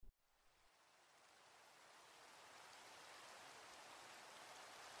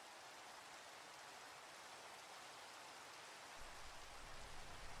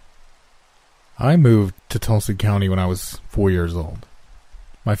I moved to Tulset County when I was 4 years old.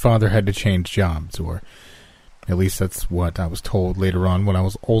 My father had to change jobs, or at least that's what I was told later on when I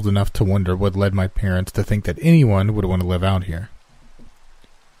was old enough to wonder what led my parents to think that anyone would want to live out here.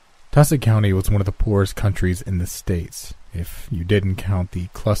 Tulset County was one of the poorest countries in the States, if you didn't count the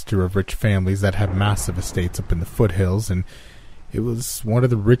cluster of rich families that had massive estates up in the foothills, and it was one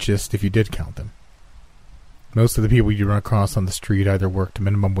of the richest if you did count them. Most of the people you run across on the street either worked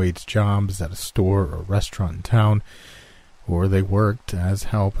minimum wage jobs at a store or restaurant in town, or they worked as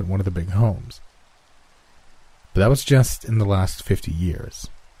help at one of the big homes. But that was just in the last 50 years.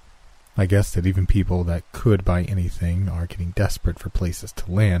 I guess that even people that could buy anything are getting desperate for places to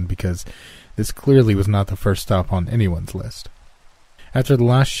land, because this clearly was not the first stop on anyone's list. After the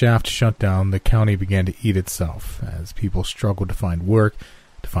last shaft shut down, the county began to eat itself as people struggled to find work,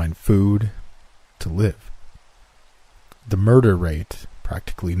 to find food, to live. The murder rate,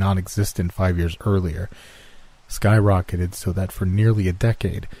 practically non-existent 5 years earlier, skyrocketed so that for nearly a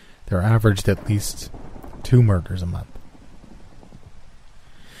decade, there averaged at least 2 murders a month.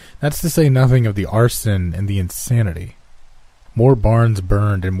 That's to say nothing of the arson and the insanity. More barns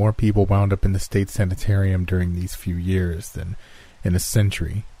burned and more people wound up in the state sanitarium during these few years than in a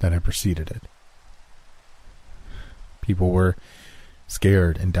century that had preceded it. People were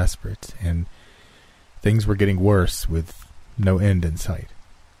scared and desperate, and things were getting worse with no end in sight.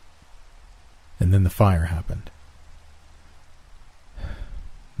 And then the fire happened.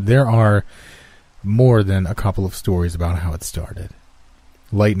 There are more than a couple of stories about how it started.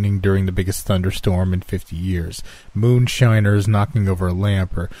 Lightning during the biggest thunderstorm in 50 years, moonshiners knocking over a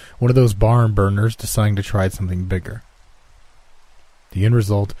lamp, or one of those barn burners deciding to try something bigger. The end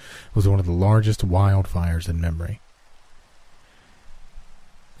result was one of the largest wildfires in memory.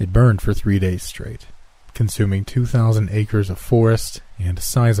 It burned for 3 days straight, consuming 2,000 acres of forest and a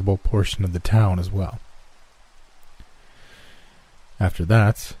sizable portion of the town as well. After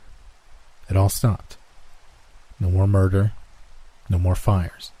that, it all stopped. No more murder, no more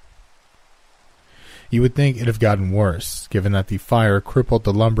fires. You would think it'd have gotten worse, given that the fire crippled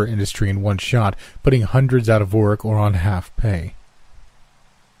the lumber industry in one shot, putting hundreds out of work or on half pay.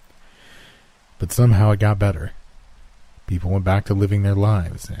 But somehow it got better. People went back to living their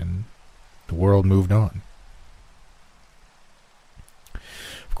lives, and the world moved on.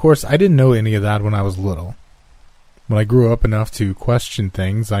 Of course, I didn't know any of that when I was little. When I grew up enough to question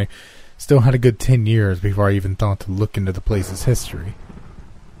things, I still had a good 10 years before I even thought to look into the place's history.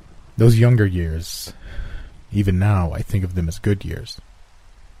 Those younger years, even now, I think of them as good years.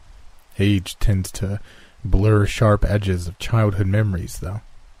 Age tends to blur sharp edges of childhood memories, though,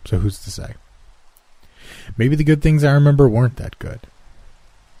 so who's to say? Maybe the good things I remember weren't that good.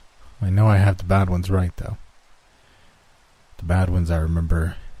 I know I have the bad ones right, though. The bad ones I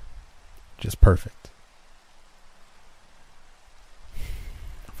remember just perfect.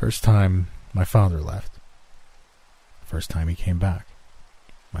 First time my father left. First time he came back.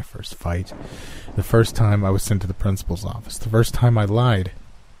 My first fight. The first time I was sent to the principal's office. The first time I lied.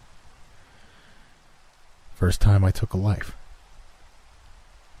 First time I took a life.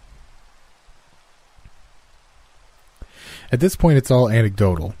 At this point, it's all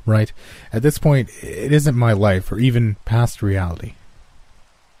anecdotal, right? At this point, it isn't my life or even past reality.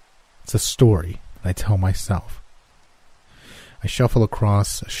 It's a story that I tell myself. I shuffle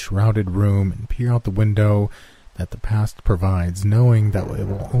across a shrouded room and peer out the window that the past provides, knowing that it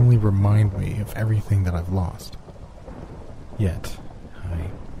will only remind me of everything that I've lost. Yet, I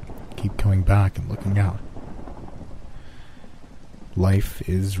keep coming back and looking out. Life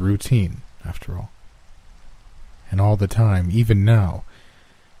is routine, after all. And all the time, even now,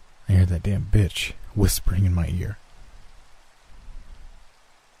 I hear that damn bitch whispering in my ear.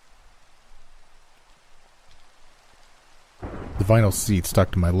 The vinyl seat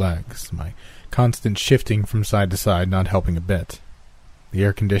stuck to my legs, my constant shifting from side to side not helping a bit. The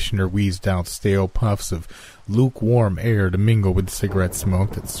air conditioner wheezed out stale puffs of lukewarm air to mingle with the cigarette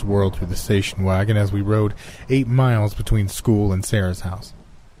smoke that swirled through the station wagon as we rode 8 miles between school and Sarah's house.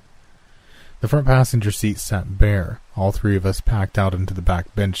 The front passenger seat sat bare, all 3 of us packed out into the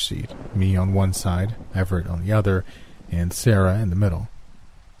back bench seat, me on one side, Everett on the other, and Sarah in the middle.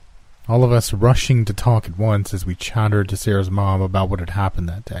 All of us rushing to talk at once as we chattered to Sarah's mom about what had happened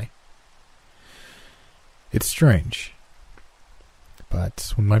that day. It's strange,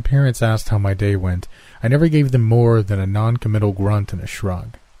 but when my parents asked how my day went, I never gave them more than a non-committal grunt and a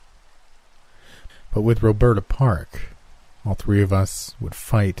shrug. But with Roberta Park, all 3 of us would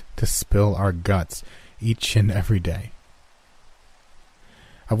fight to spill our guts each and every day.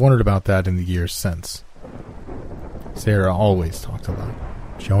 I've wondered about that in the years since. Sarah always talked a lot.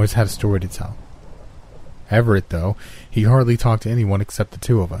 She always had a story to tell. Everett, though, he hardly talked to anyone except the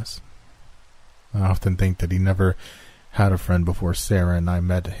two of us. I often think that he never had a friend before Sarah and I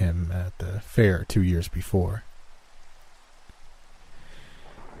met him at the fair 2 years before.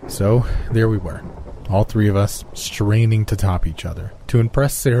 So, there we were, all three of us straining to top each other, to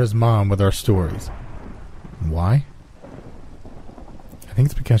impress Sarah's mom with our stories. Why? I think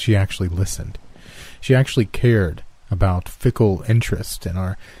it's because she actually listened. She actually cared about fickle interest in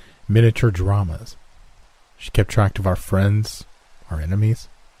our miniature dramas. She kept track of our friends, our enemies.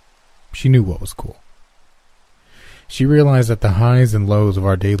 She knew what was cool. She realized that the highs and lows of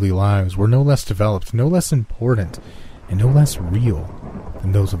our daily lives were no less developed, no less important, and no less real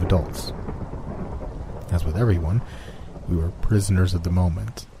than those of adults. As with everyone, we were prisoners of the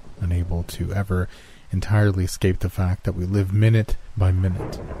moment, unable to ever entirely escape the fact that we live minute by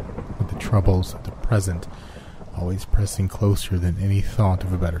minute, with the troubles of the present always pressing closer than any thought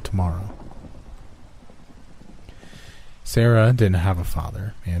of a better tomorrow. Sarah didn't have a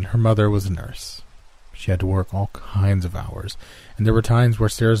father, and her mother was a nurse. She had to work all kinds of hours, and there were times where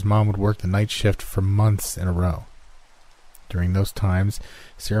Sarah's mom would work the night shift for months in a row. During those times,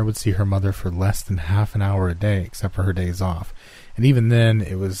 Sarah would see her mother for less than half an hour a day, except for her days off, and even then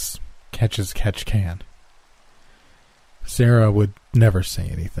it was catch as catch can. Sarah would never say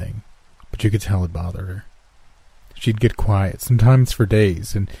anything, but you could tell it bothered her. She'd get quiet, sometimes for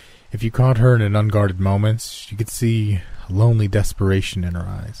days, and if you caught her in an unguarded moment, you could see a lonely desperation in her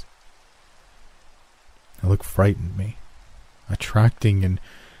eyes. Her look frightened me, attracting and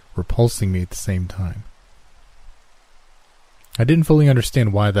repulsing me at the same time. I didn't fully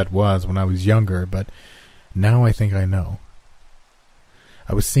understand why that was when I was younger, but now I think I know.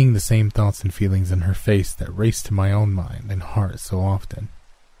 I was seeing the same thoughts and feelings in her face that raced to my own mind and heart so often.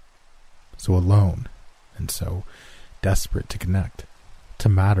 So alone, and so desperate to connect, to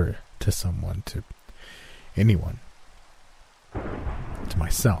matter to someone, to anyone, to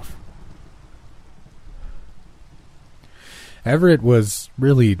myself. Everett was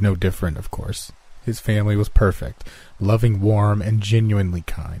really no different, of course. His family was perfect, loving, warm, and genuinely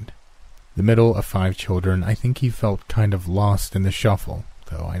kind. The middle of 5 children, I think he felt kind of lost in the shuffle,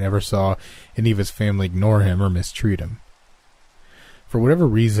 though I never saw any of his family ignore him or mistreat him. For whatever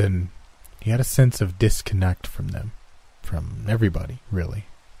reason, he had a sense of disconnect from them, from everybody, really.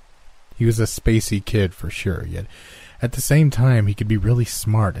 He was a spacey kid for sure, yet at the same time he could be really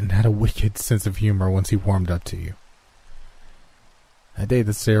smart and had a wicked sense of humor once he warmed up to you. That day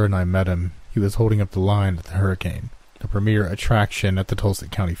that Sarah and I met him, he was holding up the line at the Hurricane, the premier attraction at the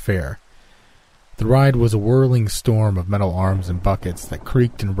Tulset County Fair. The ride was a whirling storm of metal arms and buckets that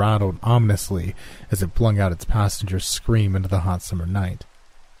creaked and rattled ominously as it flung out its passengers' scream into the hot summer night.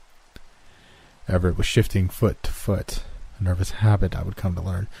 Everett was shifting foot to foot, a nervous habit I would come to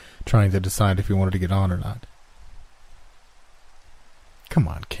learn, trying to decide if he wanted to get on or not. "Come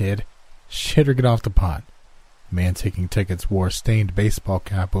on, kid. Shit or get off the pot." The man taking tickets wore a stained baseball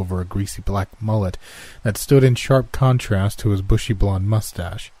cap over a greasy black mullet that stood in sharp contrast to his bushy blonde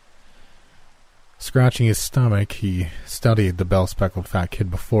mustache. Scratching his stomach, he studied the bell-speckled fat kid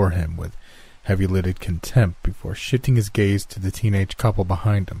before him with heavy-lidded contempt before shifting his gaze to the teenage couple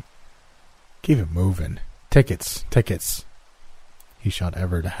behind him. "Keep it moving. Tickets, tickets." He shot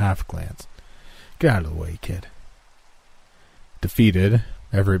Everett a half-glance. "Get out of the way, kid." Defeated,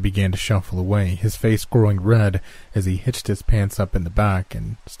 Everett began to shuffle away, his face growing red as he hitched his pants up in the back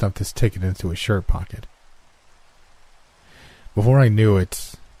and stuffed his ticket into his shirt pocket. Before I knew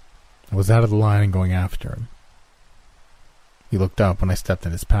it, I was out of the line and going after him. He looked up when I stepped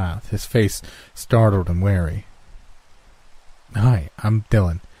in his path, his face startled and wary. "Hi, I'm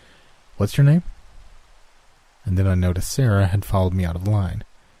Dylan. What's your name?" And then I noticed Sarah had followed me out of line.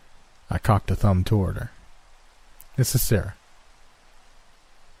 I cocked a thumb toward her. "This is Sarah."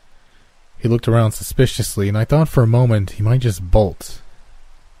 He looked around suspiciously, and I thought for a moment he might just bolt.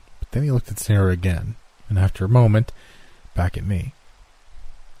 But then he looked at Sarah again, and after a moment, back at me.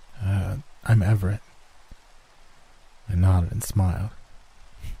 "I'm Everett." I nodded and smiled.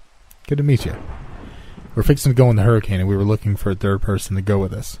 "Good to meet you. We're fixing to go on the Hurricane, and we were looking for a third person to go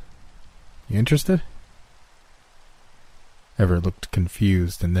with us. You interested?" Everett looked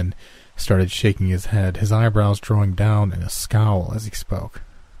confused, and then started shaking his head, his eyebrows drawing down in a scowl as he spoke.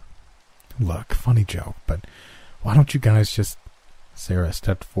 "Look, funny joke, but why don't you guys just..." Sarah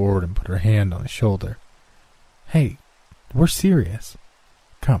stepped forward and put her hand on his shoulder. "Hey, we're serious.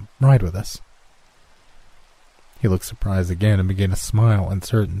 Come, ride with us." He looked surprised again and began to smile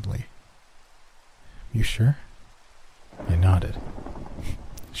uncertainly. "You sure?" I nodded.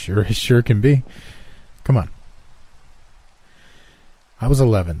 Sure can be. Come on." I was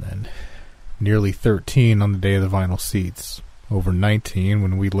 11 then. nearly 13 on the day of the vinyl seats, over 19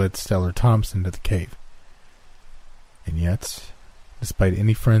 when we led Stellar Thompson to the cave. And yet, despite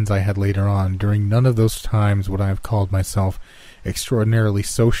any friends I had later on, during none of those times would I have called myself extraordinarily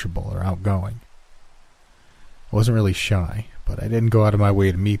sociable or outgoing. I wasn't really shy, but I didn't go out of my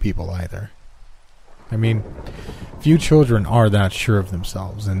way to meet people either. I mean, few children are that sure of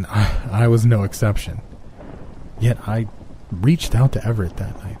themselves, and I was no exception. Yet I reached out to Everett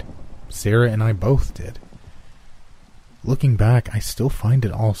that night. Sarah and I both did. Looking back, I still find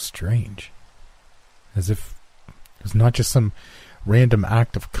it all strange. As if it was not just some random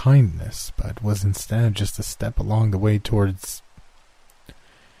act of kindness, but was instead just a step along the way towards...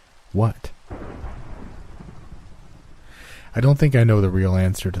 what? I don't think I know the real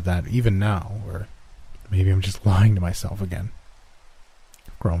answer to that even now, or maybe I'm just lying to myself again.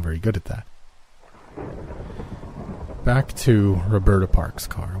 I've grown very good at that. Back to Roberta Park's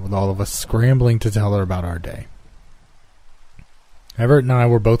car, with all of us scrambling to tell her about our day. Everett and I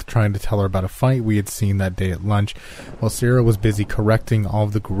were both trying to tell her about a fight we had seen that day at lunch, while Sarah was busy correcting all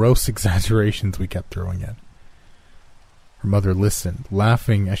of the gross exaggerations we kept throwing in. Her mother listened,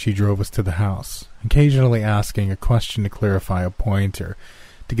 laughing as she drove us to the house, occasionally asking a question to clarify a point or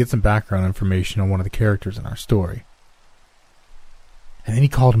to get some background information on one of the characters in our story. And then he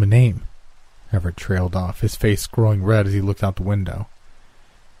called him a name. Everett trailed off, his face growing red as he looked out the window.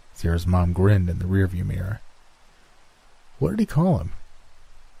 Sarah's mom grinned in the rearview mirror. What did he call him?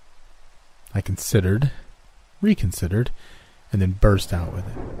 I considered, reconsidered, and then burst out with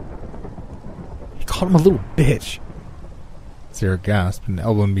it. He called him a little bitch. Sarah gasped and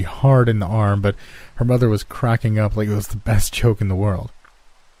elbowed me hard in the arm, but her mother was cracking up like it was the best joke in the world.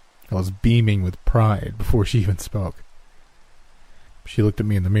 I was beaming with pride before she even spoke. She looked at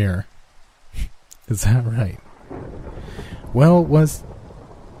me in the mirror. Is that right? Well,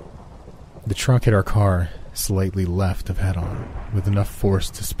 the truck hit our car slightly left of head-on, with enough force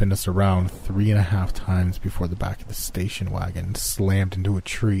to spin us around 3.5 times before the back of the station wagon slammed into a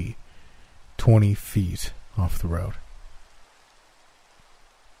tree 20 feet off the road.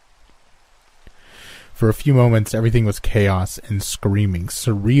 For a few moments, everything was chaos and screaming,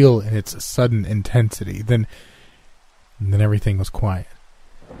 surreal in its sudden intensity. Then everything was quiet.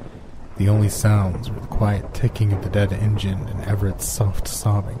 The only sounds were the quiet ticking of the dead engine and Everett's soft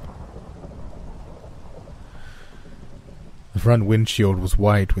sobbing. The front windshield was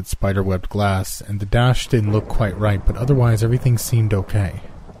white with spiderwebbed glass, and the dash didn't look quite right, but otherwise everything seemed okay.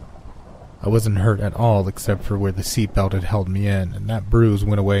 I wasn't hurt at all except for where the seatbelt had held me in, and that bruise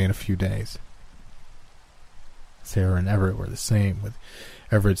went away in a few days. Sarah and Everett were the same, with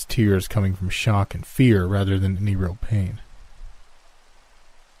Everett's tears coming from shock and fear rather than any real pain.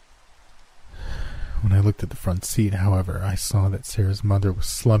 When I looked at the front seat, however, I saw that Sarah's mother was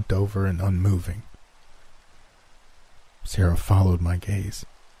slumped over and unmoving. Sarah followed my gaze,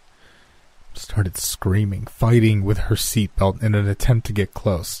 started screaming, fighting with her seatbelt in an attempt to get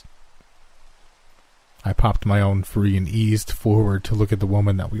close. I popped my own free and eased forward to look at the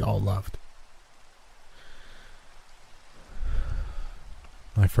woman that we all loved.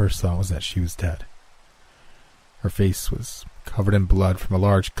 My first thought was that she was dead. Her face was covered in blood from a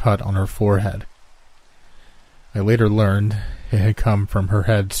large cut on her forehead. I later learned it had come from her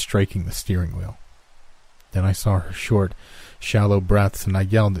head striking the steering wheel. Then I saw her short, shallow breaths, and I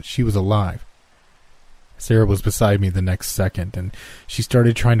yelled that she was alive. Sarah was beside me the next second, and she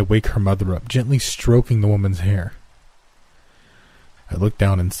started trying to wake her mother up, gently stroking the woman's hair. I looked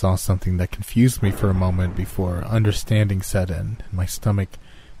down and saw something that confused me for a moment before understanding set in, and my stomach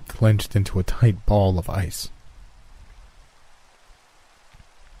clenched into a tight ball of ice.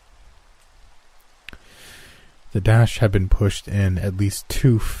 The dash had been pushed in at least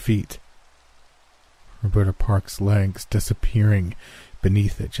 2 feet. Roberta Park's legs disappearing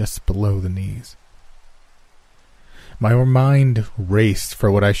beneath it just below the knees. My mind raced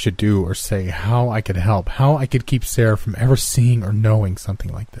for what I should do or say, how I could help, how I could keep Sarah from ever seeing or knowing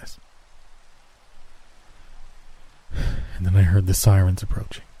something like this. And then I heard the sirens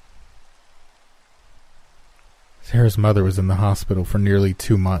approaching. Sarah's mother was in the hospital for nearly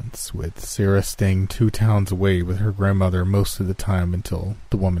 2 months, with Sarah staying 2 towns away with her grandmother most of the time until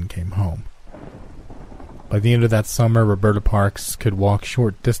the woman came home. By the end of that summer, Roberta Parks could walk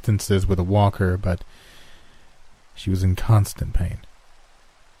short distances with a walker, but she was in constant pain.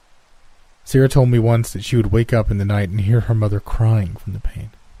 Sarah told me once that she would wake up in the night and hear her mother crying from the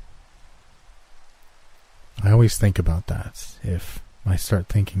pain. I always think about that if I start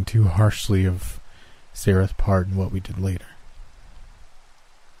thinking too harshly of Sarah's part in what we did later.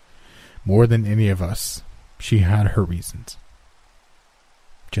 More than any of us, she had her reasons.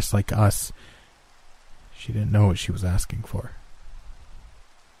 Just like us, She didn't know what she was asking for.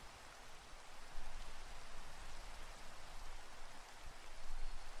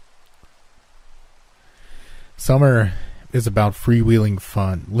 Summer is about freewheeling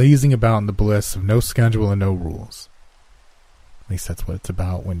fun, lazing about in the bliss of no schedule and no rules. At least that's what it's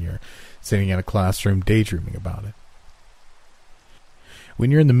about when you're sitting in a classroom daydreaming about it.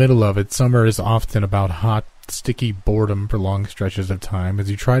 When you're in the middle of it, summer is often about hot, sticky boredom for long stretches of time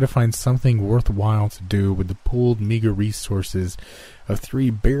as you try to find something worthwhile to do with the pooled, meager resources of 3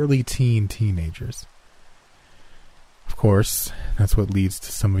 barely teenagers. Of course, that's what leads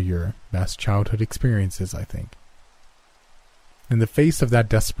to some of your best childhood experiences, I think. In the face of that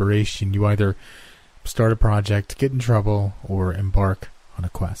desperation, you either start a project, get in trouble, or embark on a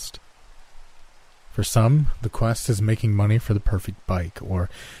quest. For some, the quest is making money for the perfect bike, or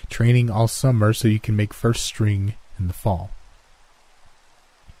training all summer so you can make first string in the fall.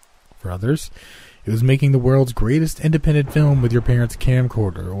 For others, it was making the world's greatest independent film with your parents'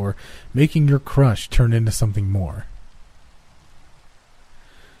 camcorder, or making your crush turn into something more.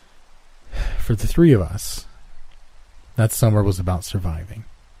 For the 3 of us, that summer was about surviving.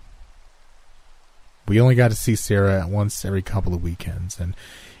 We only got to see Sarah once every couple of weekends, and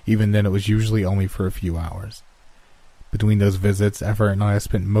even then it was usually only for a few hours. Between those visits, Everett and I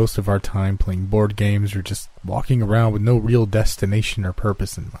spent most of our time playing board games or just walking around with no real destination or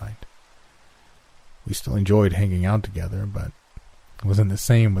purpose in mind. We still enjoyed hanging out together, but it wasn't the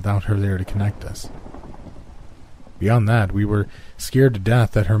same without her there to connect us. Beyond that, we were scared to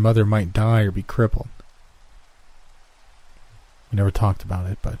death that her mother might die or be crippled. We never talked about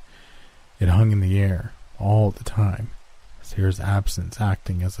it, but it hung in the air all the time, Sarah's absence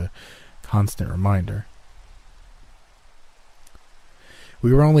acting as a constant reminder.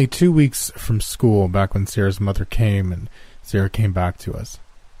 We were only 2 weeks from school back when Sarah's mother came, and Sarah came back to us.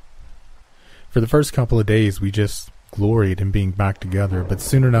 For the first couple of days, we just gloried in being back together, but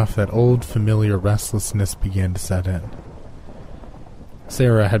soon enough that old familiar restlessness began to set in.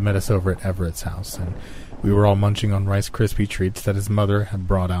 Sarah had met us over at Everett's house, and we were all munching on Rice Krispie treats that his mother had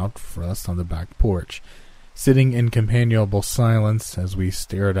brought out for us on the back porch, sitting in companionable silence as we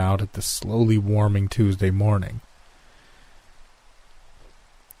stared out at the slowly warming Tuesday morning.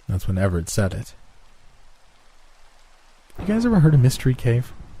 That's when Everett said it. You guys ever heard of Mystery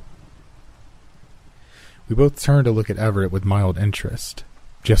Cave? We both turned to look at Everett with mild interest,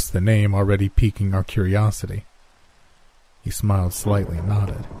 just the name already piquing our curiosity. He smiled slightly and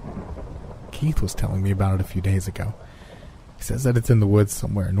nodded. Keith was telling me about it a few days ago. He says that it's in the woods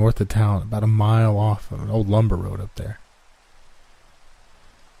somewhere north of town, about a mile off of an old lumber road up there.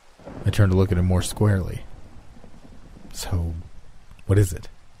 I turned to look at him more squarely. So, what is it?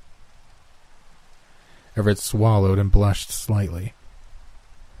 Everett swallowed and blushed slightly.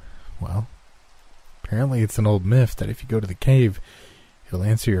 Well, apparently it's an old myth that if you go to the cave, it'll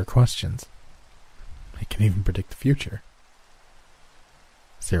answer your questions. It can even predict the future.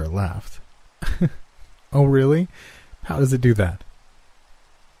 Sarah laughed. Oh, really? How does it do that?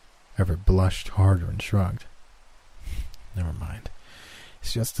 Everett blushed harder and shrugged. Never mind.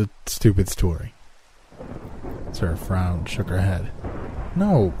 It's just a stupid story. Sarah frowned, shook her head.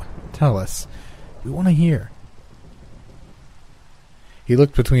 No, tell us. We want to hear. He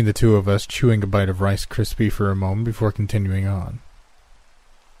looked between the two of us, chewing a bite of Rice Krispie for a moment before continuing on.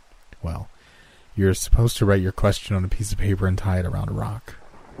 Well, you're supposed to write your question on a piece of paper and tie it around a rock.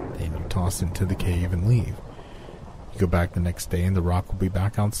 Then you toss it into the cave and leave. You go back the next day and the rock will be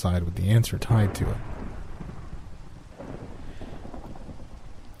back outside with the answer tied to it.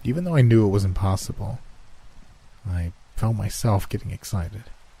 Even though I knew it was impossible, I felt myself getting excited.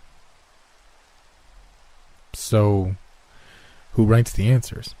 So, who writes the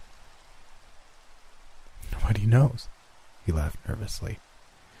answers? Nobody knows. He laughed nervously.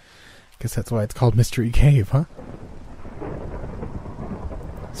 Guess that's why it's called Mystery Cave, huh?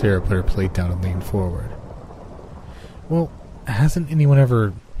 Sarah put her plate down and leaned forward. Well, hasn't anyone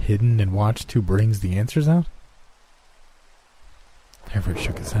ever hidden and watched who brings the answers out? Everett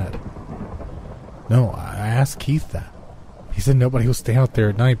shook his head. No, I asked Keith that. He said nobody will stay out there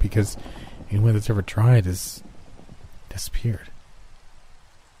at night because anyone that's ever tried has disappeared.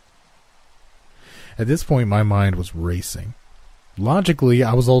 At this point, my mind was racing. Logically,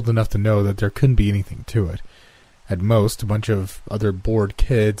 I was old enough to know that there couldn't be anything to it. At most, a bunch of other bored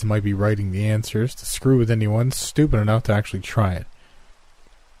kids might be writing the answers to screw with anyone stupid enough to actually try it.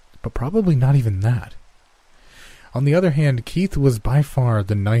 But probably not even that. On the other hand, Keith was by far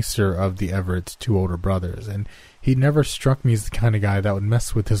the nicer of the Everett's 2 older brothers, and he never struck me as the kind of guy that would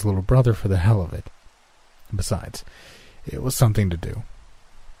mess with his little brother for the hell of it. Besides, it was something to do.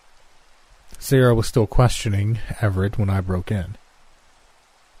 Sarah was still questioning Everett when I broke in.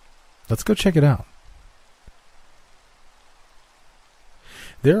 Let's go check it out.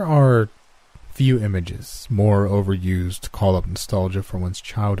 There are few images more overused to call up nostalgia for one's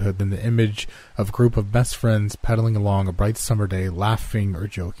childhood than the image of a group of best friends pedaling along a bright summer day, laughing or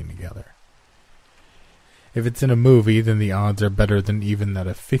joking together. If it's in a movie, then the odds are better than even that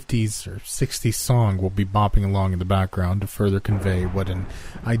a 50s or 60s song will be bopping along in the background to further convey what an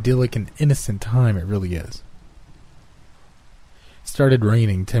idyllic and innocent time it really is. It started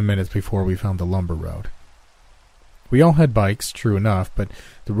raining 10 minutes before we found the lumber road. We all had bikes, true enough, but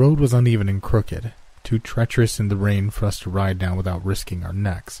the road was uneven and crooked, too treacherous in the rain for us to ride down without risking our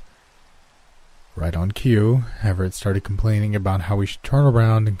necks. Right on cue, Everett started complaining about how we should turn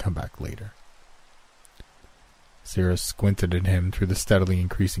around and come back later. Sarah squinted at him through the steadily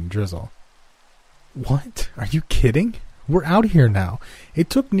increasing drizzle. What? Are you kidding? We're out here now. It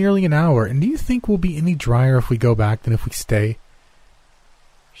took nearly an hour, and do you think we'll be any drier if we go back than if we stay?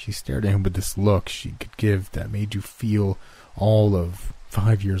 She stared at him with this look she could give that made you feel all of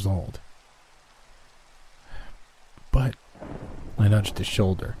 5 years old. But I nudged his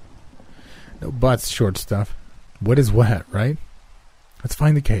shoulder. No buts, short stuff. Wet is wet, right? Let's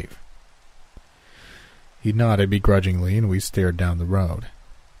find the cave. He nodded begrudgingly, and we stared down the road.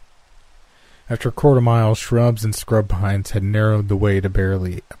 After a quarter mile, shrubs and scrub pines had narrowed the way to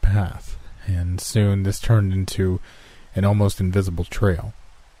barely a path, and soon this turned into an almost invisible trail.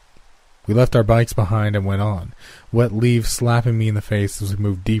 We left our bikes behind and went on, wet leaves slapping me in the face as we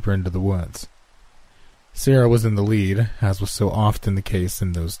moved deeper into the woods. Sarah was in the lead, as was so often the case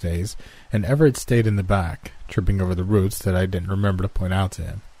in those days, and Everett stayed in the back, tripping over the roots that I didn't remember to point out to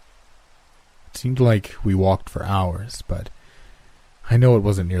him. It seemed like we walked for hours, but I know it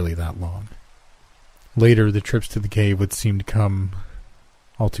wasn't nearly that long. Later, the trips to the cave would seem to come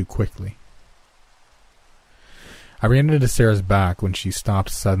all too quickly. I ran into Sarah's back when she stopped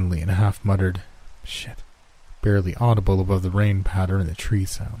suddenly and half muttered, "Shit," barely audible above the rain patter and the tree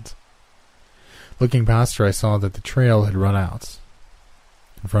sounds. Looking past her, I saw that the trail had run out.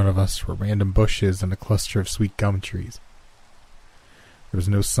 In front of us were random bushes and a cluster of sweet gum trees. There was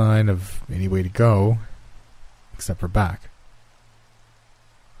no sign of any way to go, except for back.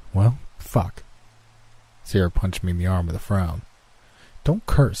 Well, fuck. Sarah punched me in the arm with a frown. Don't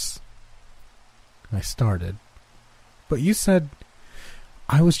curse. I started. But you said...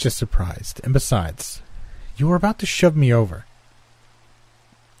 I was just surprised, and besides, you were about to shove me over.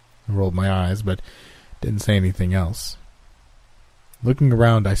 I rolled my eyes, but didn't say anything else. Looking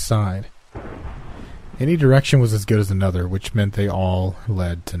around, I sighed. Any direction was as good as another, which meant they all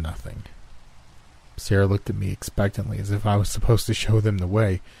led to nothing. Sarah looked at me expectantly, as if I was supposed to show them the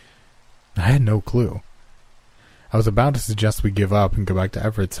way. I had no clue. I was about to suggest we give up and go back to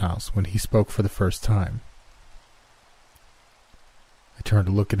Everett's house when he spoke for the first time. I turned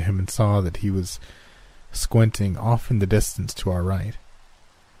to look at him and saw that he was squinting off in the distance to our right.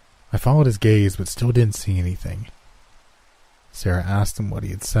 I followed his gaze, but still didn't see anything. Sarah asked him what he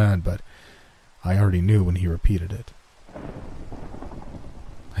had said, but I already knew when he repeated it.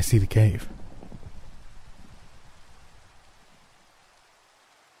 I see the cave.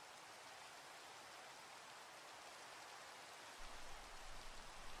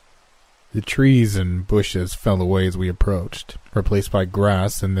 The trees and bushes fell away as we approached, replaced by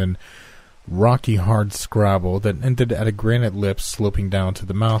grass and then rocky hard scrabble that ended at a granite lip sloping down to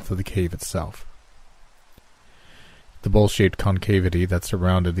the mouth of the cave itself. The bowl-shaped concavity that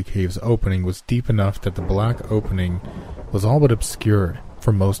surrounded the cave's opening was deep enough that the black opening was all but obscured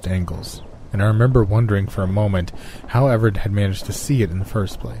from most angles, and I remember wondering for a moment how Everett had managed to see it in the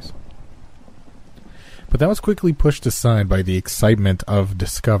first place. But that was quickly pushed aside by the excitement of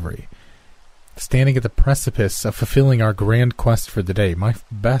discovery. Standing at the precipice of fulfilling our grand quest for the day, my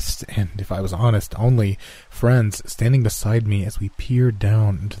best, and if I was honest, only friends standing beside me as we peered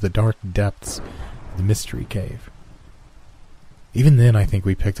down into the dark depths of the mystery cave. Even then, I think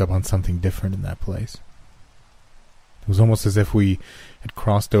we picked up on something different in that place. It was almost as if we had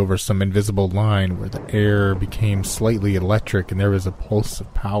crossed over some invisible line where the air became slightly electric and there was a pulse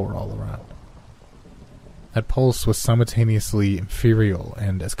of power all around. That pulse was simultaneously ethereal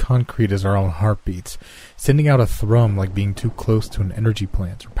and as concrete as our own heartbeats, sending out a thrum like being too close to an energy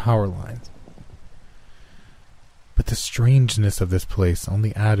plant or power lines. But the strangeness of this place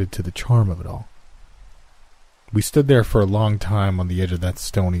only added to the charm of it all. We stood there for a long time on the edge of that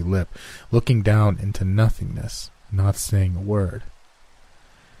stony lip, looking down into nothingness, not saying a word.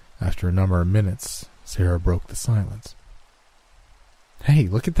 After a number of minutes, Sarah broke the silence. "Hey,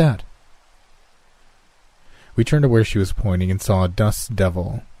 look at that." We turned to where she was pointing and saw a dust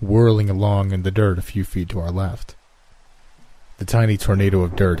devil whirling along in the dirt a few feet to our left. The tiny tornado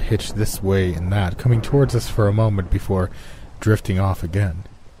of dirt hitched this way and that, coming towards us for a moment before drifting off again.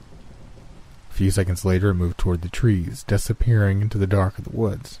 A few seconds later, it moved toward the trees, disappearing into the dark of the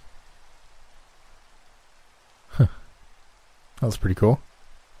woods. Huh. That was pretty cool.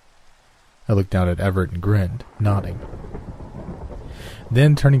 I looked down at Everett and grinned, nodding.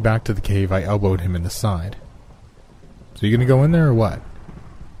 Then, turning back to the cave, I elbowed him in the side. So you gonna go in there or what?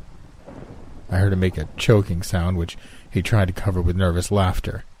 I heard him make a choking sound, which he tried to cover with nervous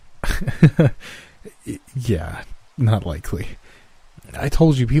laughter. Yeah, not likely. I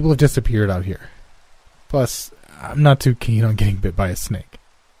told you, people have disappeared out here. Plus, I'm not too keen on getting bit by a snake.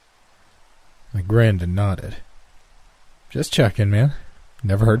 I grinned and nodded. Just checking, man.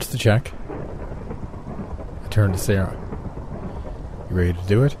 Never hurts to check. I turned to Sarah. You ready to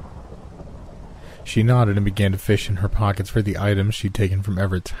do it? She nodded and began to fish in her pockets for the items she'd taken from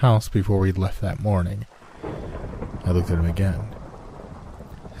Everett's house before we'd left that morning. I looked at him again.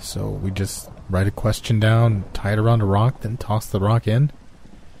 So we just write a question down, tie it around a rock, then toss the rock in?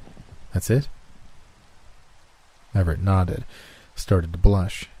 That's it? Everett nodded, started to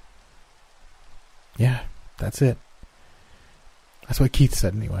blush. Yeah, that's it. That's what Keith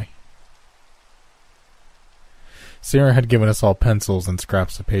said anyway. Sarah had given us all pencils and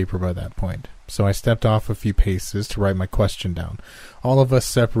scraps of paper by that point, so I stepped off a few paces to write my question down, all of us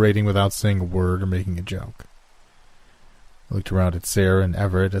separating without saying a word or making a joke. I looked around at Sarah and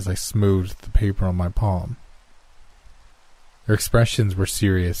Everett as I smoothed the paper on my palm. Their expressions were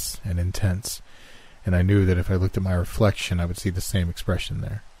serious and intense, and I knew that if I looked at my reflection, I would see the same expression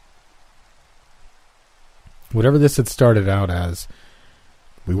there. Whatever this had started out as,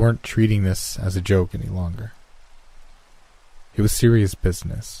 we weren't treating this as a joke any longer. It was serious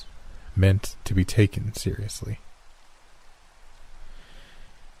business, meant to be taken seriously.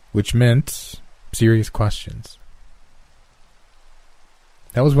 Which meant serious questions.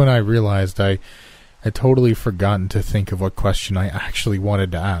 That was when I realized I had totally forgotten to think of what question I actually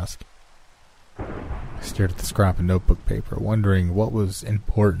wanted to ask. I stared at the scrap of notebook paper, wondering what was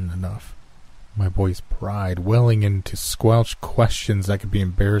important enough. My boy's pride welling into squelched questions that could be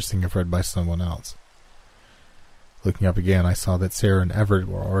embarrassing if read by someone else. Looking up again, I saw that Sarah and Everett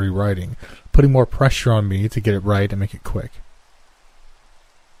were already writing, putting more pressure on me to get it right and make it quick.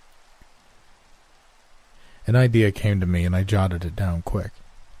 An idea came to me, and I jotted it down quick.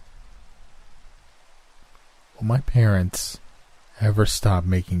 Will my parents ever stop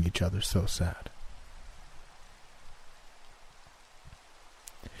making each other so sad?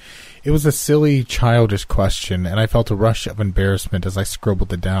 It was a silly, childish question, and I felt a rush of embarrassment as I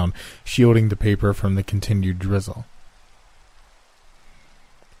scribbled it down, shielding the paper from the continued drizzle.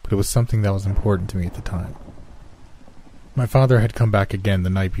 But it was something that was important to me at the time. My father had come back again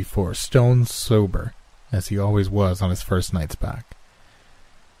the night before, stone sober, as he always was on his first nights back.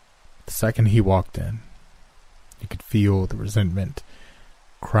 The second he walked in, you could feel the resentment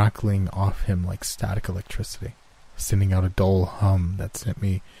crackling off him like static electricity, sending out a dull hum that sent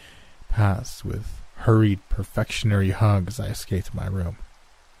me past with hurried, perfectionary hugs. I escaped my room.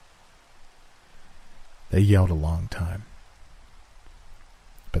 They yelled a long time.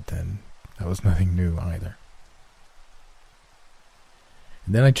 But then, that was nothing new either.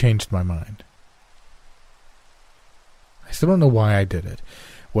 And then I changed my mind. I still don't know why I did it,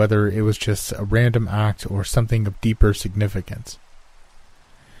 whether it was just a random act or something of deeper significance.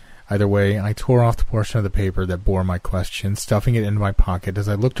 Either way, I tore off the portion of the paper that bore my question, stuffing it into my pocket as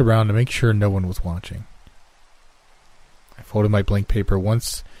I looked around to make sure no one was watching. I folded my blank paper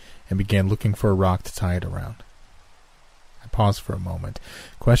once and began looking for a rock to tie it around. I paused for a moment,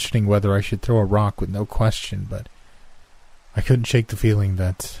 questioning whether I should throw a rock with no question, but I couldn't shake the feeling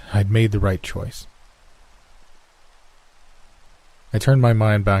that I'd made the right choice. I turned my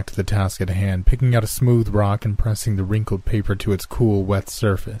mind back to the task at hand, picking out a smooth rock and pressing the wrinkled paper to its cool, wet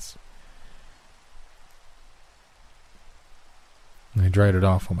surface. I dried it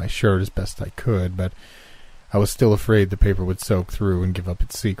off on my shirt as best I could, but I was still afraid the paper would soak through and give up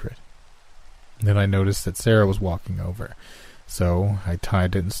its secret. Then I noticed that Sarah was walking over, so I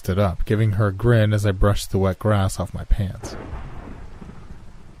tied it and stood up, giving her a grin as I brushed the wet grass off my pants.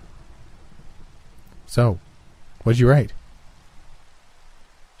 So, what'd you write?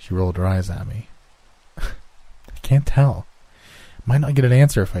 She rolled her eyes at me. I can't tell. Might not get an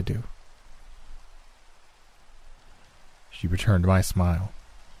answer if I do. She returned my smile.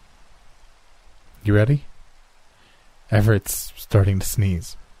 You ready? Everett's starting to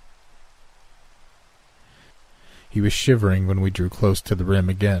sneeze. He was shivering when we drew close to the rim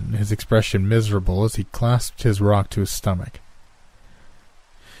again, his expression miserable as he clasped his rock to his stomach.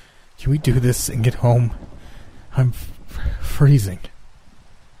 "Can we do this and get home? I'm freezing."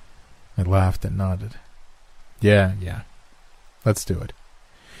 I laughed and nodded. Yeah. Let's do it.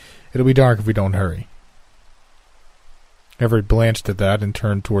 It'll be dark if we don't hurry." Everett blanched at that and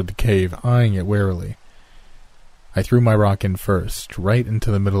turned toward the cave, eyeing it warily. I threw my rock in first, right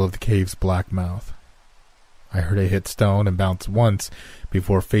into the middle of the cave's black mouth. I heard it hit stone and bounce once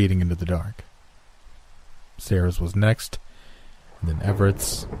before fading into the dark. Sarah's was next, and then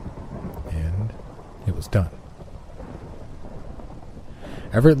Everett's, and it was done.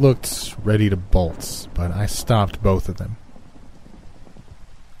 Everett looked ready to bolt, but I stopped both of them.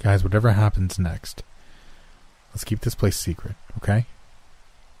 "Guys, whatever happens next, let's keep this place secret, okay?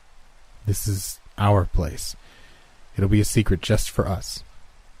 This is our place. It'll be a secret just for us."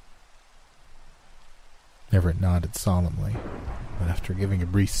 Everett nodded solemnly, but after giving a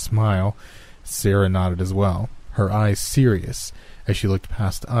brief smile, Sarah nodded as well, her eyes serious as she looked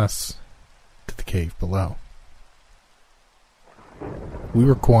past us to the cave below. We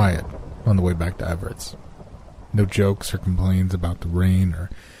were quiet on the way back to Everett's. No jokes or complaints about the rain or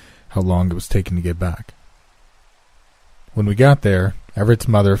how long it was taking to get back. When we got there, Everett's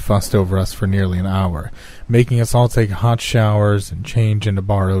mother fussed over us for nearly an hour, making us all take hot showers and change into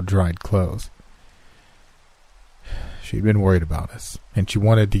borrowed dried clothes. She'd been worried about us, and she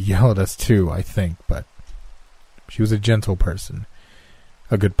wanted to yell at us too, I think, but she was a gentle person,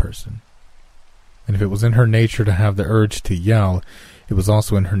 a good person. And if it was in her nature to have the urge to yell, it was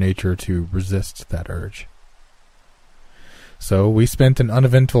also in her nature to resist that urge. So we spent an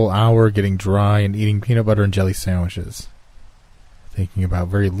uneventful hour getting dry and eating peanut butter and jelly sandwiches, thinking about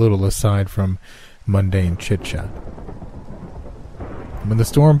very little aside from mundane chit-chat. When the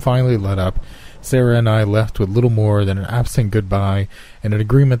storm finally let up, Sarah and I left with little more than an absent goodbye and an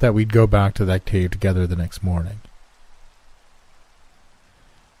agreement that we'd go back to that cave together the next morning.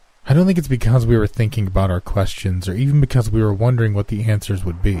 I don't think it's because we were thinking about our questions or even because we were wondering what the answers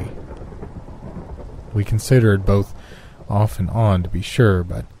would be. We considered both off and on, to be sure,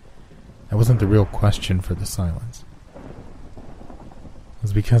 but that wasn't the real question for the silence. It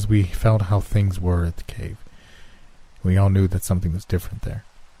was because we felt how things were at the cave. We all knew that something was different there.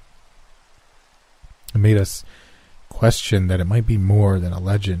 It made us question that it might be more than a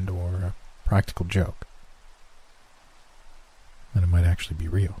legend or a practical joke. That it might actually be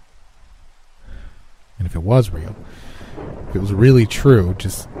real. And if it was real, if it was really true,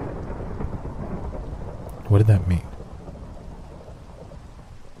 just what did that mean?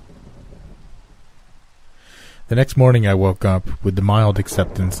 The next morning I woke up with the mild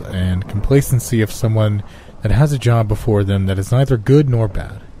acceptance and complacency of someone that has a job before them that is neither good nor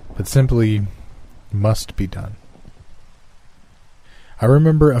bad, but simply must be done. I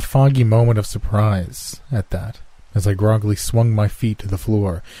remember a foggy moment of surprise at that, as I groggily swung my feet to the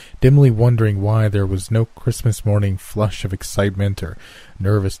floor, dimly wondering why there was no Christmas morning flush of excitement or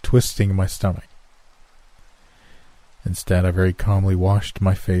nervous twisting in my stomach. Instead, I very calmly washed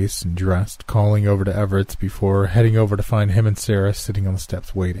my face and dressed, calling over to Everett's before heading over to find him and Sarah sitting on the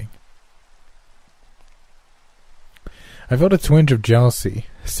steps waiting. I felt a twinge of jealousy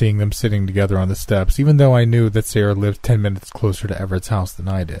seeing them sitting together on the steps, even though I knew that Sarah lived 10 minutes closer to Everett's house than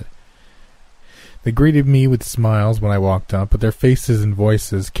I did. They greeted me with smiles when I walked up, but their faces and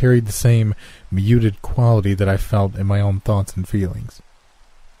voices carried the same muted quality that I felt in my own thoughts and feelings.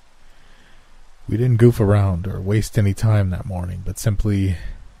 We didn't goof around or waste any time that morning, but simply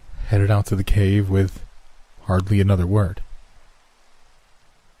headed out to the cave with hardly another word.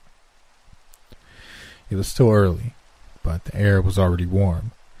 It was still early, but the air was already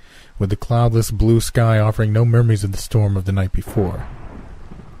warm, with the cloudless blue sky offering no memories of the storm of the night before.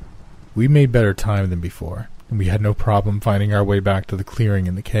 We made better time than before, and we had no problem finding our way back to the clearing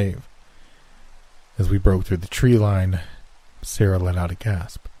in the cave. As we broke through the tree line, Sarah let out a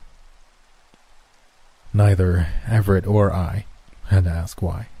gasp. Neither Everett or I had to ask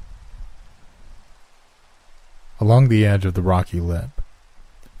why. Along the edge of the rocky lip,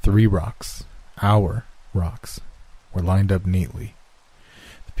 3 rocks, our rocks, were lined up neatly,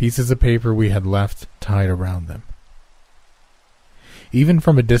 the pieces of paper we had left tied around them. Even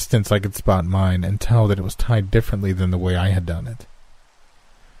from a distance I could spot mine and tell that it was tied differently than the way I had done it.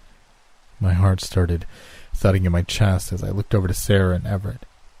 My heart started thudding in my chest as I looked over to Sarah and Everett.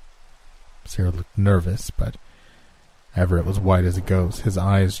 Sarah looked nervous, but Everett was white as a ghost, his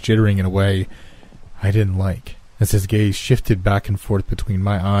eyes jittering in a way I didn't like, as his gaze shifted back and forth between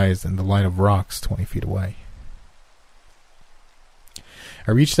my eyes and the line of rocks 20 feet away. I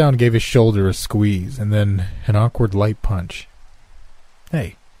I reached out and gave his shoulder a squeeze, and then an awkward light punch.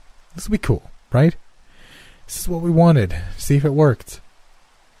 Hey, this will be cool, right? This is what we wanted. See if it worked.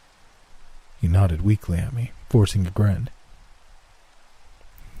 He nodded weakly at me, forcing a grin.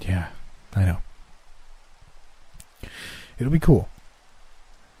 Yeah, I know. It'll be cool.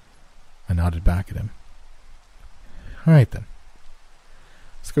 I nodded back at him. All right, then.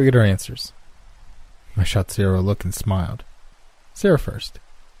 Let's go get our answers. I shot Sarah a look and smiled. Sarah first.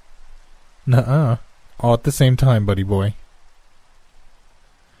 Nuh-uh. All at the same time, buddy boy.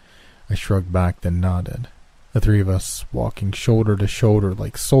 I shrugged back, then nodded. The three of us walking shoulder to shoulder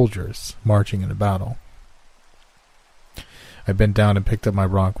like soldiers marching in a battle. I bent down and picked up my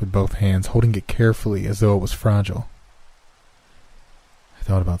rock with both hands, holding it carefully as though it was fragile. I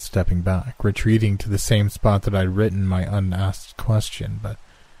thought about stepping back, retreating to the same spot that I'd written my unasked question, but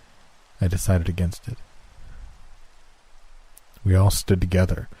I decided against it. We all stood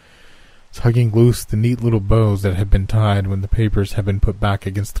together, tugging loose the neat little bows that had been tied when the papers had been put back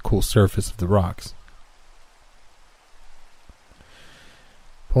against the cool surface of the rocks.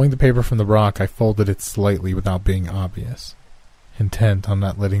 Pulling the paper from the rock, I folded it slightly without being obvious, intent on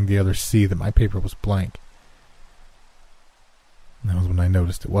not letting the others see that my paper was blank. That was when I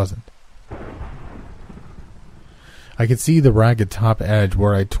noticed it wasn't. I could see the ragged top edge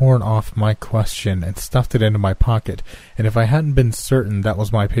where I'd torn off my question and stuffed it into my pocket, and if I hadn't been certain that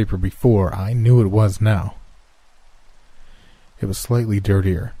was my paper before, I knew it was now. It was slightly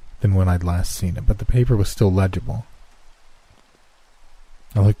dirtier than when I'd last seen it, but the paper was still legible.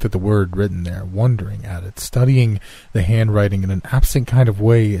 I looked at the word written there, wondering at it, studying the handwriting in an absent kind of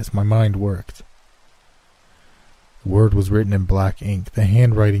way as my mind worked. The word was written in black ink, the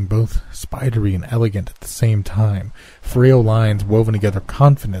handwriting both spidery and elegant at the same time, frail lines woven together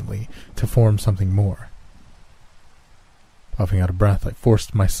confidently to form something more. Puffing out a breath, I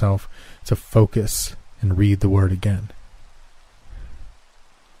forced myself to focus and read the word again.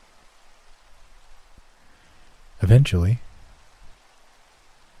 Eventually,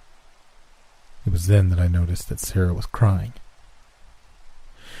 it was then that I noticed that Sarah was crying.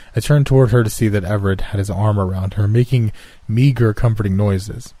 I turned toward her to see that Everett had his arm around her, making meager, comforting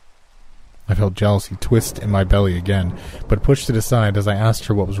noises. I felt jealousy twist in my belly again, but pushed it aside as I asked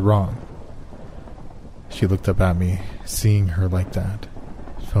her what was wrong. She looked up at me, seeing her like that.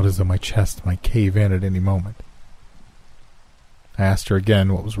 It felt as though my chest might cave in at any moment. I asked her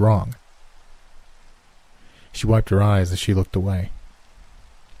again what was wrong. She wiped her eyes as she looked away.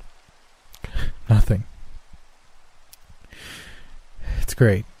 Nothing. It's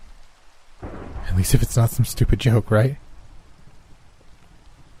great. At least if it's not some stupid joke, right?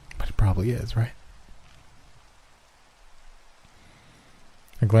 But it probably is, right?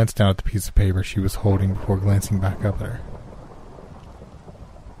 I glanced down at the piece of paper she was holding before glancing back up at her.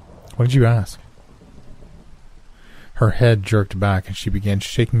 What did you ask? Her head jerked back and she began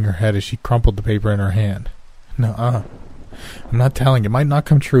shaking her head as she crumpled the paper in her hand. Nuh-uh. I'm not telling. It might not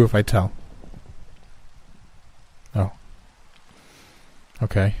come true if I tell. Oh.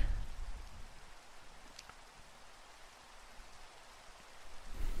 Okay.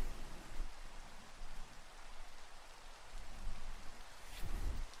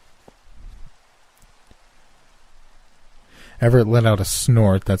 Everett let out a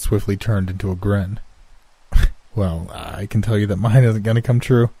snort that swiftly turned into a grin. Well, I can tell you that mine isn't going to come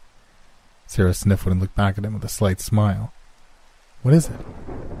true. Sarah sniffled and looked back at him with a slight smile. What is it?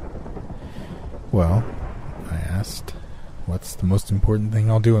 Well, I asked, what's the most important thing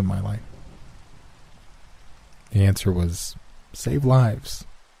I'll do in my life? The answer was, save lives.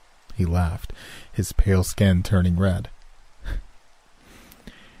 He laughed, his pale skin turning red.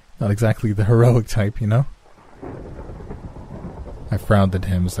 Not exactly the heroic type, you know? I frowned at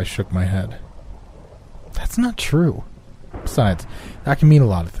him as I shook my head. That's not true. Besides, that can mean a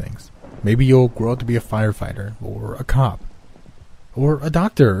lot of things. Maybe you'll grow up to be a firefighter, or a cop, or a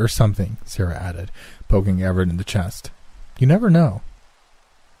doctor or something, Sarah added, poking Everett in the chest. You never know.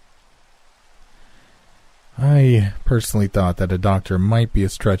 I personally thought that a doctor might be a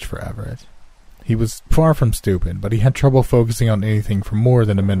stretch for Everett. He was far from stupid, but he had trouble focusing on anything for more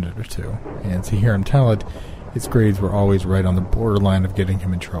than a minute or two, and to hear him tell it, his grades were always right on the borderline of getting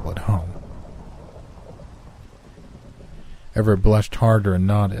him in trouble at home. Everett blushed harder and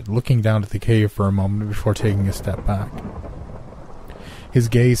nodded, looking down at the cave for a moment before taking a step back. His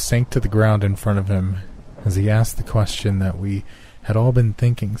gaze sank to the ground in front of him as he asked the question that we had all been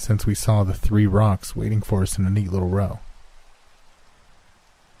thinking since we saw the 3 rocks waiting for us in a neat little row.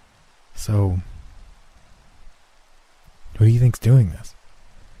 So, who do you think's doing this?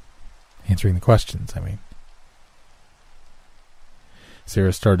 Answering the questions, I mean.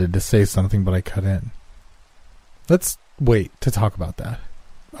 Sarah started to say something, but I cut in. Let's wait to talk about that.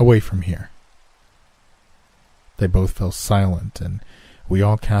 Away from here. They both fell silent, and we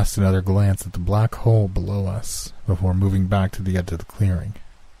all cast another glance at the black hole below us before moving back to the edge of the clearing.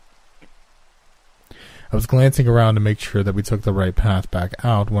 I was glancing around to make sure that we took the right path back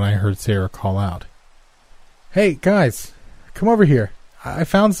out when I heard Sarah call out, "Hey, guys, come over here. I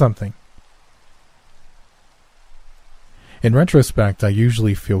found something." In retrospect, I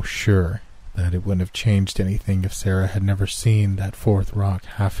usually feel sure that it wouldn't have changed anything if Sarah had never seen that fourth rock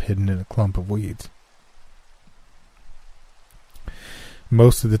half hidden in a clump of weeds.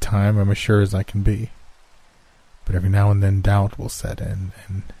 Most of the time, I'm as sure as I can be. But every now and then doubt will set in,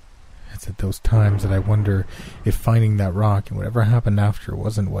 and it's at those times that I wonder if finding that rock and whatever happened after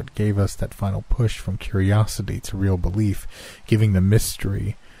wasn't what gave us that final push from curiosity to real belief, giving the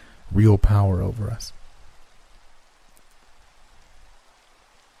mystery real power over us.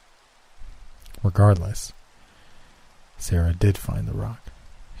 Regardless, Sarah did find the rock,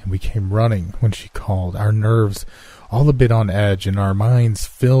 and we came running when she called, our nerves all a bit on edge and our minds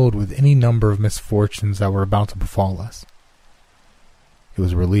filled with any number of misfortunes that were about to befall us. It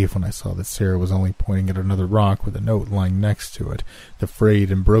was a relief when I saw that Sarah was only pointing at another rock with a note lying next to it, the frayed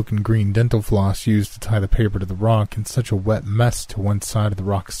and broken green dental floss used to tie the paper to the rock in such a wet mess to one side of the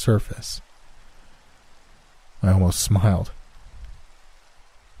rock's surface. I almost smiled.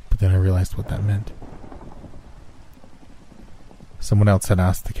 But then I realized what that meant. Someone else had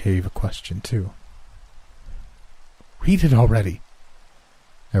asked the cave a question, too. "Read it already."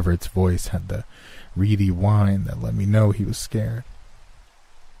 Everett's voice had the reedy whine that let me know he was scared.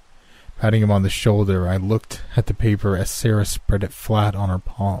 Patting him on the shoulder, I looked at the paper as Sarah spread it flat on her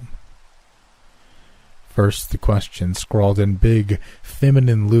palm. First, the question scrawled in big,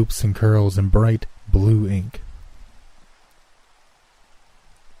 feminine loops and curls in bright blue ink.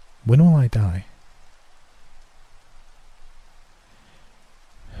 "When will I die?"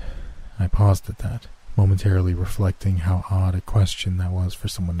 I paused at that, momentarily reflecting how odd a question that was for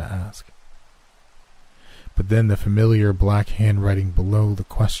someone to ask. But then the familiar black handwriting below the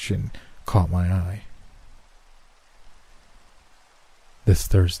question caught my eye. "This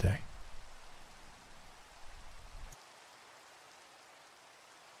Thursday."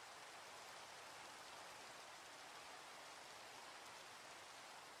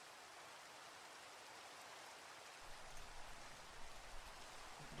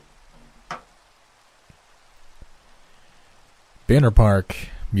 Banner Park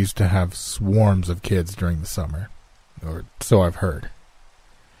used to have swarms of kids during the summer, or so I've heard.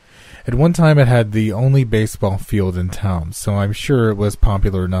 At one time it had the only baseball field in town, so I'm sure it was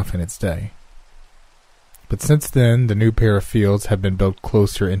popular enough in its day. But since then, the new pair of fields had been built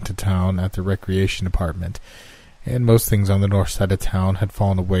closer into town at the recreation department, and most things on the north side of town had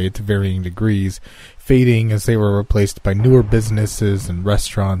fallen away to varying degrees, fading as they were replaced by newer businesses and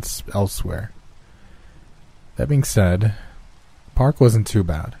restaurants elsewhere. That being said, Park wasn't too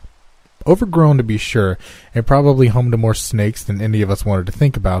bad. Overgrown to be sure, and probably home to more snakes than any of us wanted to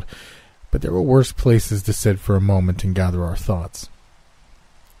think about, but there were worse places to sit for a moment and gather our thoughts.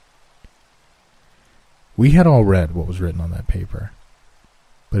 We had all read what was written on that paper,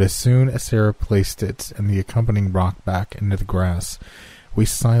 but as soon as Sarah placed it and the accompanying rock back into the grass, we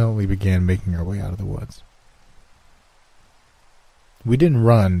silently began making our way out of the woods. We didn't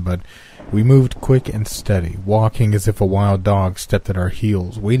run, but we moved quick and steady, walking as if a wild dog stepped at our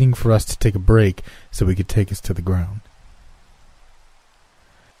heels, waiting for us to take a break so we could take us to the ground.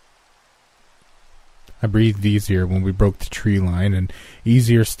 I breathed easier when we broke the tree line, and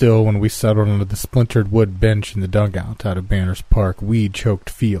easier still when we settled onto the splintered wood bench in the dugout out of Banner's Park weed-choked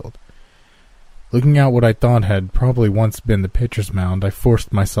field. Looking out what I thought had probably once been the pitcher's mound, I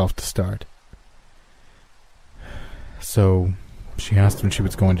forced myself to start. So she asked when she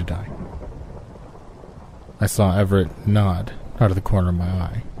was going to die. I saw Everett nod out of the corner of my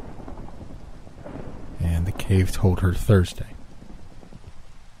eye. And the cave told her Thursday.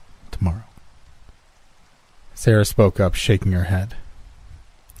 Tomorrow. Sarah spoke up, shaking her head.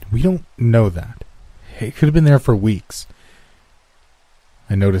 "We don't know that. It could have been there for weeks."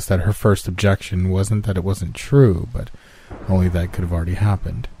 I noticed that her first objection wasn't that it wasn't true, but only that it could have already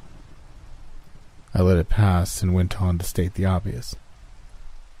happened. I let it pass and went on to state the obvious.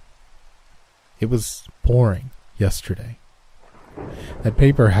 It was pouring yesterday. That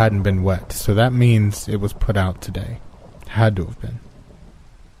paper hadn't been wet, so that means it was put out today. Had to have been.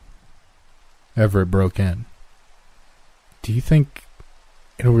 Everett broke in. "Do you think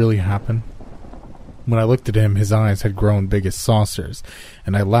it'll really happen?" When I looked at him, his eyes had grown big as saucers,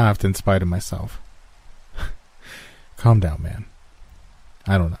 and I laughed in spite of myself. "Calm down, man.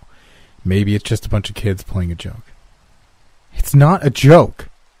 I don't know. Maybe it's just a bunch of kids playing a joke. It's not a joke!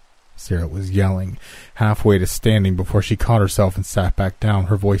 Sarah was yelling, halfway to standing before she caught herself and sat back down,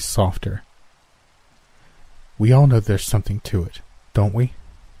 her voice softer. We all know there's something to it, don't we?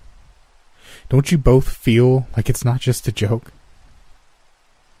 Don't you both feel like it's not just a joke?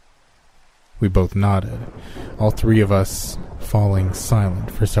 We both nodded, all three of us falling silent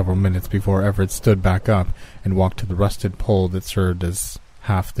for several minutes before Everett stood back up and walked to the rusted pole that served as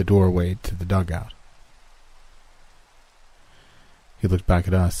half the doorway to the dugout. He looked back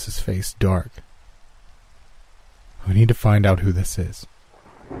at us, his face dark. We need to find out who this is.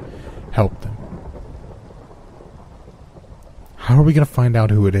 Help them. How are we going to find out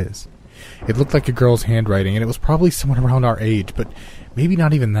who it is? It looked like a girl's handwriting, and it was probably someone around our age, but maybe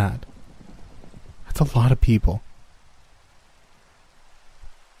not even that. That's a lot of people.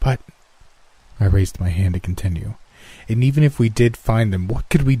 But I raised my hand to continue. And even if we did find them, what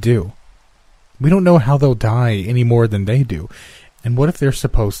could we do? We don't know how they'll die any more than they do. And what if they're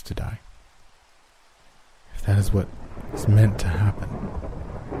supposed to die? If that is what is meant to happen.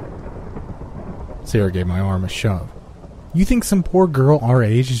 Sarah gave my arm a shove. You think some poor girl our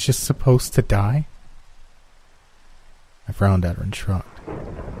age is just supposed to die? I frowned at her and shrugged.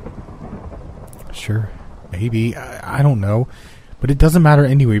 Sure, maybe, I don't know. But it doesn't matter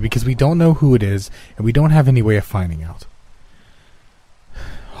anyway because we don't know who it is and we don't have any way of finding out.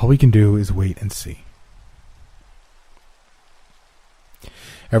 All we can do is wait and see.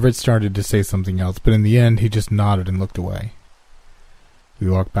 Everett started to say something else, but in the end he just nodded and looked away. We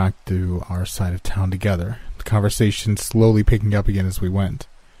walked back to our side of town together, the conversation slowly picking up again as we went.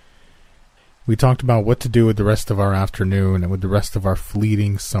 We talked about what to do with the rest of our afternoon and with the rest of our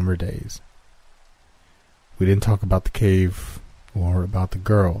fleeting summer days. We didn't talk about the cave or about the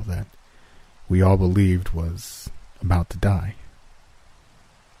girl that we all believed was about to die.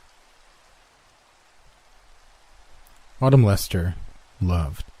 Autumn Lester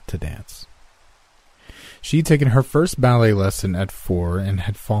loved to dance. She'd taken her first ballet lesson at 4 and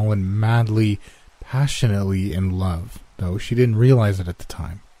had fallen madly, passionately in love, though she didn't realize it at the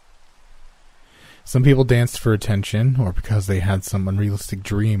time. Some people danced for attention or because they had some unrealistic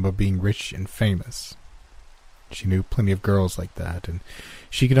dream of being rich and famous. She knew plenty of girls like that, and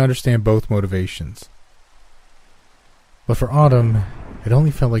she could understand both motivations. But for Autumn, it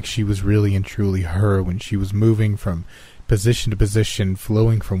only felt like she was really and truly her when she was moving from position to position,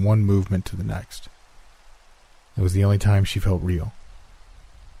 flowing from one movement to the next. It was the only time she felt real.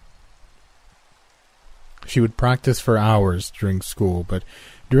 She would practice for hours during school, but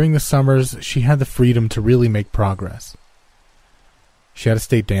during the summers, she had the freedom to really make progress. She had a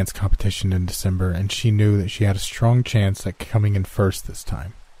state dance competition in December, and she knew that she had a strong chance at coming in first this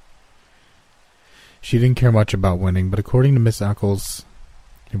time. She didn't care much about winning, but according to Miss Eccles,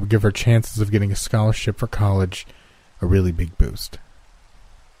 it would give her chances of getting a scholarship for college a really big boost.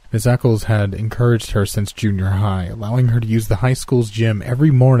 Miss Eccles had encouraged her since junior high, allowing her to use the high school's gym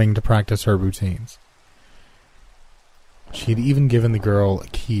every morning to practice her routines. She had even given the girl a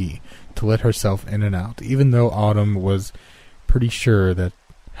key to let herself in and out, even though Autumn was pretty sure that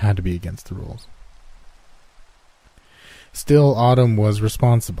had to be against the rules. Still, Autumn was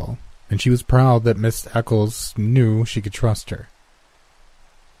responsible, and she was proud that Miss Eccles knew she could trust her.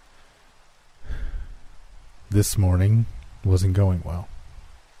 This morning wasn't going well.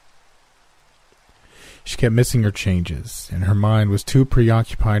 She kept missing her changes, and her mind was too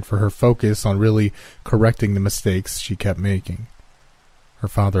preoccupied for her focus on really correcting the mistakes she kept making. Her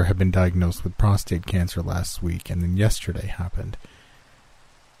father had been diagnosed with prostate cancer last week, and then yesterday happened.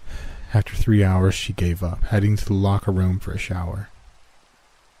 After 3 hours, she gave up, heading to the locker room for a shower.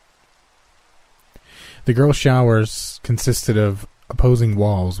 The girls' showers consisted of opposing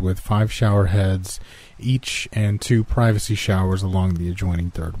walls with 5 shower heads each and 2 privacy showers along the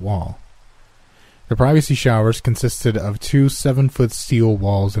adjoining third wall. The privacy showers consisted of 2 7-foot steel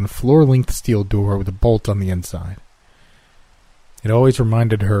walls and a floor-length steel door with a bolt on the inside. It always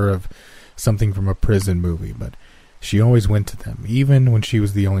reminded her of something from a prison movie, but she always went to them, even when she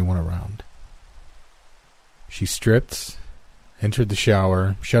was the only one around. She stripped, entered the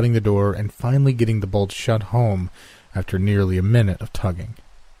shower, shutting the door, and finally getting the bolt shut home after nearly a minute of tugging.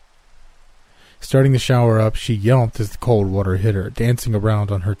 Starting the shower up, she yelped as the cold water hit her, dancing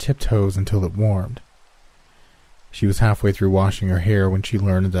around on her tiptoes until it warmed. She was halfway through washing her hair when she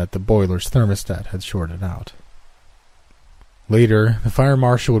learned that the boiler's thermostat had shorted out. Later, the fire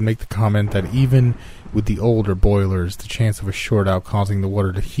marshal would make the comment that even with the older boilers, the chance of a short-out causing the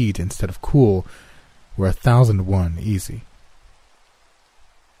water to heat instead of cool were 1,000 to 1 easy.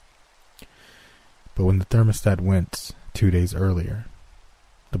 But when the thermostat went 2 days earlier,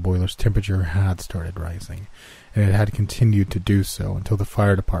 The boiler's temperature had started rising, and it had continued to do so until the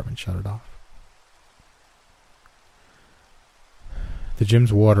fire department shut it off. The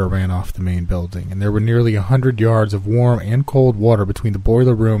gym's water ran off the main building, and there were nearly 100 yards of warm and cold water between the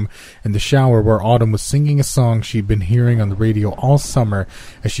boiler room and the shower where Autumn was singing a song she'd been hearing on the radio all summer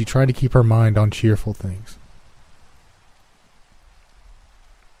as she tried to keep her mind on cheerful things.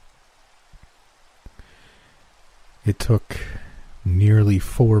 It took nearly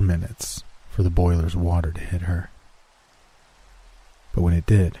 4 minutes for the boiler's water to hit her. But when it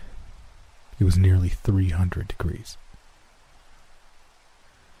did, it was nearly 300 degrees.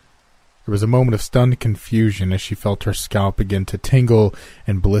 There was a moment of stunned confusion as she felt her scalp begin to tingle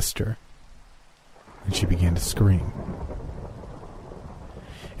and blister, and she began to scream.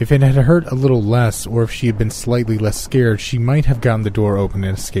 If it had hurt a little less, or if she had been slightly less scared, she might have gotten the door open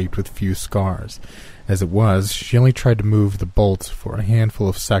and escaped with few scars. As it was, she only tried to move the bolt for a handful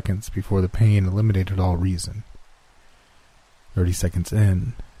of seconds before the pain eliminated all reason. 30 seconds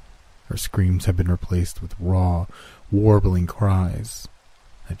in, her screams had been replaced with raw, warbling cries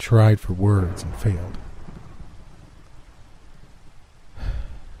that tried for words and failed.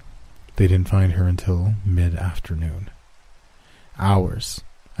 They didn't find her until mid-afternoon, hours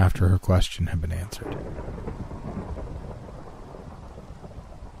after her question had been answered.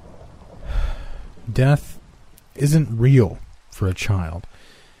 Death isn't real for a child,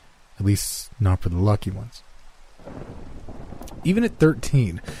 at least not for the lucky ones. Even at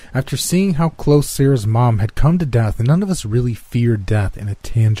 13, after seeing how close Sarah's mom had come to death, none of us really feared death in a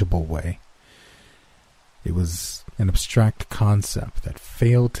tangible way. It was an abstract concept that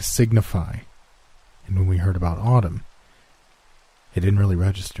failed to signify, and when we heard about Autumn, it didn't really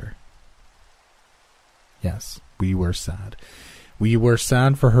register. Yes, we were sad. We were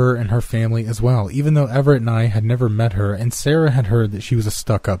sad for her and her family as well, even though Everett and I had never met her, and Sarah had heard that she was a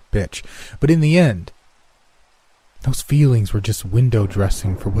stuck-up bitch. But in the end, those feelings were just window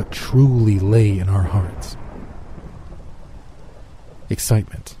dressing for what truly lay in our hearts.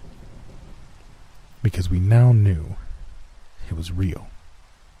 Excitement. Because we now knew it was real.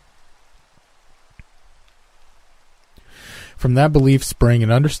 From that belief sprang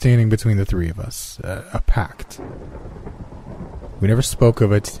an understanding between the three of us, a pact. We never spoke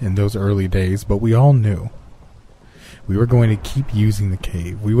of it in those early days, but we all knew. We were going to keep using the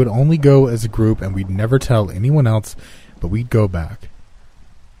cave. We would only go as a group, and we'd never tell anyone else, but we'd go back.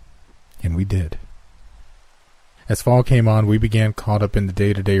 And we did. As fall came on, we began caught up in the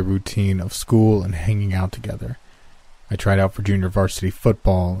day-to-day routine of school and hanging out together. I tried out for junior varsity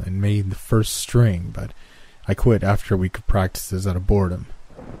football and made the first string, but I quit after a week of practices out of boredom.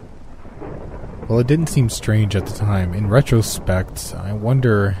 While it didn't seem strange at the time, in retrospect, I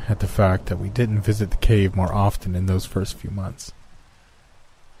wonder at the fact that we didn't visit the cave more often in those first few months.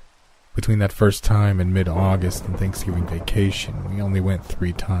 Between that first time in mid-August and Thanksgiving vacation, we only went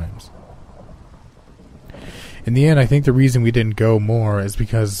 3 times. In the end, I think the reason we didn't go more is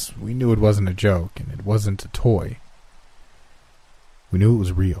because we knew it wasn't a joke and it wasn't a toy. We knew it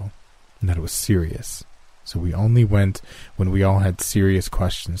was real and that it was serious, so we only went when we all had serious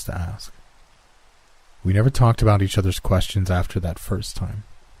questions to ask. We never talked about each other's questions after that first time.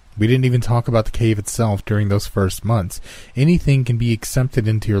 We didn't even talk about the cave itself during those first months. Anything can be accepted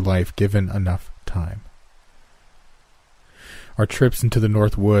into your life given enough time. Our trips into the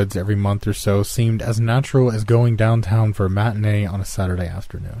North Woods every month or so seemed as natural as going downtown for a matinee on a Saturday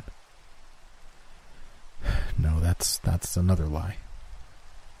afternoon. No, that's another lie.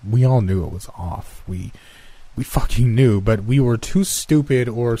 We all knew it was off. We fucking knew, but we were too stupid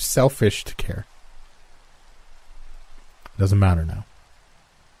or selfish to care. Doesn't matter now.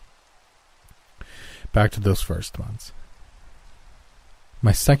 Back to those first months.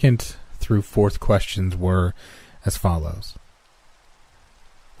 My second through fourth questions were as follows.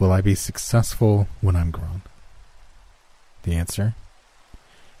 Will I be successful when I'm grown? The answer,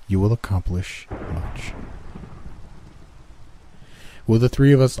 you will accomplish much. Will the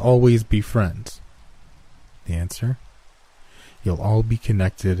three of us always be friends? The answer, you'll all be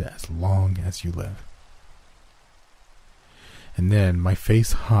connected as long as you live. And then, my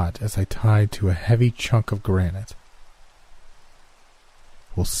face hot as I tied to a heavy chunk of granite.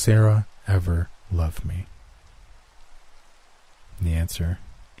 Will Sarah ever love me? And the answer,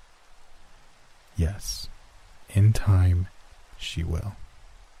 yes. In time, she will.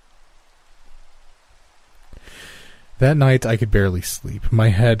 That night, I could barely sleep, my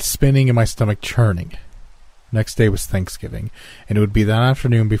head spinning and my stomach churning. Next day was Thanksgiving, and it would be that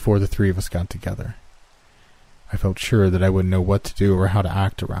afternoon before the three of us got together. I felt sure that I wouldn't know what to do or how to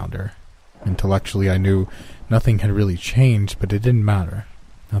act around her. Intellectually, I knew nothing had really changed, but it didn't matter.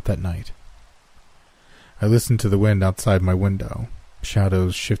 Not that night. I listened to the wind outside my window,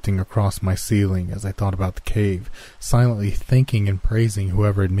 shadows shifting across my ceiling as I thought about the cave, silently thanking and praising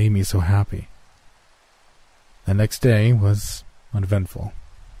whoever had made me so happy. The next day was uneventful,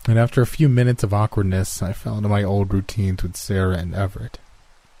 and after a few minutes of awkwardness, I fell into my old routines with Sarah and Everett.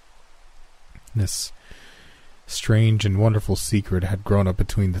 This strange and wonderful secret had grown up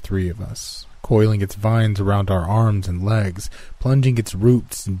between the three of us, coiling its vines around our arms and legs, plunging its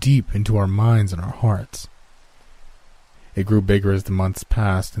roots deep into our minds and our hearts. It grew bigger as the months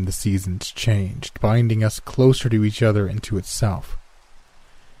passed and the seasons changed, binding us closer to each other and to itself.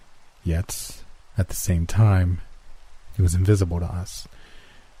 Yet, at the same time, it was invisible to us,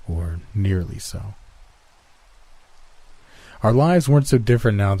 or nearly so. Our lives weren't so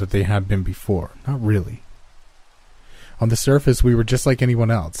different now that they had been before, not really. On the surface, we were just like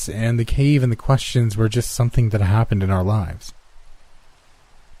anyone else, and the cave and the questions were just something that happened in our lives.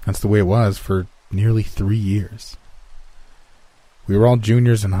 That's the way it was for nearly 3 years. We were all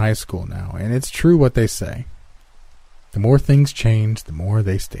juniors in high school now, and it's true what they say. The more things change, the more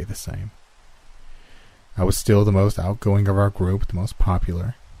they stay the same. I was still the most outgoing of our group, the most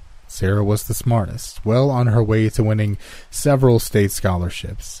popular. Sarah was the smartest, well on her way to winning several state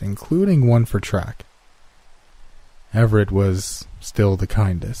scholarships, including one for track. Everett was still the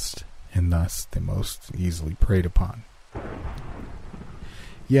kindest, and thus the most easily preyed upon.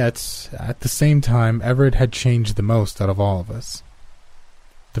 Yet, at the same time, Everett had changed the most out of all of us.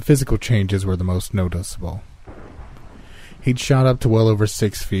 The physical changes were the most noticeable. He'd shot up to well over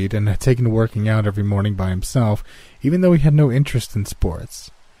 6 feet and had taken to working out every morning by himself, even though he had no interest in sports.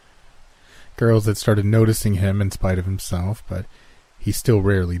 Girls had started noticing him in spite of himself, but he still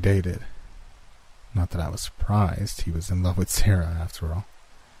rarely dated. Not that I was surprised. He was in love with Sarah, after all.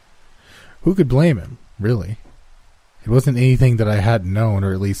 Who could blame him, really? It wasn't anything that I hadn't known,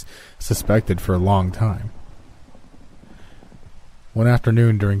 or at least suspected for a long time. One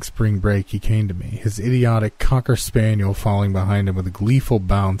afternoon during spring break, he came to me, his idiotic cocker spaniel falling behind him with a gleeful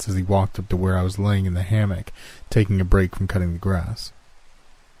bounce as he walked up to where I was laying in the hammock, taking a break from cutting the grass.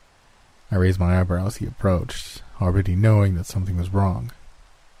 I raised my eyebrows as he approached, already knowing that something was wrong.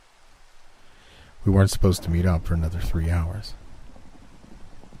 We weren't supposed to meet up for another 3 hours.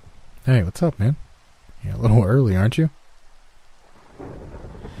 Hey, what's up, man? You're a little early, aren't you?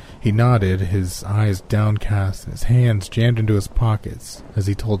 He nodded, his eyes downcast and his hands jammed into his pockets as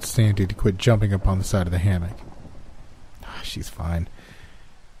he told Sandy to quit jumping up on the side of the hammock. She's fine.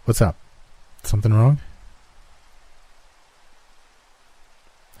 What's up? Something wrong?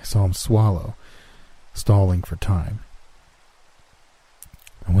 I saw him swallow, stalling for time.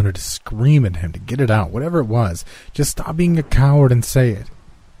 I wanted to scream at him to get it out, whatever it was. Just stop being a coward and say it.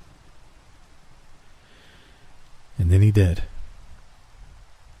 And then he did.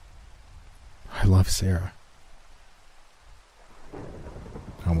 I love Sarah.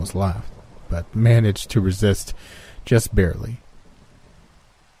 I almost laughed, but managed to resist just barely.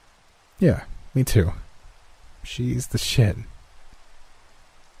 Yeah, me too. She's the shit.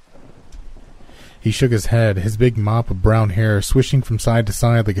 He shook his head, his big mop of brown hair swishing from side to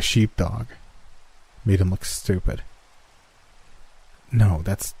side like a sheepdog. Made him look stupid. No,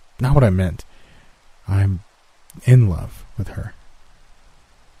 that's not what I meant. I'm in love with her.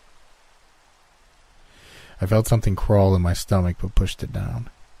 I felt something crawl in my stomach but pushed it down.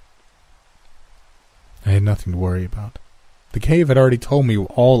 I had nothing to worry about. The cave had already told me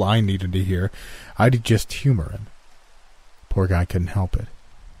all I needed to hear. I'd just humor him. Poor guy couldn't help it.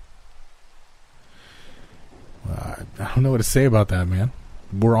 I don't know what to say about that, man.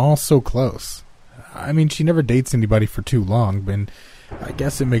 We're all so close. I mean, she never dates anybody for too long, and I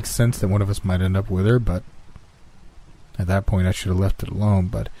guess it makes sense that one of us might end up with her, but at that point I should have left it alone,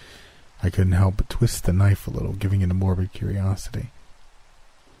 but I couldn't help but twist the knife a little, giving it a morbid curiosity.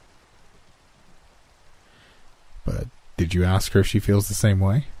 But did you ask her if she feels the same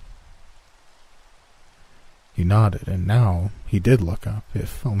way? He nodded, and now he did look up,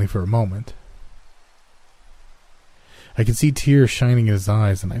 if only for a moment. I could see tears shining in his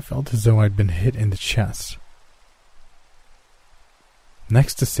eyes, and I felt as though I'd been hit in the chest.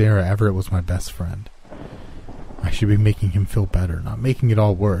 Next to Sarah, Everett was my best friend. I should be making him feel better, not making it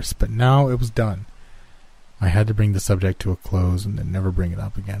all worse, but now it was done. I had to bring the subject to a close and then never bring it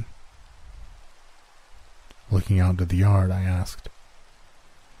up again. Looking out into the yard, I asked,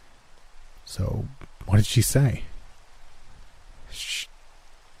 "So, what did she say?"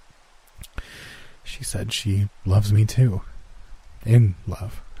 She said she loves me too. In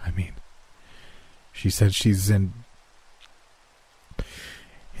love, I mean. She said she's in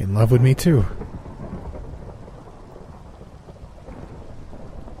love with me too.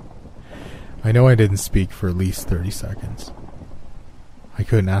 I know I didn't speak for at least 30 seconds. I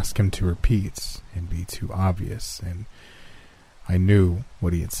couldn't ask him to repeat and be too obvious, and I knew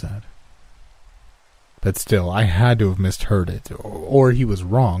what he had said. But still, I had to have misheard it, or he was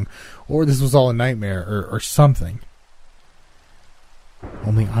wrong, or this was all a nightmare, or something.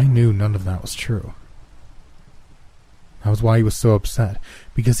 Only I knew none of that was true. That was why he was so upset,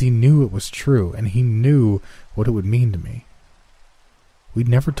 because he knew it was true, and he knew what it would mean to me. We'd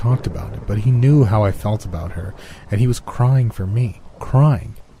never talked about it, but he knew how I felt about her, and he was crying for me.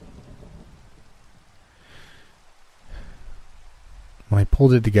 Crying. When I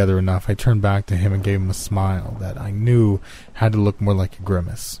pulled it together enough, I turned back to him and gave him a smile that I knew had to look more like a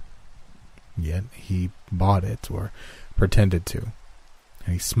grimace. Yet he bought it, or pretended to,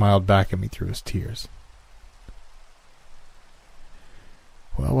 and he smiled back at me through his tears.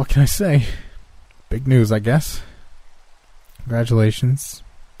 Well, what can I say? Big news, I guess. Congratulations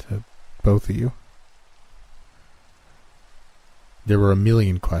to both of you. There were a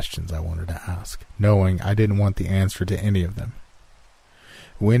million questions I wanted to ask, knowing I didn't want the answer to any of them.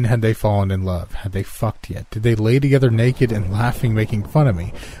 When had they fallen in love? Had they fucked yet? Did they lay together naked and laughing, making fun of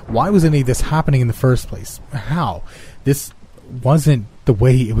me? Why was any of this happening in the first place? How? This wasn't the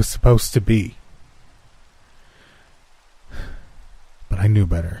way it was supposed to be. But I knew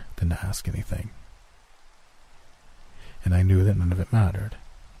better than to ask anything. And I knew that none of it mattered.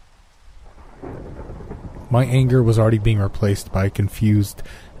 My anger was already being replaced by a confused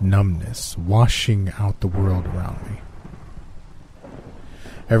numbness, washing out the world around me.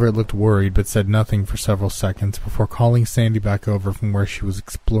 Everett looked worried, but said nothing for several seconds before calling Sandy back over from where she was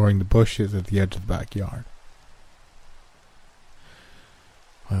exploring the bushes at the edge of the backyard.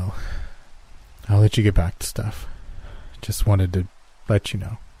 Well, I'll let you get back to stuff. Just wanted to let you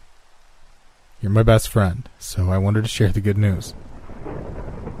know. You're my best friend, so I wanted to share the good news.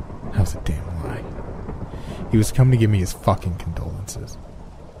 That was a damn lie. He was coming to give me his fucking condolences.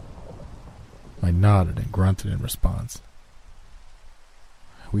 I nodded and grunted in response.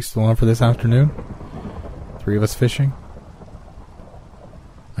 Are we still on for this afternoon? 3 of us fishing?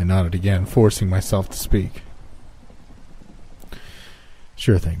 I nodded again, forcing myself to speak.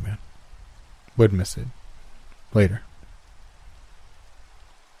 Sure thing, man. Would miss it. Later.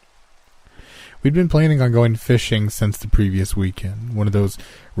 We'd been planning on going fishing since the previous weekend. One of those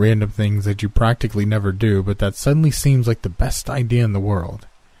random things that you practically never do, but that suddenly seems like the best idea in the world.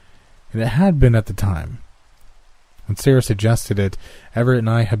 And it had been at the time. When Sarah suggested it, Everett and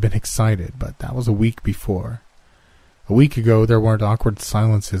I had been excited, but that was a week before. A week ago, there weren't awkward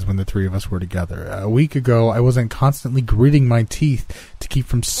silences when the 3 of us were together. A week ago, I wasn't constantly gritting my teeth to keep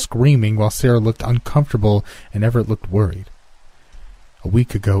from screaming while Sarah looked uncomfortable and Everett looked worried. A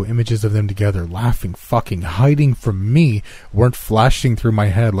week ago, images of them together, laughing, fucking, hiding from me, weren't flashing through my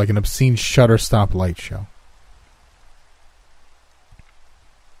head like an obscene Shutterstop light show.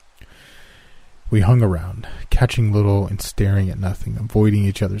 We hung around, catching little and staring at nothing, avoiding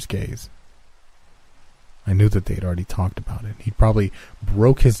each other's gaze. I knew that they'd already talked about it. He'd probably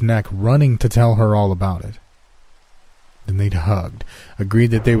broke his neck running to tell her all about it. Then they'd hugged,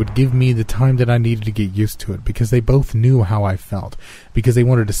 agreed that they would give me the time that I needed to get used to it, because they both knew how I felt, because they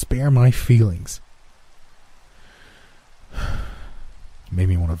wanted to spare my feelings. It made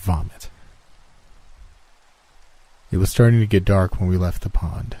me want to vomit. It was starting to get dark when we left the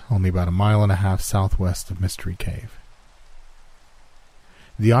pond, only about 1.5 miles southwest of Mystery Cave.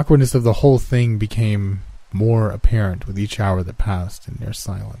 The awkwardness of the whole thing became more apparent with each hour that passed in near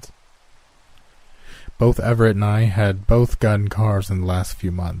silence. Both Everett and I had both gotten cars in the last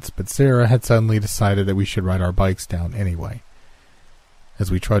few months, but Sarah had suddenly decided that we should ride our bikes down anyway.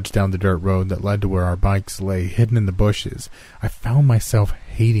 As we trudged down the dirt road that led to where our bikes lay hidden in the bushes, I found myself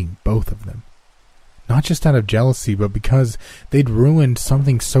hating both of them. Not just out of jealousy, but because they'd ruined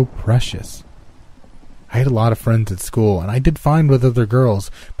something so precious. I had a lot of friends at school, and I did fine with other girls,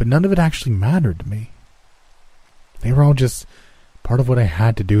 but none of it actually mattered to me. They were all just part of what I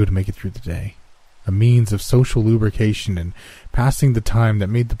had to do to make it through the day. A means of social lubrication and passing the time that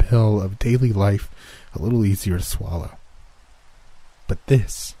made the pill of daily life a little easier to swallow. But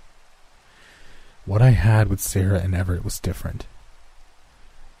this, what I had with Sarah and Everett, was different.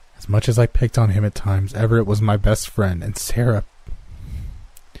 As much as I picked on him at times, Everett was my best friend, and Sarah,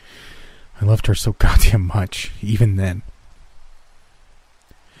 I loved her so goddamn much, even then.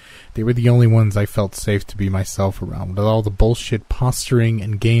 They were the only ones I felt safe to be myself around, with all the bullshit posturing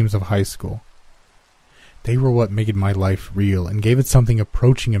and games of high school. They were what made my life real and gave it something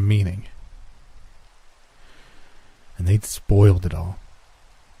approaching a meaning. And they'd spoiled it all.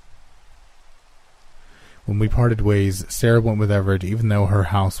 When we parted ways, Sarah went with Everett even though her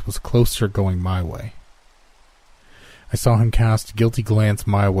house was closer going my way. I saw him cast a guilty glance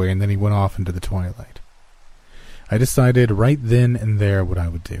my way, and then he went off into the twilight. I decided right then and there what I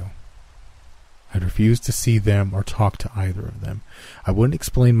would do. I'd refuse to see them or talk to either of them. I wouldn't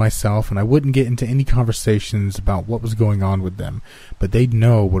explain myself, and I wouldn't get into any conversations about what was going on with them, but they'd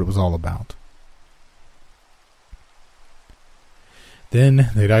know what it was all about. Then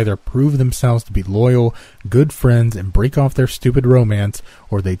they'd either prove themselves to be loyal, good friends, and break off their stupid romance,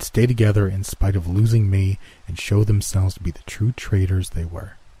 or they'd stay together in spite of losing me and show themselves to be the true traitors they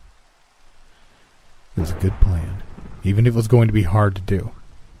were. It was a good plan, even if it was going to be hard to do.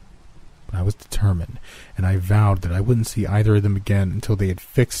 But I was determined, and I vowed that I wouldn't see either of them again until they had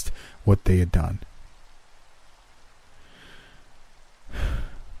fixed what they had done.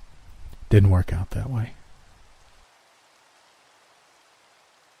 Didn't work out that way.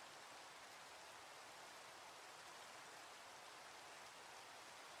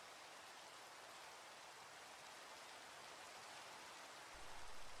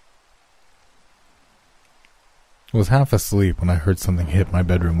 I was half asleep when I heard something hit my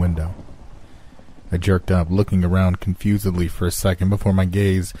bedroom window. I jerked up, looking around confusedly for a second before my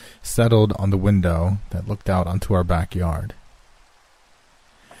gaze settled on the window that looked out onto our backyard.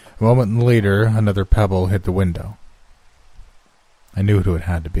 A moment later, another pebble hit the window. I knew who it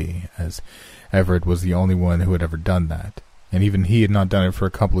had to be, as Everett was the only one who had ever done that, and even he had not done it for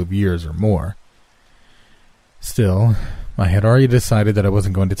a couple of years or more. Still, I had already decided that I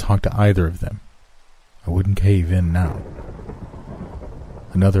wasn't going to talk to either of them. I wouldn't cave in now.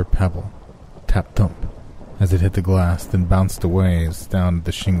 Another pebble, tap-thump, as it hit the glass, then bounced away as down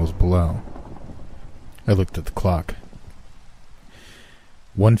the shingles below. I looked at the clock.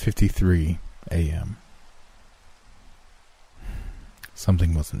 1:53 a.m.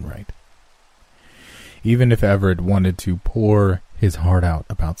 Something wasn't right. Even if Everett wanted to pour his heart out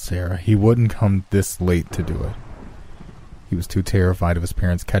about Sarah, he wouldn't come this late to do it. He was too terrified of his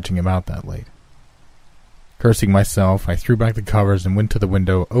parents catching him out that late. Cursing myself, I threw back the covers and went to the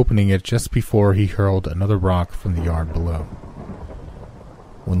window, opening it just before he hurled another rock from the yard below.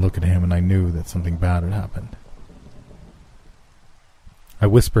 One look at him and I knew that something bad had happened. I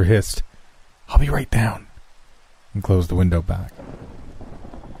hissed, "I'll be right down," and closed the window back.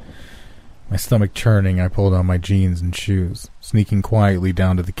 My stomach churning, I pulled on my jeans and shoes, sneaking quietly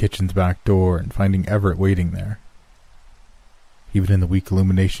down to the kitchen's back door and finding Everett waiting there. Even in the weak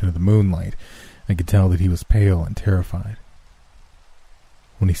illumination of the moonlight, I could tell that he was pale and terrified.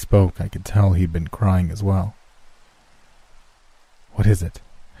 When he spoke, I could tell he'd been crying as well. "What is it?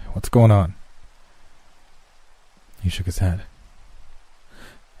 What's going on?" He shook his head.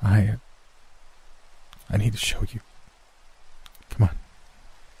 I need to show you. Come on."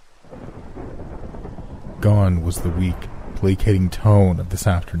 Gone was the weak, placating tone of this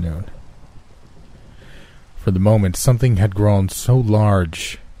afternoon. For the moment, something had grown so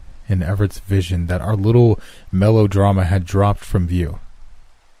large in Everett's vision that our little melodrama had dropped from view.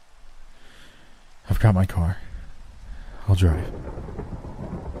 "I've got my car. I'll drive."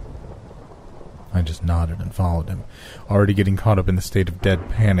 I just nodded and followed him, already getting caught up in the state of dead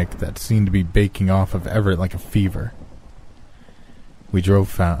panic that seemed to be baking off of Everett like a fever. We drove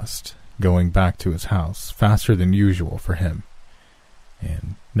fast, going back to his house, faster than usual for him,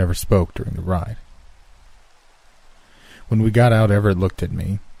 and never spoke during the ride. When we got out, Everett looked at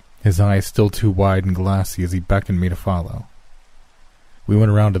me, his eyes still too wide and glassy as he beckoned me to follow. We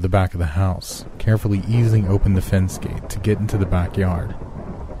went around to the back of the house, carefully easing open the fence gate to get into the backyard.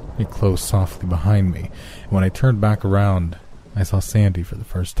 It closed softly behind me, and when I turned back around, I saw Sandy for the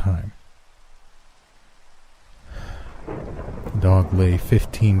first time. The dog lay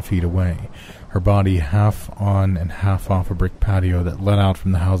 15 feet away, her body half on and half off a brick patio that led out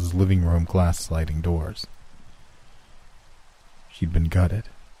from the house's living room glass sliding doors. She'd been gutted,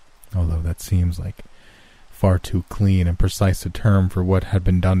 although that seems like far too clean and precise a term for what had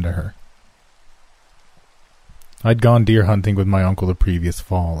been done to her. I'd gone deer hunting with my uncle the previous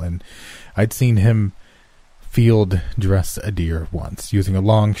fall, and I'd seen him field dress a deer once, using a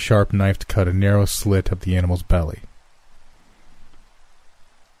long, sharp knife to cut a narrow slit up the animal's belly.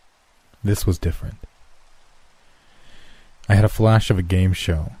 This was different. I had a flash of a game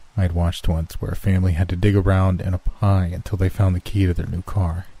show I'd watched once where a family had to dig around in a pie until they found the key to their new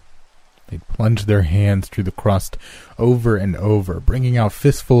car. They'd plunge their hands through the crust over and over, bringing out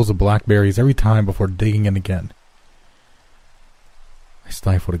fistfuls of blackberries every time before digging in again. I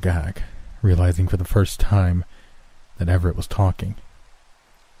stifled a gag, realizing for the first time that Everett was talking.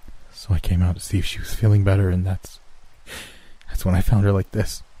 So I came out to see if she was feeling better, and that's when I found her like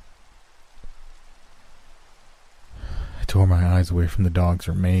this. tore my eyes away from the dog's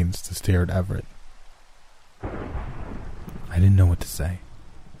remains to stare at Everett. I didn't know what to say.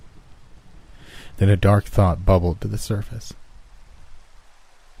 Then a dark thought bubbled to the surface.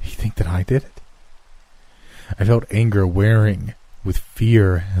 You think that I did it? I felt anger wearing with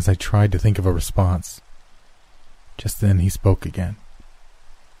fear as I tried to think of a response. Just then he spoke again.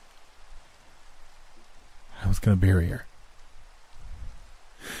 I was going to bury her.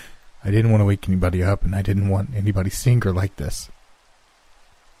 I didn't want to wake anybody up, and I didn't want anybody seeing her like this.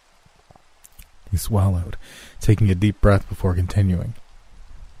 He swallowed, taking a deep breath before continuing.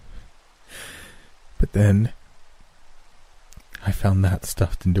 But then, I found that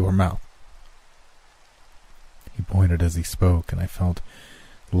stuffed into her mouth. He pointed as he spoke, and I felt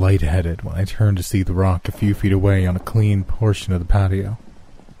lightheaded when I turned to see the rock a few feet away on a clean portion of the patio.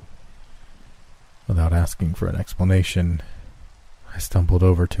 Without asking for an explanation, I stumbled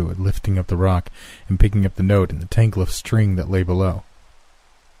over to it, lifting up the rock and picking up the note and the tangle of string that lay below.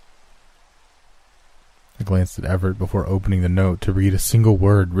 I glanced at Everett before opening the note to read a single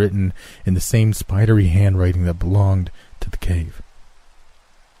word written in the same spidery handwriting that belonged to the cave.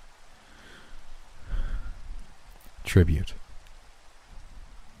 Tribute.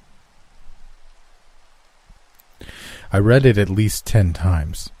 I read it at least 10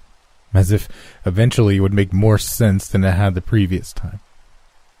 times, as if eventually it would make more sense than it had the previous time.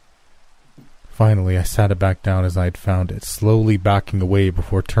 Finally, I sat it back down as I had found it, slowly backing away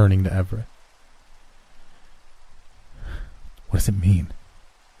before turning to Everett. What does it mean?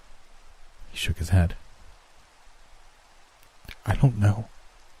 He shook his head. I don't know.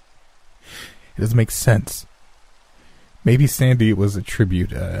 It doesn't make sense. Maybe, Sandy, it was a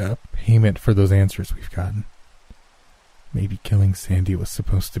tribute, a payment for those answers we've gotten. Maybe killing Sandy was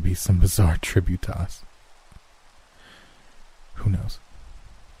supposed to be some bizarre tribute to us. Who knows?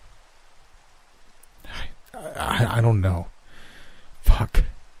 I don't know. Fuck.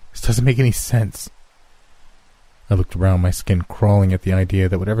 This doesn't make any sense. I looked around, my skin crawling at the idea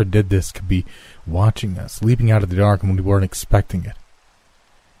that whatever did this could be watching us, leaping out of the dark when we weren't expecting it.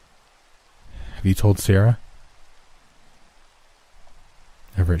 Have you told Sarah?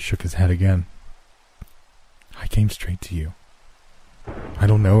 Everett shook his head again. I came straight to you. I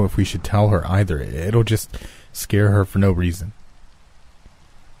don't know if we should tell her either. It'll just scare her for no reason.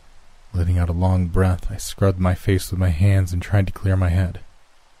 Letting out a long breath, I scrubbed my face with my hands and tried to clear my head.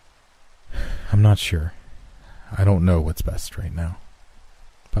 I'm not sure. I don't know what's best right now.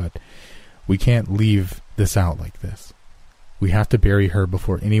 But we can't leave this out like this. We have to bury her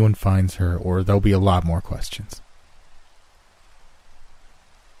before anyone finds her, or there'll be a lot more questions.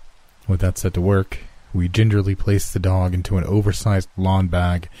 With that set to work, we gingerly placed the dog into an oversized lawn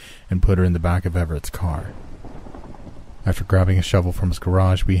bag and put her in the back of Everett's car. After grabbing a shovel from his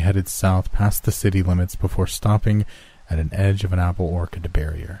garage, we headed south past the city limits before stopping at an edge of an apple orchard to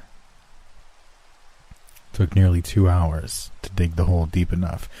bury her. It took nearly 2 hours to dig the hole deep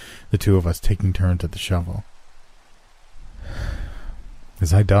enough, the two of us taking turns at the shovel.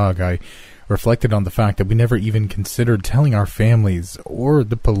 As I dug, I reflected on the fact that we never even considered telling our families or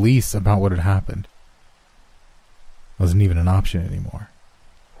the police about what had happened. It wasn't even an option anymore.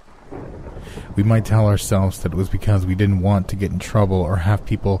 We might tell ourselves that it was because we didn't want to get in trouble or have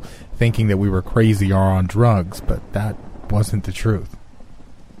people thinking that we were crazy or on drugs, but that wasn't the truth.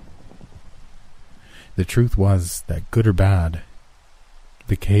 The truth was that, good or bad,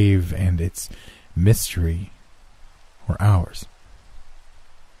 the cave and its mystery were ours.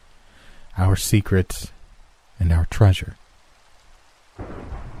 Our secret and our treasure.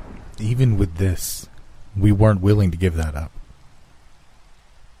 Even with this, we weren't willing to give that up.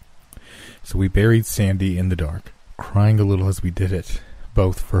 So we buried Sandy in the dark, crying a little as we did it,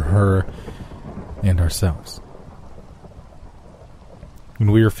 both for her and ourselves.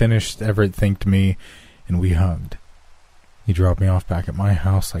 When we were finished, Everett thanked me, and we hugged. He dropped me off back at my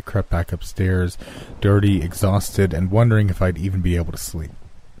house. I crept back upstairs, dirty, exhausted, and wondering if I'd even be able to sleep.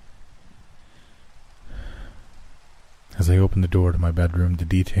 As I opened the door to my bedroom, the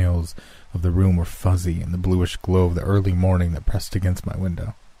details of the room were fuzzy in the bluish glow of the early morning that pressed against my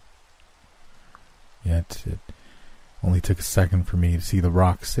window. Yet it only took a second for me to see the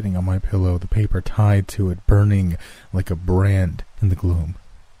rock sitting on my pillow, the paper tied to it, burning like a brand in the gloom.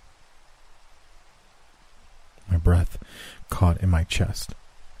 My breath caught in my chest.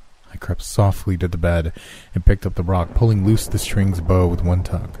 I crept softly to the bed and picked up the rock, pulling loose the string's bow with one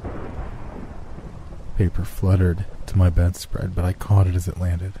tug. Paper fluttered to my bedspread, but I caught it as it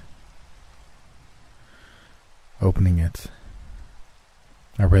landed. Opening it,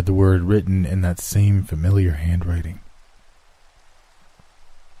 I read the word written in that same familiar handwriting.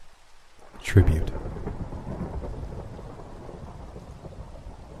 Tribute.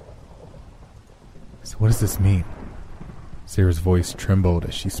 So what does this mean? Sarah's voice trembled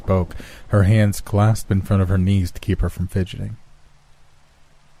as she spoke, her hands clasped in front of her knees to keep her from fidgeting.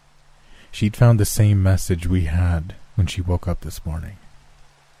 She'd found the same message we had when she woke up this morning.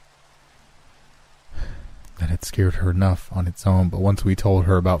 That had scared her enough on its own, but once we told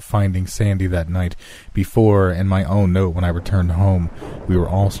her about finding Sandy that night before and my own note when I returned home, we were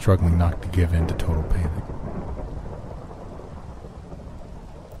all struggling not to give in to total panic.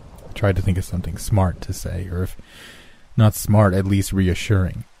 I tried to think of something smart to say, or if not smart, at least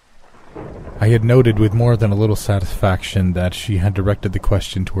reassuring. I had noted with more than a little satisfaction that she had directed the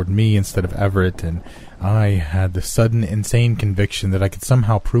question toward me instead of Everett, and I had the sudden, insane conviction that I could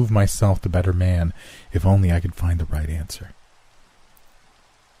somehow prove myself the better man if only I could find the right answer.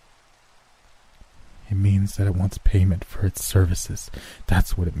 It means that it wants payment for its services.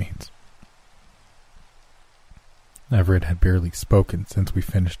 That's what it means. Everett had barely spoken since we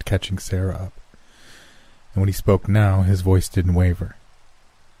finished catching Sarah up, and when he spoke now, his voice didn't waver.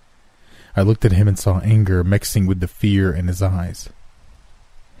 I looked at him and saw anger mixing with the fear in his eyes.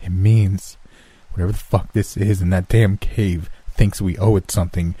 It means whatever the fuck this is in that damn cave thinks we owe it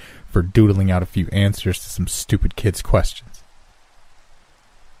something for doodling out a few answers to some stupid kid's questions.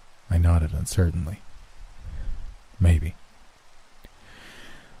 I nodded uncertainly. Maybe.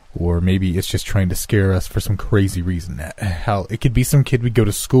 Or maybe it's just trying to scare us for some crazy reason. Hell, it could be some kid we go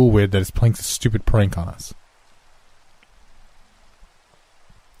to school with that is playing some stupid prank on us.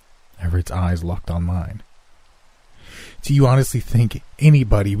 Everett's eyes locked on mine. Do you honestly think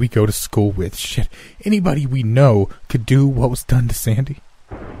anybody we go to school with, anybody we know could do what was done to Sandy?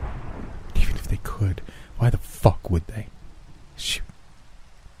 Even if they could, why the fuck would they? She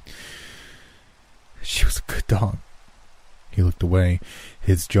was a good dog. He looked away,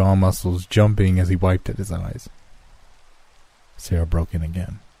 his jaw muscles jumping as he wiped at his eyes. Sarah broke in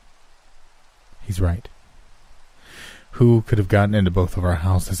again. He's right. Who could have gotten into both of our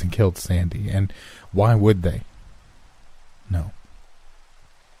houses and killed Sandy, and why would they? No.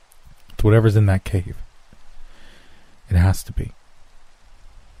 It's whatever's in that cave. It has to be.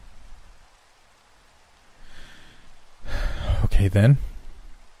 Okay, then.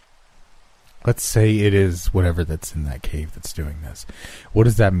 Let's say it is whatever that's in that cave that's doing this. What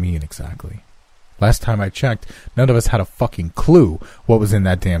does that mean exactly? Last time I checked, none of us had a fucking clue what was in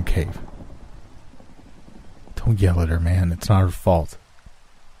that damn cave. Don't yell at her, man. It's not her fault.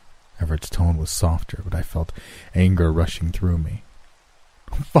 Everett's tone was softer, but I felt anger rushing through me.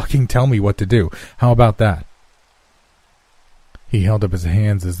 Don't fucking tell me what to do. How about that? He held up his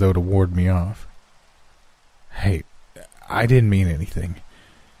hands as though to ward me off. Hey, I didn't mean anything.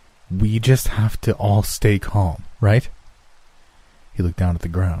 We just have to all stay calm, right? He looked down at the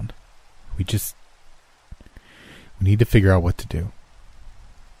ground. We need to figure out what to do.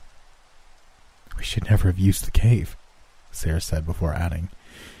 We should never have used the cave, Sarah said before adding.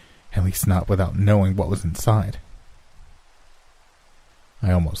 At least not without knowing what was inside.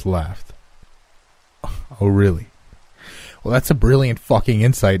 I almost laughed. Oh, really? Well, that's a brilliant fucking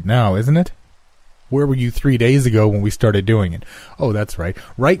insight now, isn't it? Where were you 3 days ago when we started doing it? Oh, that's right.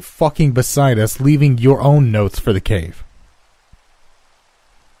 Right fucking beside us, leaving your own notes for the cave.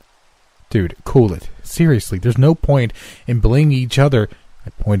 Dude, cool it. Seriously, there's no point in blaming each other. I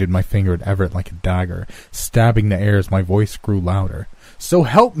pointed my finger at Everett like a dagger, stabbing the air as my voice grew louder. So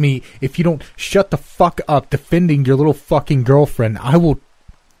help me if you don't shut the fuck up defending your little fucking girlfriend. I will...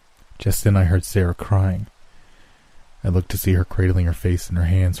 Just then I heard Sarah crying. I looked to see her cradling her face in her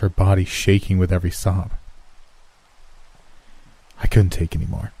hands, her body shaking with every sob. I couldn't take any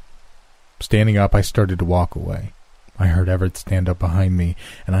more. Standing up, I started to walk away. I heard Everett stand up behind me,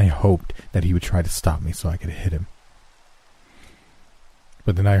 and I hoped that he would try to stop me so I could hit him.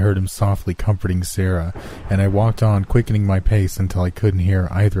 But then I heard him softly comforting Sarah, and I walked on, quickening my pace until I couldn't hear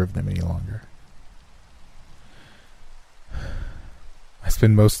either of them any longer. I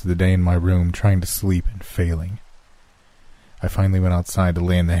spent most of the day in my room trying to sleep and failing. I finally went outside to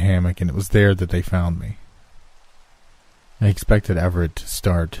lay in the hammock, and it was there that they found me. I expected Everett to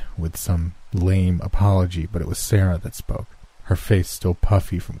start with some lame apology, but it was Sarah that spoke, her face still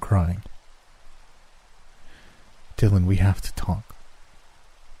puffy from crying. Dylan, we have to talk.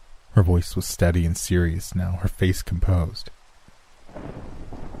 Her voice was steady and serious now, her face composed.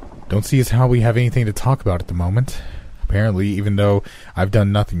 Don't see as how we have anything to talk about at the moment. Apparently, even though I've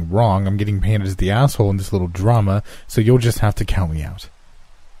done nothing wrong, I'm getting painted as the asshole in this little drama, so you'll just have to count me out.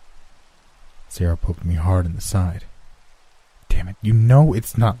 Sarah poked me hard in the side. Damn it, you know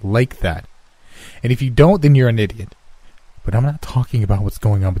it's not like that. And if you don't, then you're an idiot. But I'm not talking about what's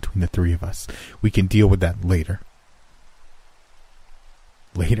going on between the three of us. We can deal with that later.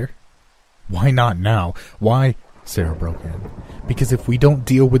 Later? Why not now? Why? Sarah broke in. Because if we don't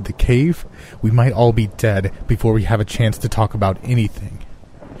deal with the cave, we might all be dead before we have a chance to talk about anything.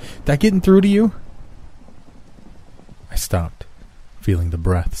 That getting through to you? I stopped, feeling the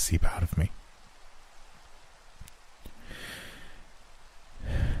breath seep out of me.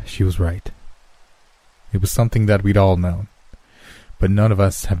 She was right. It was something that we'd all known, but none of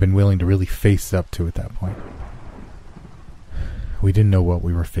us had been willing to really face up to at that point. We didn't know what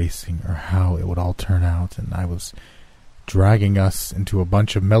we were facing or how it would all turn out, and I was dragging us into a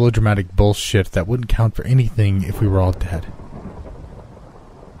bunch of melodramatic bullshit that wouldn't count for anything if we were all dead.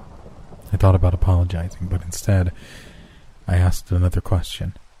 I thought about apologizing, but instead, I asked another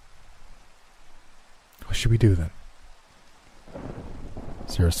question. What should we do then?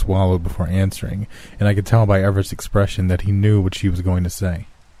 Sarah swallowed before answering, and I could tell by Everett's expression that he knew what she was going to say.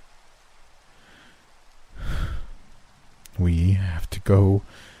 We have to go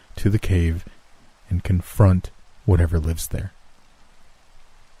to the cave and confront whatever lives there.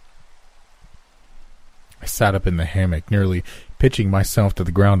 I sat up in the hammock, nearly pitching myself to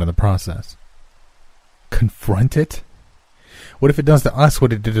the ground in the process. Confront it? What if it does to us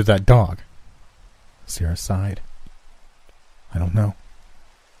what it did to that dog? Sarah sighed. I don't know.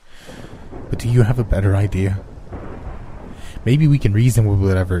 But do you have a better idea? Maybe we can reason with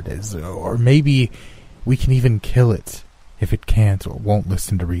whatever it is, or maybe we can even kill it if it can't or won't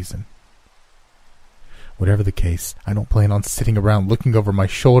listen to reason. Whatever the case, I don't plan on sitting around looking over my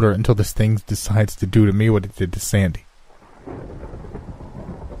shoulder until this thing decides to do to me what it did to Sandy.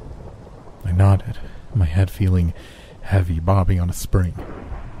 I nodded, my head feeling heavy, bobbing on a spring.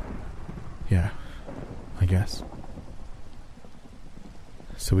 Yeah, I guess.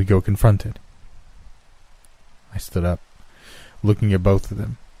 So we go confront it. I stood up, looking at both of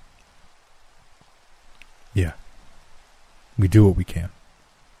them. Yeah, we do what we can.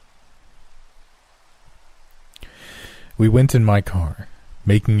 We went in my car,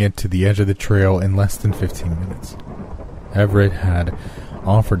 making it to the edge of the trail in less than 15 minutes. Everett had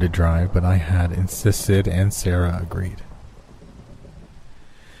offered to drive, but I had insisted and Sarah agreed.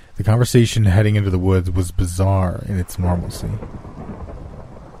 The conversation heading into the woods was bizarre in its normalcy.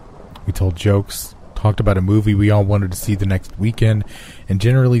 We told jokes, talked about a movie we all wanted to see the next weekend, and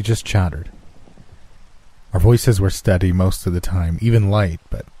generally just chattered. Our voices were steady most of the time, even light,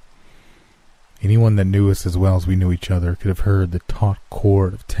 but anyone that knew us as well as we knew each other could have heard the taut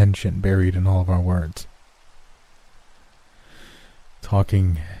cord of tension buried in all of our words.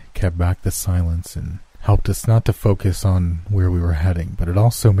 Talking kept back the silence and helped us not to focus on where we were heading, but it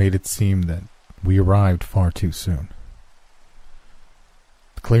also made it seem that we arrived far too soon.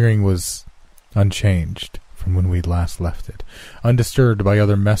 The clearing was unchanged from when we'd last left it, undisturbed by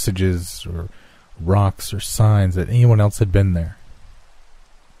other messages or rocks or signs that anyone else had been there.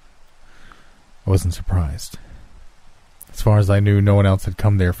 I wasn't surprised. As far as I knew, no one else had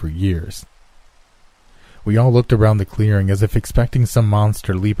come there for years. We all looked around the clearing as if expecting some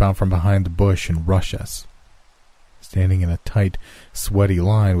monster to leap out from behind the bush and rush us. Standing in a tight, sweaty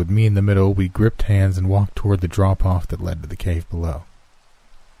line with me in the middle, we gripped hands and walked toward the drop-off that led to the cave below.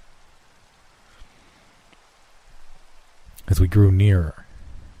 As we grew nearer,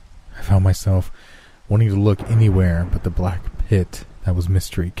 I found myself wanting to look anywhere but the black pit that was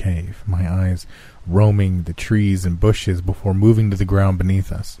Mystery Cave, my eyes roaming the trees and bushes before moving to the ground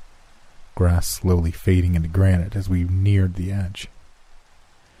beneath us, grass slowly fading into granite as we neared the edge.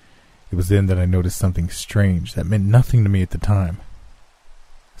 It was then that I noticed something strange that meant nothing to me at the time.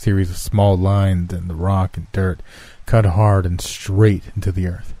 A series of small lines in the rock and dirt, cut hard and straight into the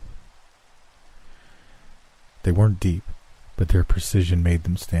earth. They weren't deep, but their precision made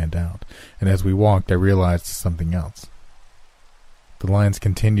them stand out, and as we walked I realized something else. The lines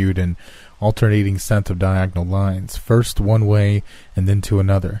continued in alternating sets of diagonal lines, first one way and then to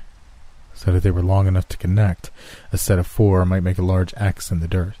another, so that they were long enough to connect. A set of 4 might make a large X in the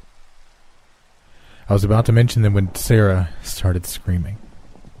dirt. I was about to mention them when Sarah started screaming.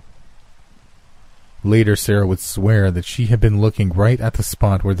 Later, Sarah would swear that she had been looking right at the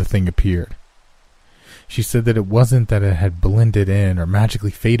spot where the thing appeared. She said that it wasn't that it had blended in or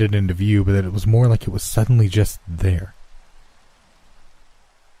magically faded into view, but that it was more like it was suddenly just there.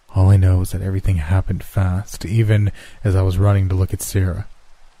 All I know is that everything happened fast, even as I was running to look at Sarah.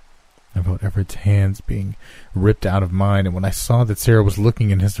 I felt Everett's hands being ripped out of mine, and when I saw that Sarah was looking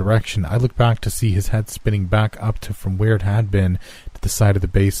in his direction, I looked back to see his head spinning back up to from where it had been to the side of the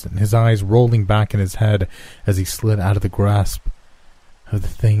basin, his eyes rolling back in his head as he slid out of the grasp of the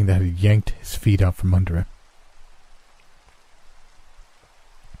thing that had yanked his feet out from under him.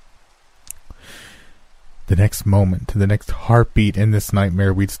 The next moment, the next heartbeat in this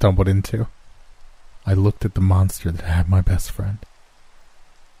nightmare we'd stumbled into, I looked at the monster that had my best friend.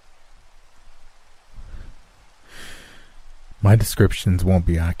 My descriptions won't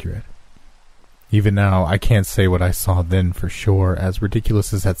be accurate. Even now, I can't say what I saw then for sure, as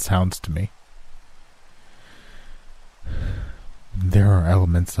ridiculous as that sounds to me. There are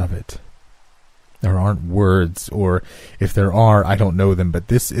elements of it. There aren't words, or if there are, I don't know them, but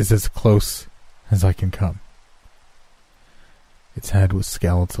this is as close as I can come. Its head was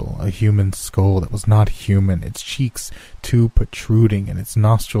skeletal, a human skull that was not human, its cheeks too protruding and its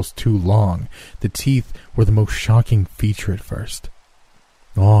nostrils too long. The teeth were the most shocking feature at first.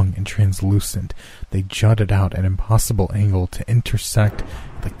 Long and translucent, they jutted out at an impossible angle to intersect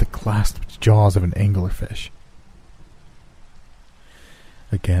like the clasped jaws of an anglerfish.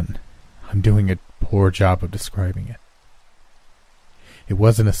 Again, I'm doing a poor job of describing it. It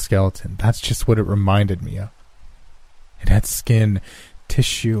wasn't a skeleton, that's just what it reminded me of. It had skin,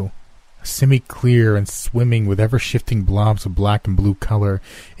 tissue, semi-clear and swimming with ever-shifting blobs of black and blue color.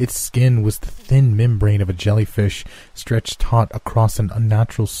 Its skin was the thin membrane of a jellyfish stretched taut across an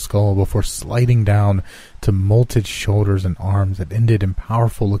unnatural skull before sliding down to molted shoulders and arms that ended in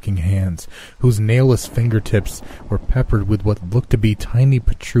powerful-looking hands, whose nailless fingertips were peppered with what looked to be tiny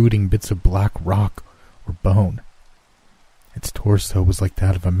protruding bits of black rock or bone. Its torso was like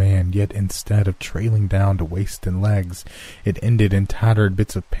that of a man, yet instead of trailing down to waist and legs, it ended in tattered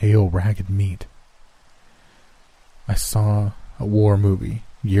bits of pale, ragged meat. I saw a war movie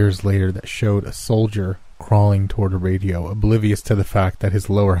years later that showed a soldier crawling toward a radio, oblivious to the fact that his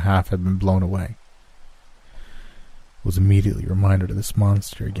lower half had been blown away. I was immediately reminded of this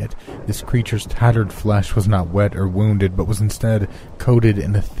monster, yet this creature's tattered flesh was not wet or wounded, but was instead coated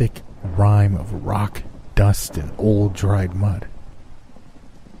in a thick rime of rock, dust, and old dried mud.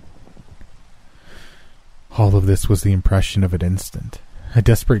 All of this was the impression of an instant. A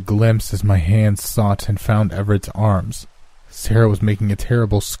desperate glimpse as my hands sought and found Everett's arms. Sarah was making a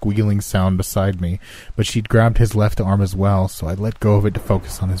terrible squealing sound beside me, but she'd grabbed his left arm as well, so I let go of it to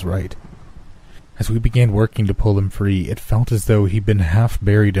focus on his right. As we began working to pull him free, it felt as though he'd been half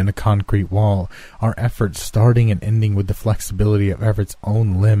buried in a concrete wall, our efforts starting and ending with the flexibility of Everett's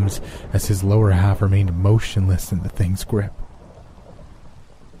own limbs as his lower half remained motionless in the thing's grip.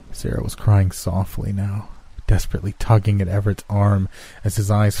 Sarah was crying softly now, desperately tugging at Everett's arm as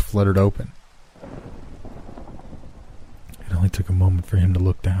his eyes fluttered open. It only took a moment for him to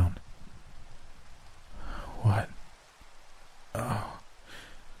look down. What? Oh,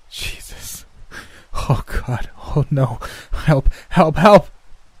 Jesus. Oh, God. Oh, no. Help. Help. Help.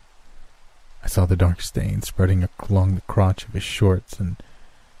 I saw the dark stain spreading along the crotch of his shorts, and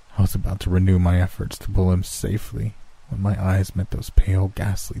I was about to renew my efforts to pull him safely when my eyes met those pale,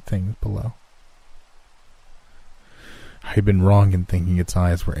 ghastly things below. I had been wrong in thinking its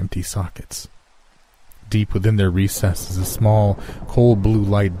eyes were empty sockets. Deep within their recesses, a small, cold blue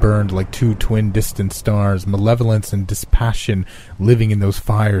light burned like two twin distant stars, malevolence and dispassion living in those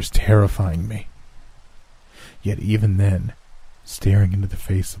fires, terrifying me. Yet even then, staring into the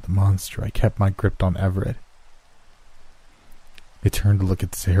face of the monster, I kept my grip on Everett. It turned to look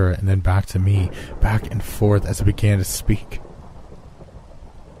at Sarah and then back to me, back and forth as it began to speak.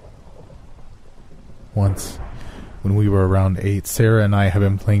 Once, when we were around 8, Sarah and I had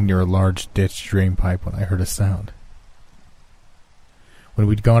been playing near a large ditch drain pipe when I heard a sound. When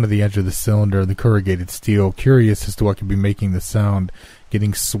we'd gone to the edge of the cylinder, the corrugated steel, curious as to what could be making the sound,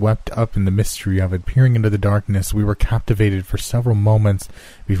 getting swept up in the mystery of it, peering into the darkness, we were captivated for several moments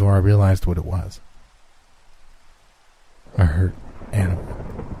before I realized what it was. A hurt animal.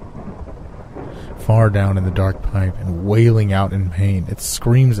 Far down in the dark pipe and wailing out in pain, its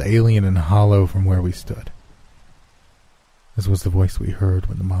screams alien and hollow from where we stood. This was the voice we heard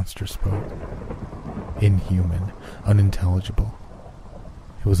when the monster spoke. Inhuman, unintelligible.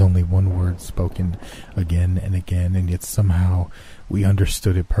 It was only one word spoken again and again, and yet somehow we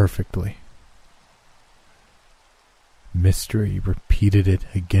understood it perfectly. Mystery repeated it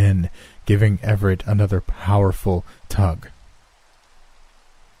again, giving Everett another powerful tug.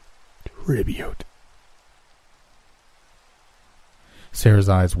 Tribute. Sarah's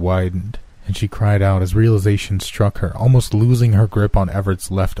eyes widened, and she cried out as realization struck her, almost losing her grip on Everett's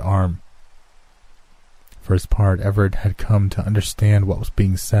left arm. For his part, Everett had come to understand what was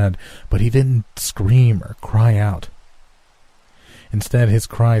being said, but he didn't scream or cry out. Instead, his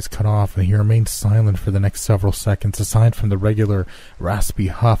cries cut off, and he remained silent for the next several seconds, aside from the regular, raspy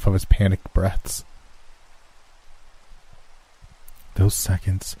huff of his panicked breaths. Those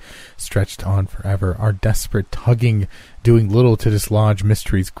seconds stretched on forever, our desperate tugging doing little to dislodge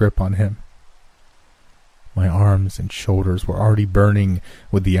Mystery's grip on him. My arms and shoulders were already burning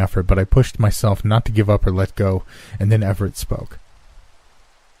with the effort, but I pushed myself not to give up or let go, and then Everett spoke.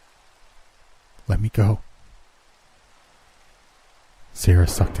 "Let me go." Sarah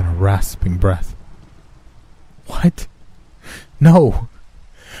sucked in a rasping breath. "What? No!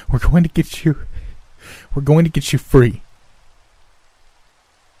 We're going to get you free."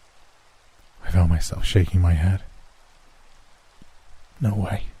 I found myself shaking my head. No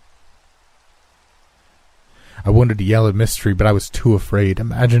way. I wanted to yell at Mystery, but I was too afraid,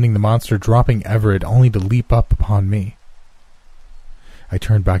 imagining the monster dropping Everett only to leap up upon me. I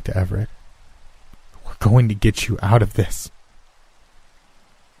turned back to Everett. "We're going to get you out of this."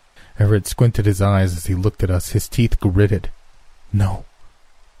 Everett squinted his eyes as he looked at us, his teeth gritted. "No.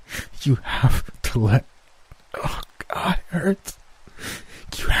 You have to let... Oh, God, it hurts.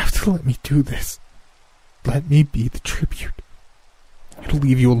 You have to let me do this. Let me be the tribute. It'll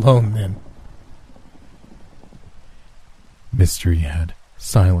leave you alone then." Mystery had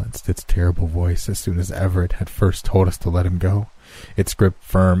silenced its terrible voice as soon as Everett had first told us to let him go, its grip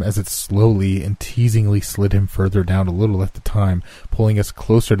firm as it slowly and teasingly slid him further down a little at the time, pulling us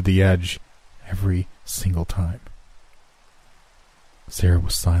closer to the edge every single time. Sarah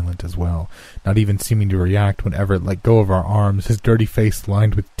was silent as well, not even seeming to react when Everett let go of our arms, his dirty face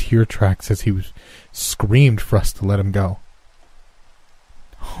lined with tear tracks as he screamed for us to let him go.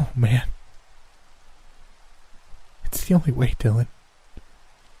 "Oh, man. It's the only way, Dylan.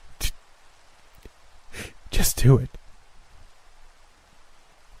 Just do it."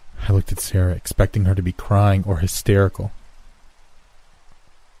 I looked at Sarah, expecting her to be crying or hysterical.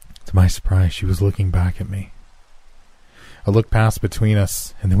 To my surprise, she was looking back at me. A look passed between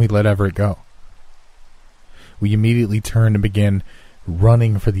us, and then we let Everett go. We immediately turned and began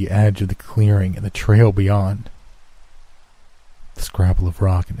running for the edge of the clearing and the trail beyond. The scrabble of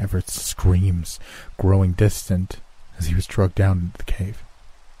rock and Everett's screams growing distant as he was dragged down into the cave.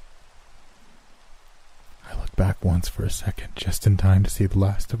 I looked back once for a second, just in time to see the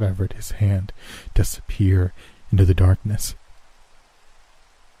last of Everett, his hand, disappear into the darkness.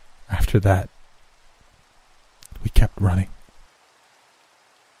 After that, we kept running.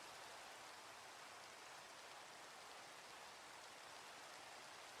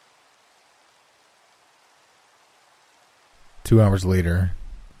 Two hours later,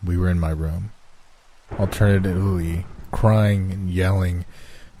 we were in my room, alternatively crying and yelling,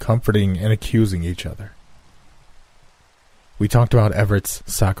 comforting and accusing each other. We talked about Everett's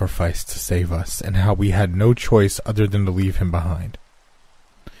sacrifice to save us and how we had no choice other than to leave him behind.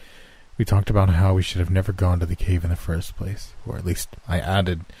 We talked about how we should have never gone to the cave in the first place, or at least I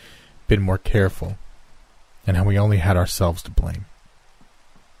added, been more careful, and how we only had ourselves to blame.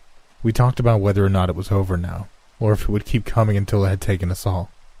 We talked about whether or not it was over now, or if it would keep coming until it had taken us all.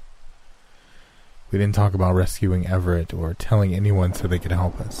 We didn't talk about rescuing Everett or telling anyone so they could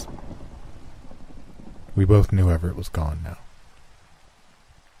help us. We both knew Everett was gone now.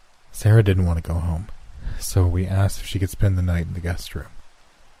 Sarah didn't want to go home, so we asked if she could spend the night in the guest room.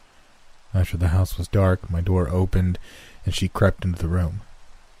 After the house was dark, my door opened, and she crept into the room.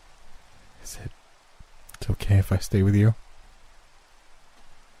 Is it okay if I stay with you?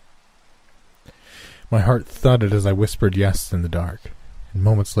 My heart thudded as I whispered yes in the dark, and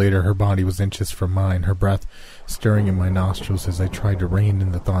moments later her body was inches from mine, her breath stirring in my nostrils as I tried to rein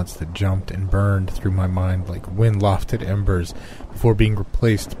in the thoughts that jumped and burned through my mind like wind-lofted embers before being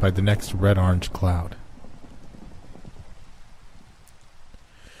replaced by the next red-orange cloud.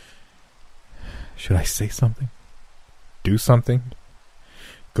 Should I say something? Do something?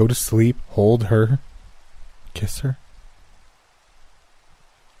 Go to sleep, hold her, kiss her?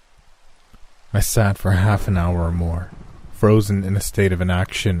 I sat for half an hour or more, frozen in a state of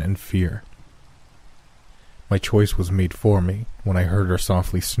inaction and fear. My choice was made for me when I heard her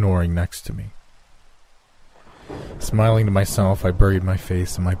softly snoring next to me. Smiling to myself, I buried my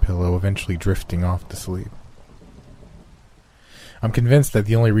face in my pillow, eventually drifting off to sleep. I'm convinced that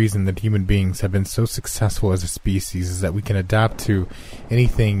the only reason that human beings have been so successful as a species is that we can adapt to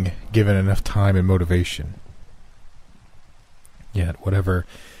anything given enough time and motivation. Yet, whatever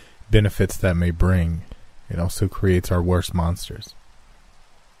benefits that may bring, it also creates our worst monsters.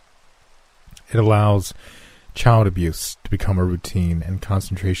 It allows child abuse to become a routine and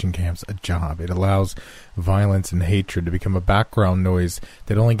concentration camps a job. It allows violence and hatred to become a background noise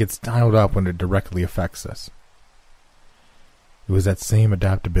that only gets dialed up when it directly affects us. It was that same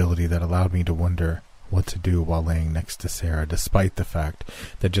adaptability that allowed me to wonder what to do while laying next to Sarah, despite the fact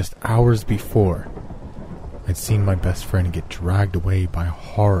that just hours before, I'd seen my best friend get dragged away by a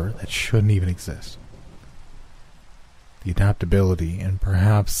horror that shouldn't even exist. The adaptability and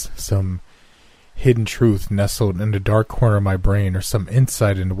perhaps some hidden truth nestled in a dark corner of my brain, or some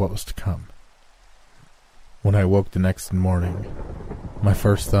insight into what was to come. When I woke the next morning, my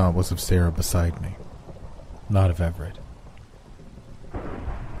first thought was of Sarah beside me, not of Everett.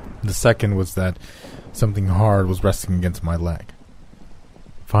 The second was that something hard was resting against my leg.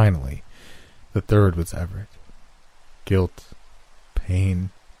 Finally, the third was Everett. Guilt, pain,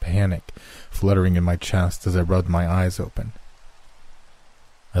 panic fluttering in my chest as I rubbed my eyes open.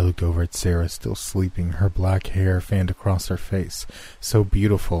 I looked over at Sarah, still sleeping, her black hair fanned across her face, so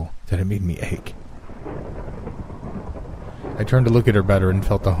beautiful that it made me ache. I turned to look at her better and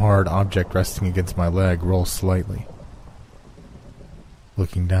felt the hard object resting against my leg roll slightly.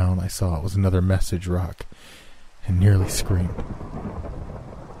 Looking down, I saw it was another message rock, and nearly screamed.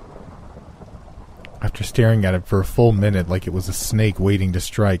 After staring at it for a full minute like it was a snake waiting to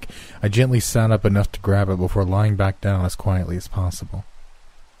strike, I gently sat up enough to grab it before lying back down as quietly as possible.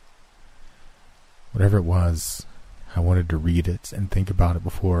 Whatever it was, I wanted to read it and think about it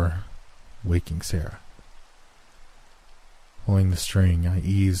before waking Sarah. Pulling the string, I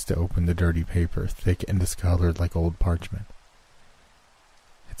eased to open the dirty paper, thick and discolored like old parchment.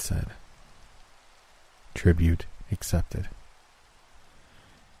 It said, "Tribute accepted.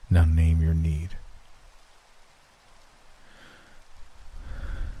 Now name your need."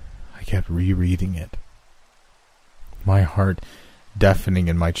 I kept rereading it, my heart deafening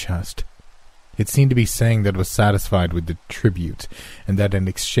in my chest. It seemed to be saying that it was satisfied with the tribute, and that in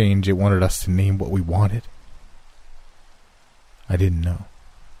exchange it wanted us to name what we wanted. I didn't know,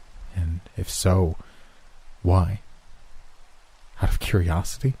 and if so, why? Out of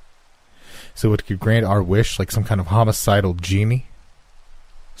curiosity? So it could grant our wish like some kind of homicidal genie?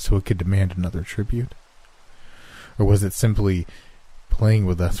 So it could demand another tribute? Or was it simply playing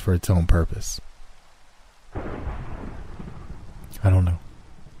with us for its own purpose? I don't know.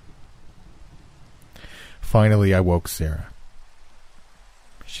 Finally, I woke Sarah.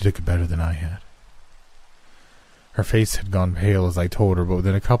 She took it better than I had. Her face had gone pale as I told her, but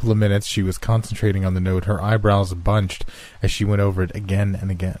within a couple of minutes she was concentrating on the note, her eyebrows bunched as she went over it again and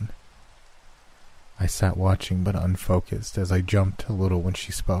again. I sat watching but unfocused as I jumped a little when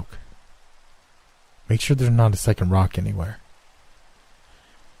she spoke. "Make sure there's not a second rock anywhere."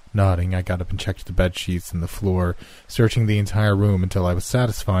 Nodding, I got up and checked the bed sheets and the floor, searching the entire room until I was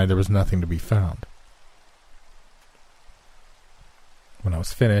satisfied there was nothing to be found. When I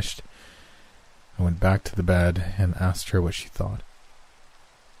was finished, I went back to the bed and asked her what she thought.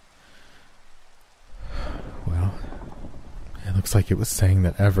 Well, it looks like it was saying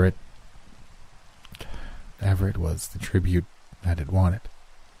that Everett was the tribute that it wanted.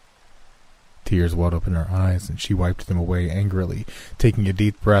 Tears welled up in her eyes, and she wiped them away angrily, taking a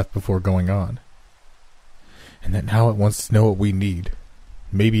deep breath before going on. And that now it wants to know what we need.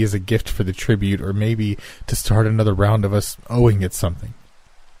 Maybe as a gift for the tribute, or maybe to start another round of us owing it something.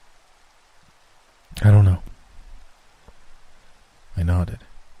 I don't know. I nodded.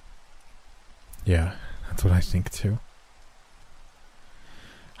 Yeah, that's what I think too.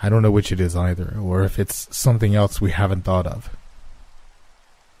 I don't know which it is either, or if it's something else we haven't thought of.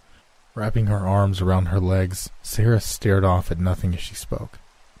 Wrapping her arms around her legs, Sarah stared off at nothing as she spoke.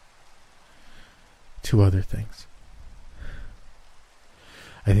 Two other things.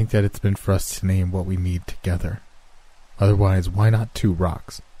 I think that it's been for us to name what we need together. Otherwise, why not two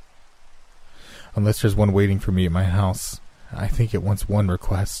rocks? Unless there's one waiting for me at my house, I think it wants one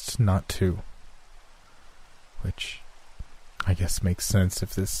request, not two. Which, I guess, makes sense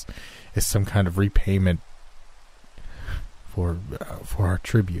if this is some kind of repayment for our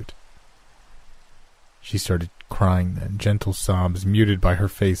tribute. She started crying then, gentle sobs muted by her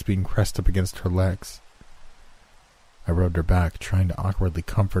face being pressed up against her legs. I rubbed her back, trying to awkwardly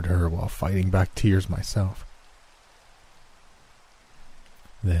comfort her while fighting back tears myself.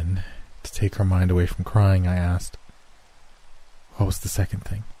 Then, to take her mind away from crying, I asked, "What was the second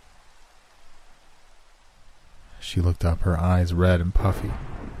thing?" She looked up, her eyes red and puffy.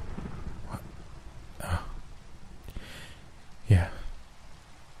 "What? Oh. Yeah.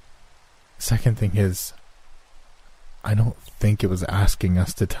 The second thing is, I don't think it was asking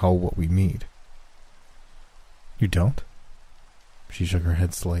us to tell what we need." "You don't?" She shook her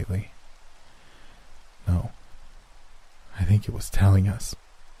head slightly. "No. I think it was telling us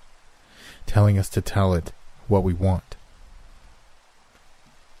to tell it what we want."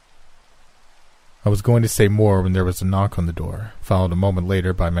 I was going to say more when there was a knock on the door, followed a moment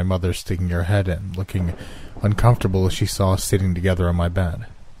later by my mother sticking her head in, looking uncomfortable as she saw us sitting together on my bed.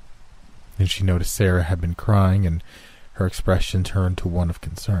 Then she noticed Sarah had been crying, and her expression turned to one of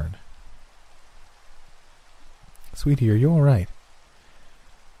concern. "Sweetie, are you all right?"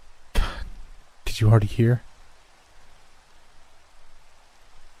 "God, did you already hear?"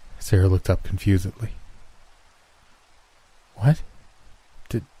 Sarah looked up confusedly. "What?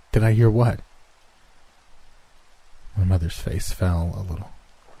 Did I hear what?" My mother's face fell a little.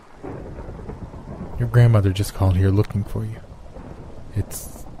 "Your grandmother just called here looking for you.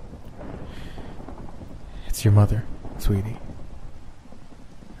 It's your mother, sweetie.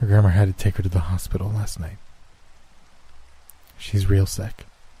 Her grandma had to take her to the hospital last night. She's real sick."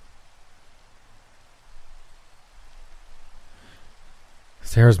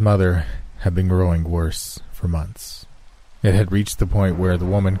 Sarah's mother had been growing worse for months. It had reached the point where the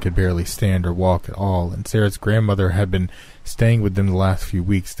woman could barely stand or walk at all, and Sarah's grandmother had been staying with them the last few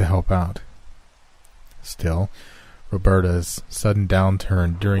weeks to help out. Still, Roberta's sudden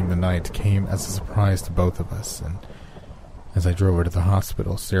downturn during the night came as a surprise to both of us, and as I drove her to the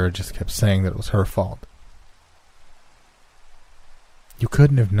hospital, Sarah just kept saying that it was her fault. "You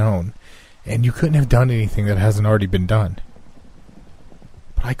couldn't have known, and you couldn't have done anything that hasn't already been done.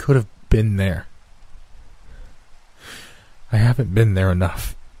 But I could have been there. I haven't been there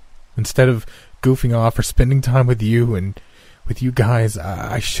enough. Instead of goofing off or spending time with you and with you guys,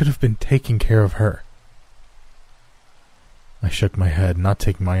 I should have been taking care of her." I shook my head, not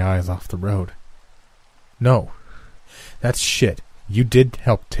taking my eyes off the road. "No, that's shit. You did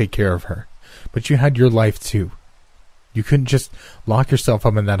help take care of her, but you had your life too. You couldn't just lock yourself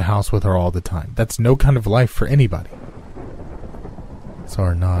up in that house with her all the time. That's no kind of life for anybody." Saw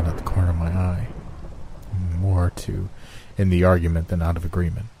her nod at the corner of my eye, more to in the argument than out of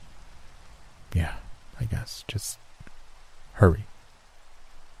agreement. "Yeah, I guess. Just hurry."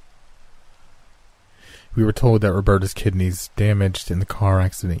 We were told that Roberta's kidneys, damaged in the car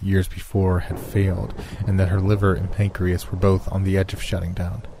accident years before, had failed, and that her liver and pancreas were both on the edge of shutting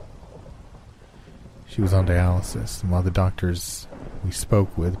down. She was on dialysis, and while the doctors we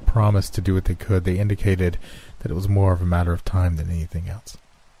spoke with promised to do what they could, they indicated that it was more of a matter of time than anything else.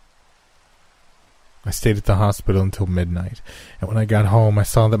 I stayed at the hospital until midnight, and when I got home, I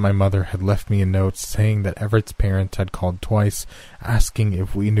saw that my mother had left me a note saying that Everett's parents had called twice, asking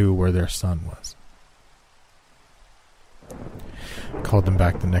if we knew where their son was. I called them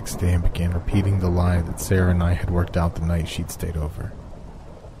back the next day and began repeating the lie that Sarah and I had worked out the night she'd stayed over.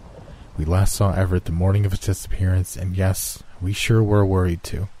 We last saw Everett the morning of his disappearance, and yes, we sure were worried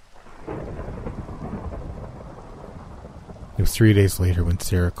too. It was 3 days later when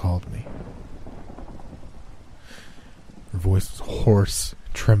Sarah called me. Her voice was hoarse,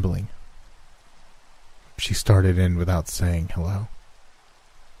 trembling. She started in without saying hello.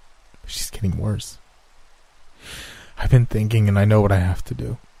 She's getting worse. "I've been thinking, and I know what I have to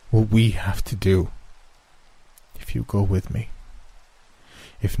do. What we have to do. If you go with me.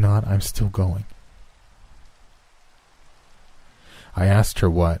 If not, I'm still going." I asked her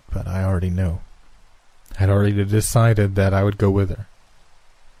what, but I already knew. I had already decided that I would go with her.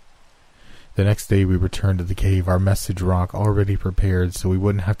 The next day we returned to the cave, our message rock already prepared so we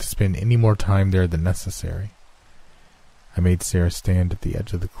wouldn't have to spend any more time there than necessary. I made Sarah stand at the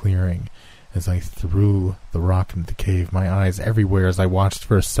edge of the clearing as I threw the rock into the cave, my eyes everywhere as I watched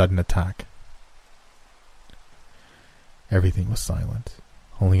for a sudden attack. Everything was silent,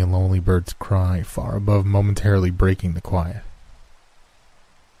 only a lonely bird's cry far above momentarily breaking the quiet.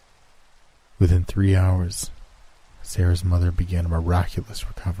 Within 3 hours, Sarah's mother began a miraculous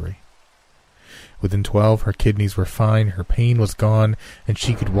recovery. Within 12, her kidneys were fine, her pain was gone, and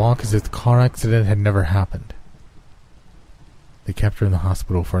she could walk as if the car accident had never happened. They kept her in the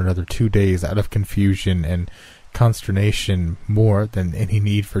hospital for another 2 days out of confusion and consternation more than any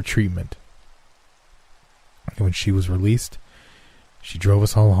need for treatment. And when she was released, she drove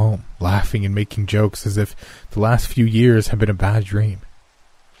us all home, laughing and making jokes as if the last few years had been a bad dream.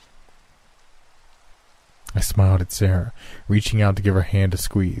 I smiled at Sarah, reaching out to give her hand a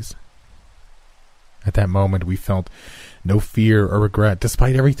squeeze. At that moment, we felt no fear or regret,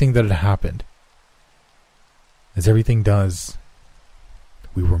 despite everything that had happened. As everything does,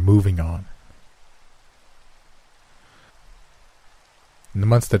 we were moving on. In the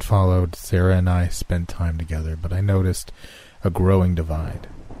months that followed, Sarah and I spent time together, but I noticed a growing divide.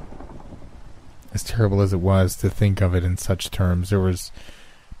 As terrible as it was to think of it in such terms, there was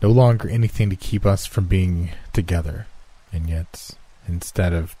no longer anything to keep us from being together, and yet,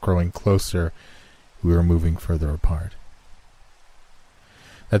 instead of growing closer, we were moving further apart.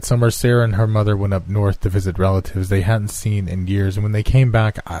 That summer, Sarah and her mother went up north to visit relatives they hadn't seen in years, and when they came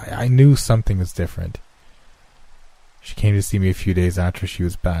back, I knew something was different. She came to see me a few days after she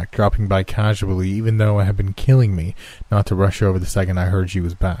was back, dropping by casually, even though it had been killing me not to rush over the second I heard she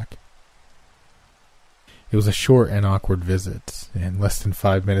was back. It was a short and awkward visit, and less than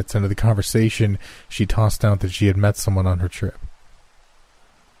 5 minutes into the conversation, she tossed out that she had met someone on her trip.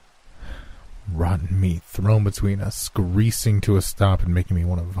 Rotten meat thrown between us, greasing to a stop and making me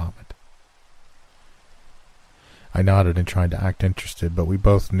want to vomit. I nodded and tried to act interested, but we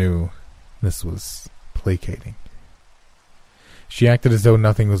both knew this was placating. She acted as though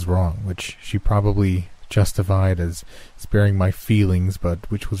nothing was wrong, which she probably justified as sparing my feelings, but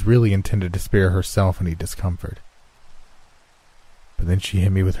which was really intended to spare herself any discomfort. But then she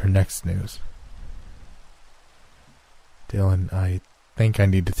hit me with her next news. Dylan, I think I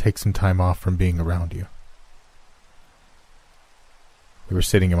need to take some time off from being around you. We were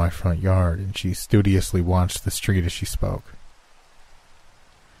sitting in my front yard, and she studiously watched the street as she spoke.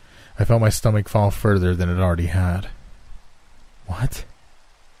 I felt my stomach fall further than it already had. What?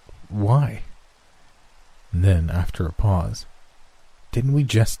 Why? And then, after a pause, didn't we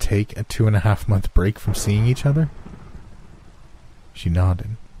just take a 2.5-month break from seeing each other? She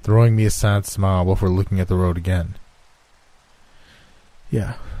nodded, throwing me a sad smile before looking at the road again.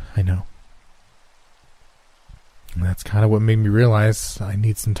 Yeah, I know. And that's kind of what made me realize I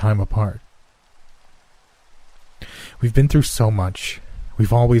need some time apart. We've been through so much.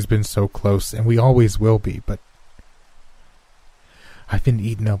 We've always been so close, and we always will be, but I've been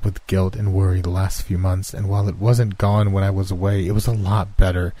eaten up with guilt and worry the last few months, and while it wasn't gone when I was away, it was a lot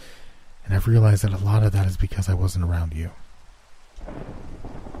better, and I've realized that a lot of that is because I wasn't around you.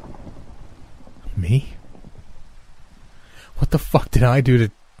 Me? What the fuck did I do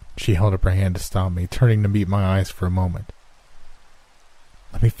to... She held up her hand to stop me, turning to meet my eyes for a moment.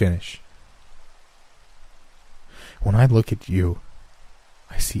 Let me finish. When I look at you,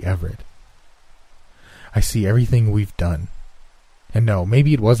 I see Everett. I see everything we've done. And no,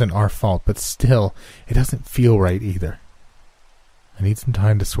 maybe it wasn't our fault, but still, it doesn't feel right either. I need some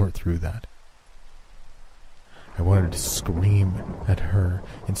time to sort through that. I wanted to scream at her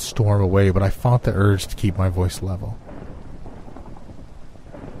and storm away, but I fought the urge to keep my voice level.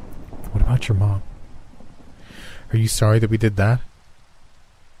 What about your mom? Are you sorry that we did that?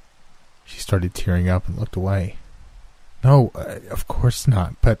 She started tearing up and looked away. No, of course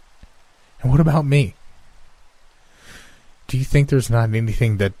not, but... And what about me? Do you think there's not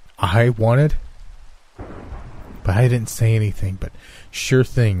anything that I wanted? But I didn't say anything, but sure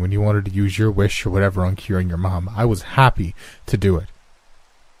thing, when you wanted to use your wish or whatever on curing your mom, I was happy to do it.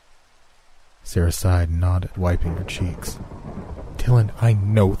 Sarah sighed and nodded, wiping her cheeks. Dylan, I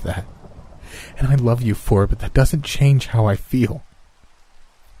know that. And I love you for it, but that doesn't change how I feel.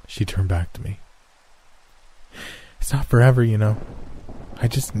 She turned back to me. It's not forever, you know. I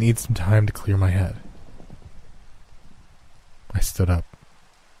just need some time to clear my head. I stood up.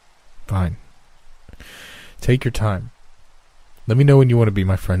 Fine. Take your time. Let me know when you want to be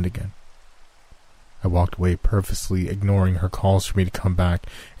my friend again. I walked away, purposely ignoring her calls for me to come back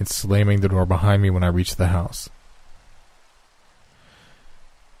and slamming the door behind me when I reached the house.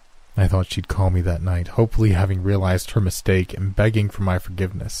 I thought she'd call me that night, hopefully having realized her mistake and begging for my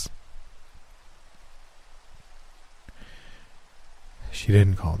forgiveness. She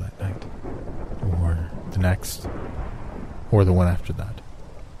didn't call that night, or the next, or the one after that.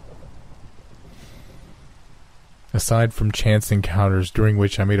 Aside from chance encounters during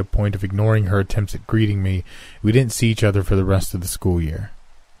which I made a point of ignoring her attempts at greeting me, we didn't see each other for the rest of the school year.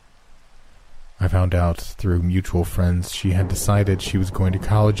 I found out through mutual friends she had decided she was going to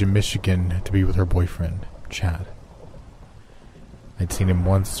college in Michigan to be with her boyfriend, Chad. I'd seen him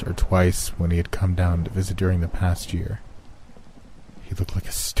once or twice when he had come down to visit during the past year. He looked like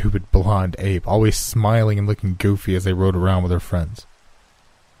a stupid blonde ape, always smiling and looking goofy as they rode around with her friends.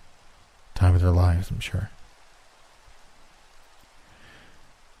 Time of their lives, I'm sure.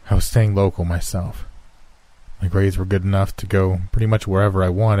 I was staying local myself. My grades were good enough to go pretty much wherever I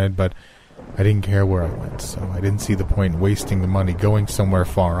wanted, but I didn't care where I went, so I didn't see the point in wasting the money going somewhere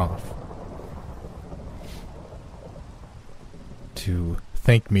far off. To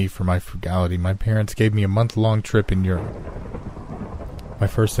thank me for my frugality, my parents gave me a month-long trip in Europe. My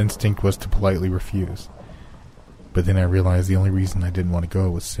first instinct was to politely refuse, but then I realized the only reason I didn't want to go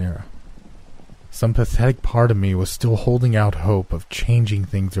was Sarah. Some pathetic part of me was still holding out hope of changing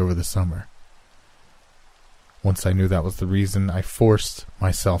things over the summer. Once I knew that was the reason, I forced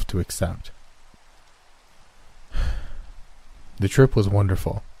myself to accept. The trip was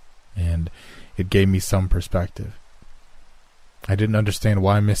wonderful, and it gave me some perspective. I didn't understand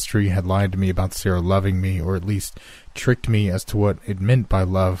why Mystery had lied to me about Sarah loving me, or at least tricked me as to what it meant by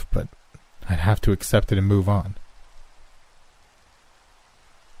love, but I'd have to accept it and move on.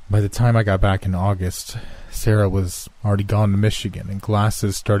 By the time I got back in August, Sarah was already gone to Michigan, and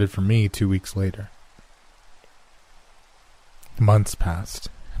classes started for me 2 weeks later. Months passed,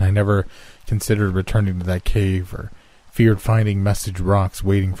 and I never considered returning to that cave or feared finding message rocks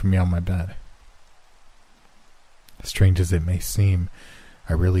waiting for me on my bed. As strange as it may seem,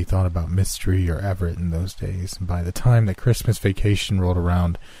 I really thought about Mystery or Everett in those days, and by the time that Christmas vacation rolled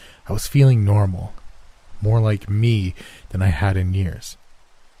around, I was feeling normal, more like me than I had in years.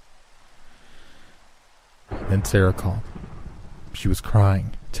 Then Sarah called. She was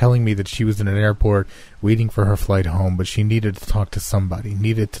crying, telling me that she was in an airport waiting for her flight home, but she needed to talk to somebody,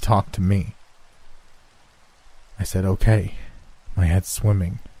 needed to talk to me. I said, okay. My head's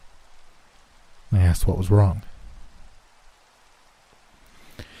swimming. I asked what was wrong.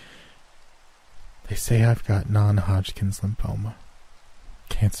 They say I've got non-Hodgkin's lymphoma.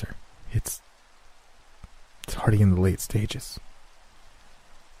 Cancer. It's already in the late stages.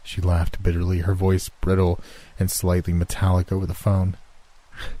 She laughed bitterly, her voice brittle and slightly metallic over the phone.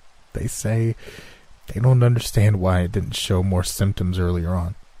 They say they don't understand why it didn't show more symptoms earlier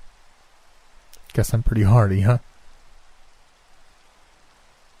on. Guess I'm pretty hardy, huh?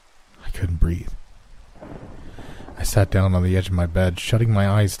 I couldn't breathe. I sat down on the edge of my bed, shutting my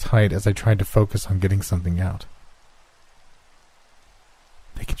eyes tight as I tried to focus on getting something out.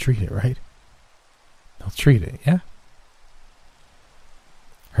 They can treat it, right? They'll treat it, yeah?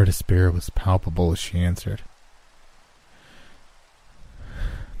 Her despair was palpable as she answered.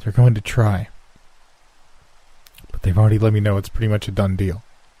 They're going to try. But they've already let me know it's pretty much a done deal.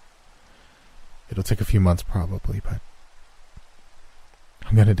 It'll take a few months probably, but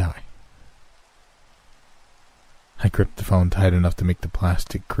I'm gonna die. I gripped the phone tight enough to make the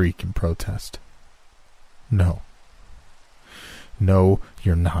plastic creak in protest. No. No,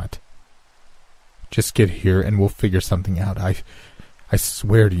 you're not. Just get here and we'll figure something out. I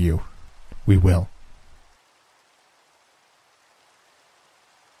swear to you, we will.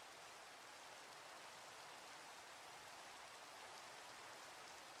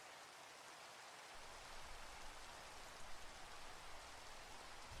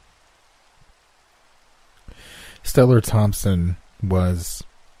 Stellar Thompson was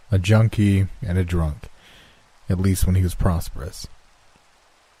a junkie and a drunk, at least when he was prosperous.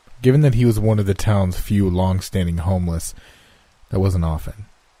 Given that he was one of the town's few long-standing homeless, that wasn't often.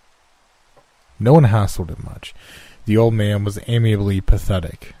 No one hassled him much. The old man was amiably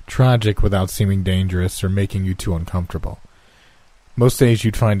pathetic, tragic without seeming dangerous or making you too uncomfortable. Most days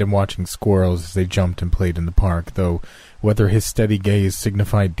you'd find him watching squirrels as they jumped and played in the park, though whether his steady gaze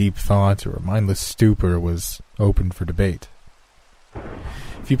signified deep thought or a mindless stupor was open for debate.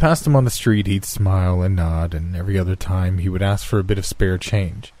 If you passed him on the street, he'd smile and nod, and every other time he would ask for a bit of spare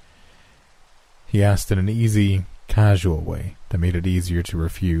change. He asked in an easy, casual way that made it easier to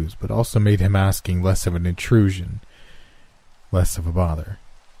refuse, but also made him asking less of an intrusion, less of a bother.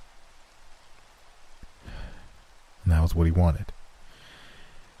 And that was what he wanted.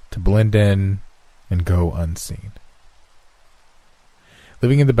 To blend in and go unseen.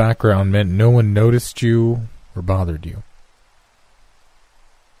 Living in the background meant no one noticed you or bothered you.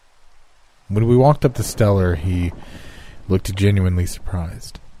 When we walked up to Stellar, he looked genuinely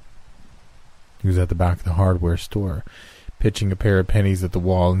surprised. He was at the back of the hardware store, pitching a pair of pennies at the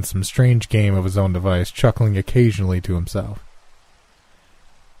wall in some strange game of his own device, chuckling occasionally to himself.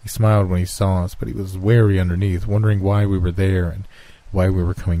 He smiled when he saw us, but he was wary underneath, wondering why we were there and why we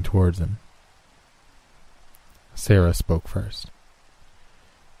were coming towards him. Sarah spoke first.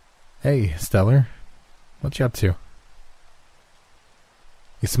 Hey, Stellar. What you up to?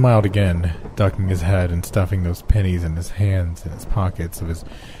 He smiled again, ducking his head and stuffing those pennies in his hands in his pockets of his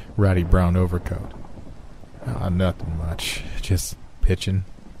ratty brown overcoat. Nothing much. Just pitching,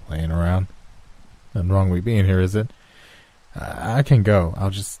 laying around. Nothing wrong with being here, is it? I can go. I'll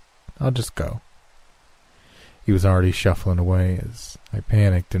just go. He was already shuffling away as I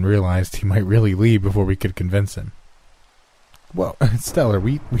panicked and realized he might really leave before we could convince him. Well, Stellar,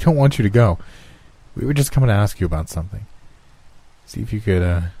 we don't want you to go. We were just coming to ask you about something. See if you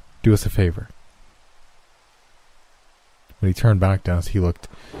could do us a favor. When he turned back to us, he looked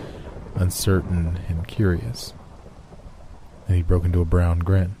uncertain and curious. Then he broke into a brown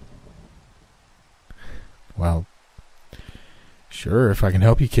grin. Well, sure, if I can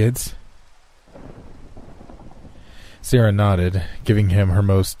help you kids. Sarah nodded, giving him her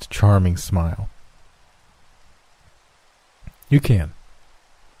most charming smile. You can.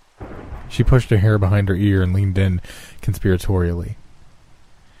 She pushed her hair behind her ear and leaned in conspiratorially.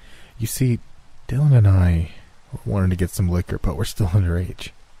 You see, Dylan and I wanted to get some liquor, but we're still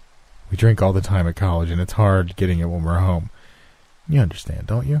underage. We drink all the time at college, and it's hard getting it when we're home. You understand,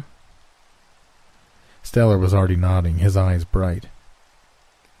 don't you? Stellar was already nodding, his eyes bright.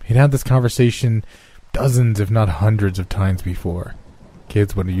 He'd had this conversation dozens, if not hundreds of times before.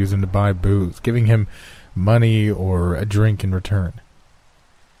 Kids would use him to buy booze, giving him money or a drink in return.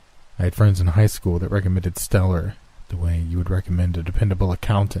 I had friends in high school that recommended Stellar the way you would recommend a dependable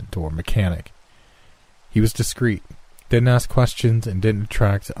accountant or mechanic. He was discreet, didn't ask questions, and didn't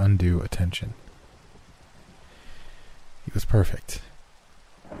attract undue attention. He was perfect.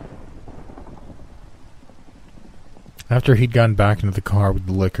 After he'd gotten back into the car with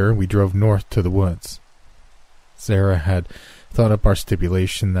the liquor, we drove north to the woods. Sarah had thought up our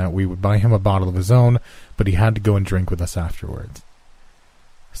stipulation that we would buy him a bottle of his own, but he had to go and drink with us afterwards.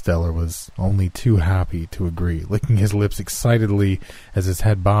 Stellar was only too happy to agree, licking his lips excitedly as his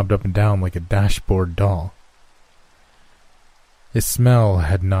head bobbed up and down like a dashboard doll. His smell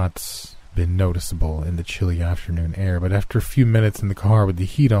had not been noticeable in the chilly afternoon air, but after a few minutes in the car with the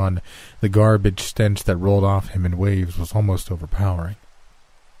heat on, the garbage stench that rolled off him in waves was almost overpowering.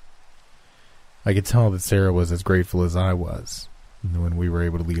 I could tell that Sarah was as grateful as I was when we were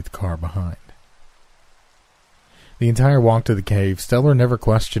able to leave the car behind. The entire walk to the cave, Stellar never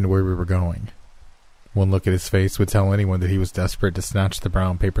questioned where we were going. One look at his face would tell anyone that he was desperate to snatch the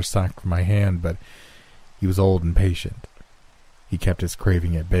brown paper sack from my hand, but he was old and patient. He kept his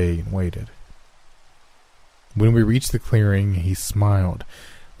craving at bay and waited. When we reached the clearing, he smiled,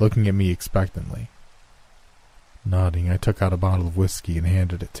 looking at me expectantly. Nodding, I took out a bottle of whiskey and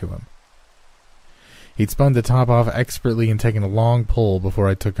handed it to him. He'd spun the top off expertly and taken a long pull before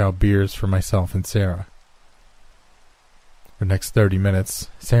I took out beers for myself and Sarah. For the next 30 minutes,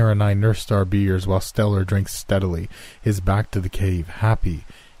 Sarah and I nursed our beers while Stellar drank steadily, his back to the cave, happy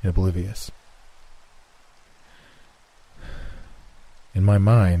and oblivious. In my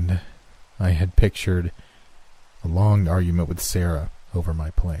mind, I had pictured a long argument with Sarah over my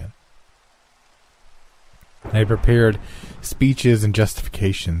plan. I had prepared speeches and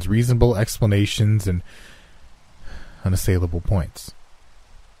justifications, reasonable explanations, and unassailable points.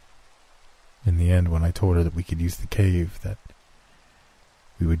 In the end, when I told her that we could use the cave, that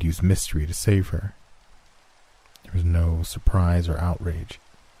we would use mystery to save her, there was no surprise or outrage.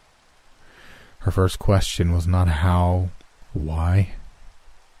 Her first question was not how, why.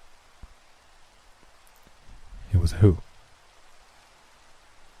 It was who.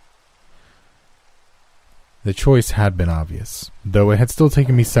 The choice had been obvious, though it had still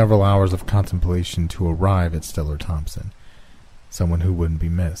taken me several hours of contemplation to arrive at Stellar Thompson. Someone who wouldn't be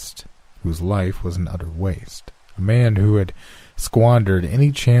missed, whose life was an utter waste. A man who had squandered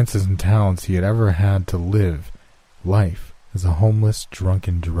any chances and talents he had ever had to live life as a homeless,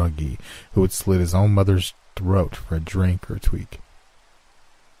 drunken druggie who had slit his own mother's throat for a drink or a tweak.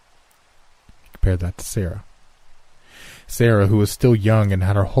 Compare that to Sarah. Sarah, who was still young and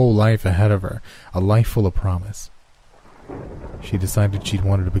had her whole life ahead of her, a life full of promise. She decided she'd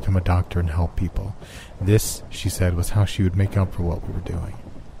wanted to become a doctor and help people. This, she said, was how she would make up for what we were doing.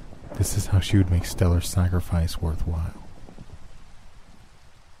 This is how she would make Stellar's sacrifice worthwhile.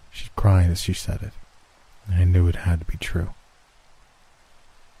 She cried as she said it, and I knew it had to be true.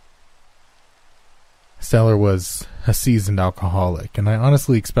 Stellar was a seasoned alcoholic, and I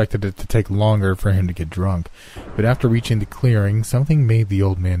honestly expected it to take longer for him to get drunk, but after reaching the clearing, something made the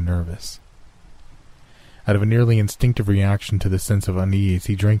old man nervous. Out of a nearly instinctive reaction to the sense of unease,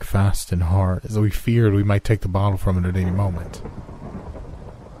 he drank fast and hard, as though he feared we might take the bottle from him at any moment.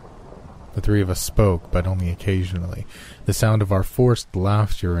 The three of us spoke, but only occasionally, the sound of our forced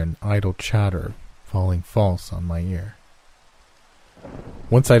laughter and idle chatter falling false on my ear.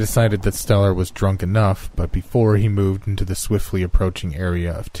 Once I decided that Stellar was drunk enough, but before he moved into the swiftly approaching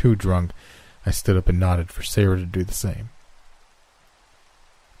area of too drunk, I stood up and nodded for Sarah to do the same.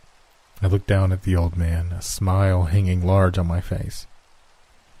 I looked down at the old man, a smile hanging large on my face.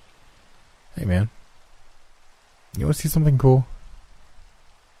 Hey man, you want to see something cool?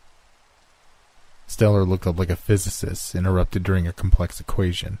 Stellar looked up like a physicist interrupted during a complex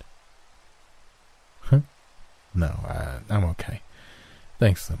equation. Huh? No, I'm okay.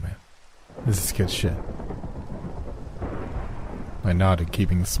 Thanks though, man. This is good shit. I nodded,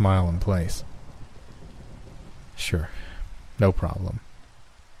 keeping the smile in place. Sure, no problem.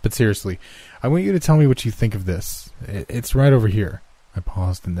 But seriously, I want you to tell me what you think of this. It's right over here. I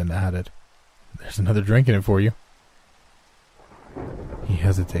paused and then added, there's another drink in it for you. He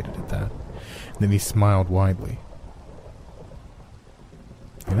hesitated at that. Then he smiled widely.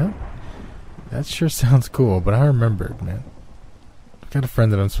 You know, that sure sounds cool, but I remembered, man. I've got a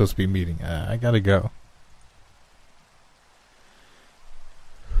friend that I'm supposed to be meeting. I gotta go.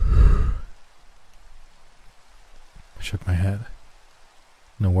 I shook my head.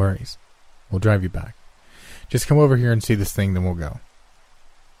 No worries. We'll drive you back. Just come over here and see this thing, then we'll go.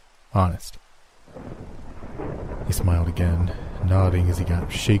 Honest. He smiled again, nodding as he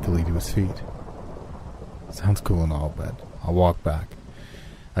got shakily to his feet. Sounds cool and all, but I'll walk back.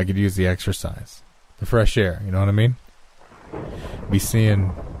 I could use the exercise. The fresh air, you know what I mean? Be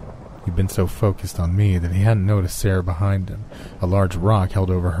seeing he'd been so focused on me that he hadn't noticed Sarah behind him, a large rock held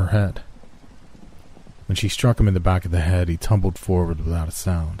over her head. When she struck him in the back of the head, he tumbled forward without a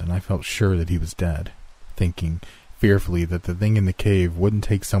sound, and I felt sure that he was dead, thinking fearfully that the thing in the cave wouldn't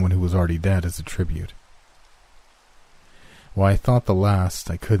take someone who was already dead as a tribute. Why I thought the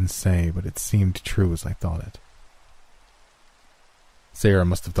last, I couldn't say, but it seemed true as I thought it. Sarah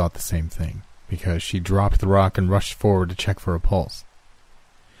must have thought the same thing, because she dropped the rock and rushed forward to check for a pulse.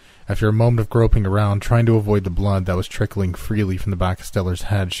 After a moment of groping around, trying to avoid the blood that was trickling freely from the back of Stellar's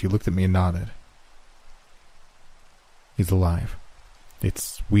head, she looked at me and nodded. He's alive.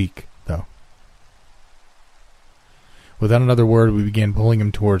 It's weak, though. Without another word, we began pulling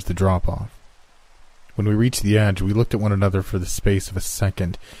him towards the drop-off. When we reached the edge, we looked at one another for the space of a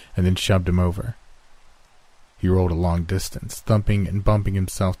second and then shoved him over. He rolled a long distance, thumping and bumping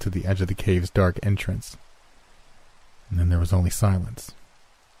himself to the edge of the cave's dark entrance. And then there was only silence.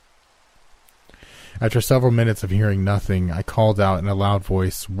 After several minutes of hearing nothing, I called out in a loud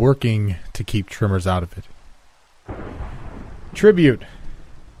voice, working to keep tremors out of it. Tribute!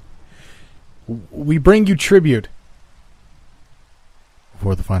 We bring you tribute!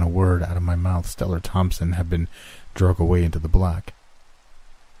 Before the final word out of my mouth, Stellar Thompson had been dragged away into the black.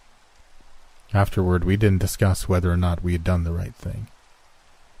 Afterward, we didn't discuss whether or not we had done the right thing.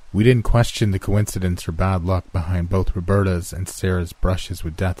 We didn't question the coincidence or bad luck behind both Roberta's and Sarah's brushes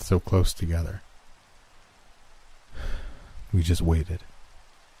with death so close together. We just waited.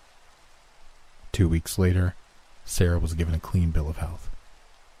 2 weeks later, Sarah was given a clean bill of health.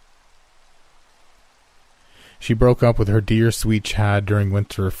 She broke up with her dear sweet Chad during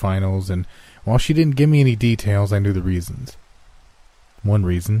winter finals, and while she didn't give me any details, I knew the reasons. One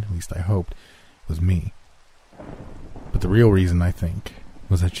reason, at least I hoped, was me. But the real reason, I think,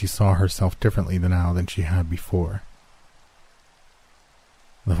 was that she saw herself differently now than she had before.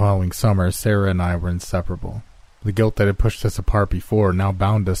 The following summer, Sarah and I were inseparable. The guilt that had pushed us apart before now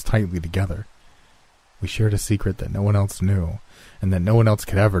bound us tightly together. We shared a secret that no one else knew, and that no one else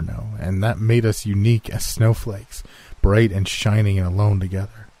could ever know, and that made us unique as snowflakes, bright and shining and alone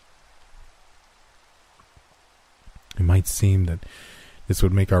together. It might seem that this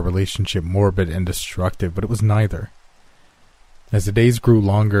would make our relationship morbid and destructive, but it was neither. As the days grew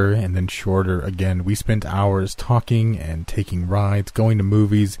longer and then shorter again, we spent hours talking and taking rides, going to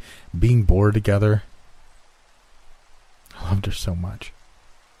movies, being bored together. I loved her so much.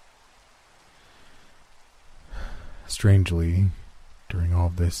 Strangely, during all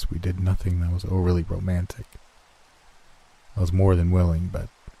of this, we did nothing that was overly romantic. I was more than willing, but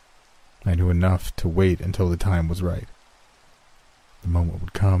I knew enough to wait until the time was right. The moment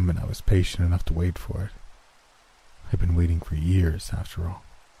would come, and I was patient enough to wait for it. I'd been waiting for years, after all.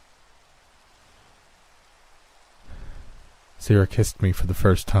 Sarah kissed me for the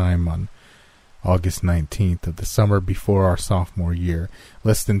first time on August 19th of the summer before our sophomore year,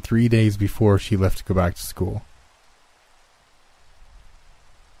 less than 3 days before she left to go back to school.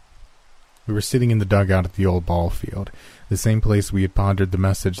 We were sitting in the dugout at the old ball field, the same place we had pondered the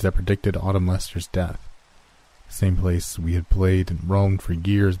message that predicted Autumn Lester's death, the same place we had played and roamed for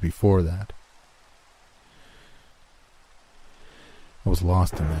years before that. I was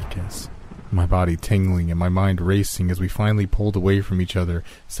lost in that kiss, my body tingling and my mind racing as we finally pulled away from each other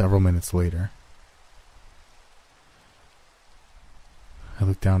several minutes later. I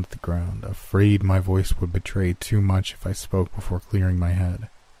looked down at the ground, afraid my voice would betray too much if I spoke before clearing my head.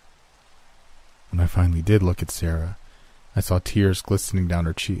 When I finally did look at Sarah, I saw tears glistening down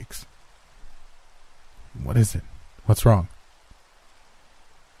her cheeks. What is it? What's wrong?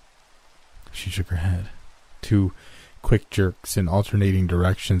 She shook her head, 2 quick jerks in alternating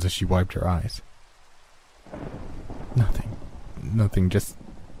directions as she wiped her eyes. Nothing, just...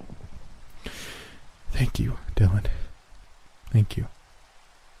 Thank you, Dylan. Thank you.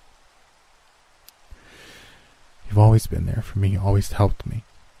 You've always been there for me, always helped me.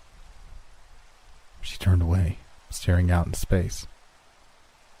 She turned away, staring out into space.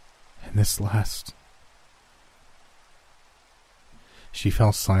 And this last... She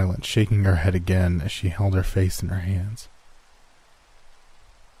fell silent, shaking her head again as she held her face in her hands.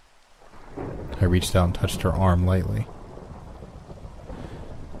 I reached out and touched her arm lightly.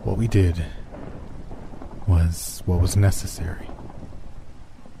 What we did was what was necessary.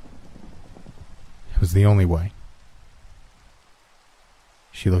 It was the only way.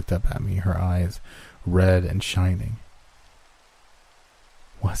 She looked up at me, her eyes red and shining.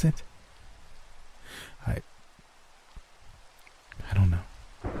 Was it? I don't know.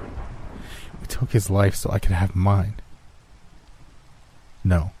 We took his life so I could have mine.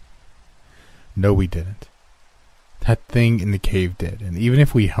 No. No, we didn't. That thing in the cave did, and even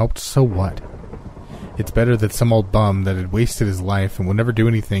if we helped, so what? It's better that some old bum that had wasted his life and would never do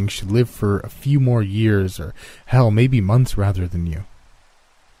anything should live for a few more years, or hell, maybe months rather than you.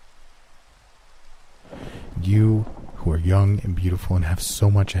 You, who are young and beautiful and have so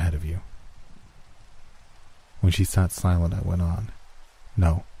much ahead of you. When she sat silent, I went on.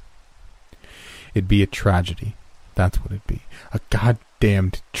 No. It'd be a tragedy. That's what it'd be. A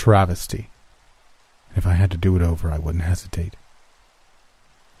goddamned travesty. And if I had to do it over, I wouldn't hesitate.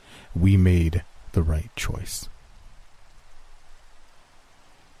 We made the right choice.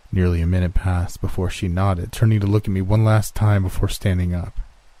 Nearly a minute passed before she nodded, turning to look at me one last time before standing up.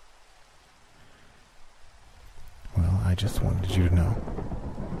 Well, I just wanted you to know.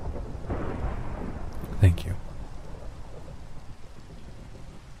 Thank you.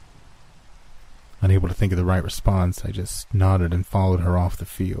 Unable to think of the right response, I just nodded and followed her off the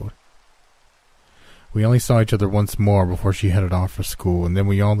field. We only saw each other once more before she headed off for school, and then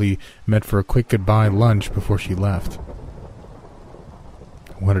we only met for a quick goodbye lunch before she left.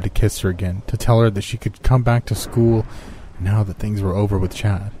 I wanted to kiss her again, to tell her that she could come back to school now that things were over with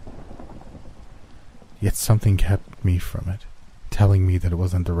Chad. Yet something kept me from it, telling me that it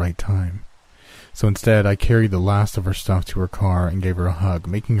wasn't the right time. So instead, I carried the last of her stuff to her car and gave her a hug,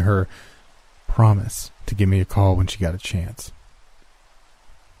 making her promise to give me a call when she got a chance.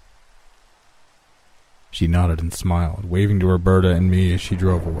 She nodded and smiled, waving to Roberta and me as she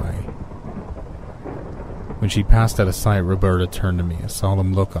drove away. When she passed out of sight, Roberta turned to me, a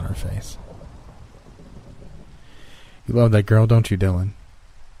solemn look on her face. You love that girl, don't you, Dylan?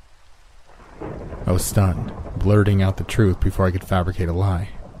 I was stunned, blurting out the truth before I could fabricate a lie.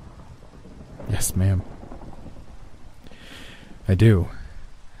 Yes, ma'am. I do.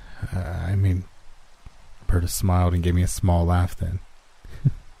 Roberta smiled and gave me a small laugh then.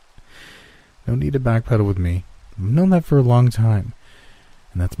 No need to backpedal with me. I've known that for a long time,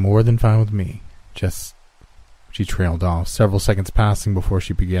 and that's more than fine with me. Just... She trailed off, several seconds passing before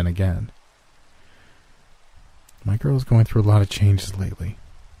she began again. My girl's going through a lot of changes lately.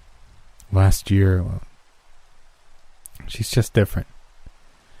 Last year, well, she's just different.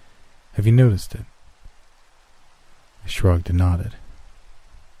 Have you noticed it? I shrugged and nodded.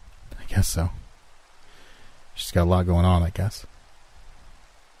 I guess so. She's got a lot going on, I guess.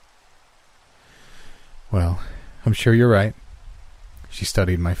 Well, I'm sure you're right. She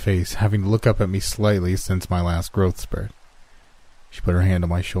studied my face, having to look up at me slightly since my last growth spurt. She put her hand on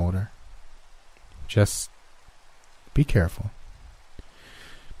my shoulder. Just be careful.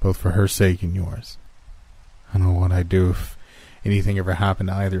 Both for her sake and yours. I don't know what I'd do if anything ever happened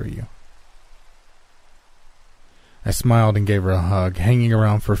to either of you. I smiled and gave her a hug, hanging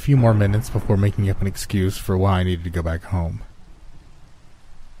around for a few more minutes before making up an excuse for why I needed to go back home.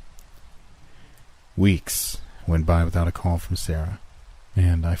 Weeks went by without a call from Sarah,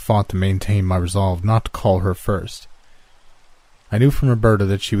 and I fought to maintain my resolve not to call her first. I knew from Roberta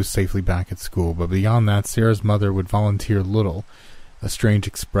that she was safely back at school, but beyond that, Sarah's mother would volunteer little, a strange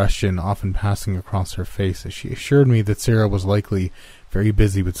expression often passing across her face as she assured me that Sarah was likely very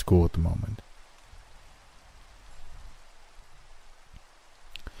busy with school at the moment.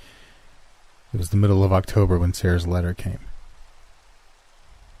 It was the middle of October when Sarah's letter came.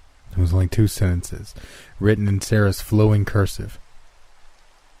 It was only 2 sentences, written in Sarah's flowing cursive.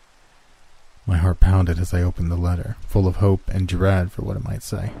 My heart pounded as I opened the letter, full of hope and dread for what it might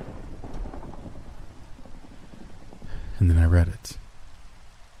say. And then I read it.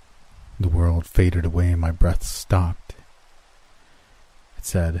 The world faded away and my breath stopped. It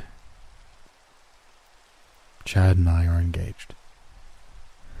said, Chad and I are engaged.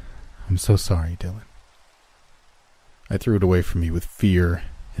 I'm so sorry, Dylan. I threw it away from me with fear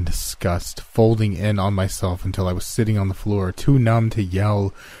and disgust, folding in on myself until I was sitting on the floor, too numb to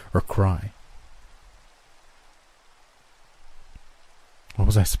yell or cry. What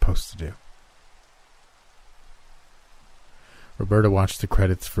was I supposed to do? Roberta watched the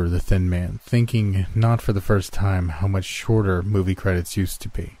credits for The Thin Man, thinking, not for the first time, how much shorter movie credits used to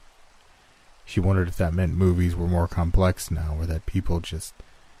be. She wondered if that meant movies were more complex now, or that people just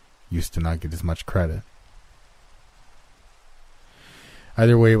used to not get as much credit.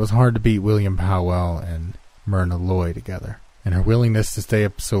 Either way, it was hard to beat William Powell and Myrna Loy together, and her willingness to stay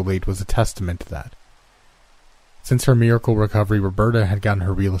up so late was a testament to that. Since her miracle recovery, Roberta had gotten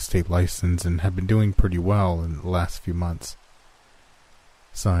her real estate license and had been doing pretty well in the last few months.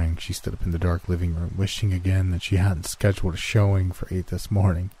 Sighing, she stood up in the dark living room, wishing again that she hadn't scheduled a showing for 8 this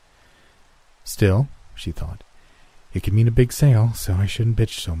morning. Still, she thought, It could mean a big sale, so I shouldn't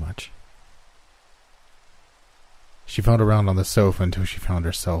bitch so much. She felt around on the sofa until she found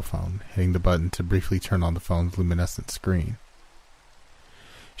her cell phone, hitting the button to briefly turn on the phone's luminescent screen.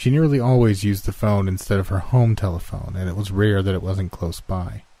 She nearly always used the phone instead of her home telephone, and it was rare that it wasn't close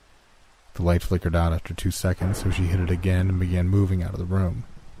by. The light flickered out after 2 seconds, so she hit it again and began moving out of the room.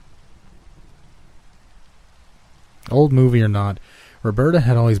 Old movie or not, Roberta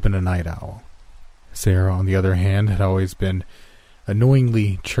had always been a night owl. Sarah, on the other hand, had always been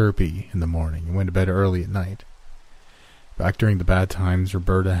annoyingly chirpy in the morning and went to bed early at night. Back during the bad times,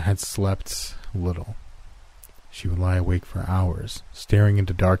 Roberta had slept little. She would lie awake for hours, staring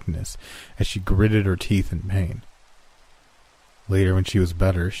into darkness as she gritted her teeth in pain. Later, when she was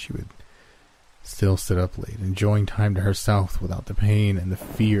better, she would still sit up late, enjoying time to herself without the pain and the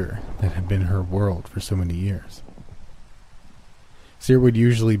fear that had been her world for so many years. Sarah would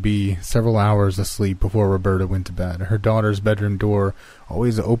usually be several hours asleep before Roberta went to bed. Her daughter's bedroom door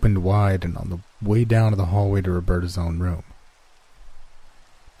always opened wide and on the way down to the hallway to Roberta's own room.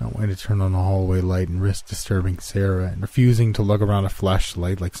 Not wanting to turn on the hallway light and risk disturbing Sarah, and refusing to lug around a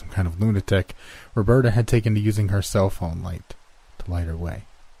flashlight like some kind of lunatic, Roberta had taken to using her cell phone light to light her way.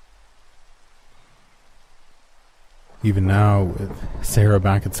 Even now, with Sarah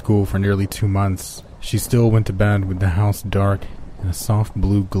back at school for nearly 2 months, she still went to bed with the house dark and a soft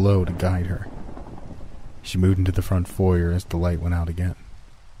blue glow to guide her. She moved into the front foyer as the light went out again.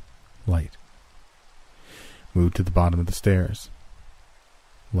 Light. Moved to the bottom of the stairs.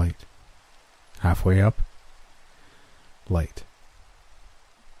 Light. Halfway up. Light.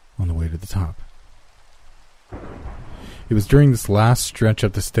 On the way to the top. It was during this last stretch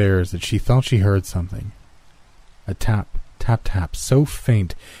up the stairs that she thought she heard something. A tap, tap, tap, so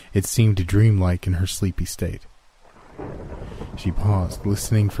faint it seemed dreamlike in her sleepy state. She paused,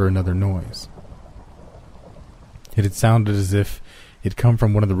 listening for another noise. It had sounded as if it had come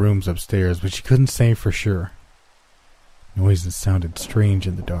from one of the rooms upstairs, but she couldn't say for sure. Noises sounded strange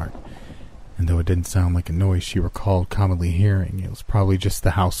in the dark, and though it didn't sound like a noise she recalled commonly hearing, it was probably just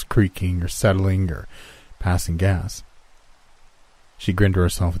the house creaking or settling or passing gas. She grinned to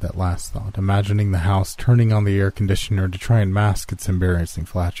herself at that last thought, imagining the house turning on the air conditioner to try and mask its embarrassing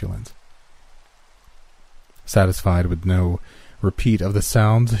flatulence. Satisfied with no repeat of the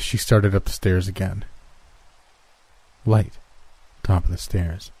sounds, she started up the stairs again. Light. Top of the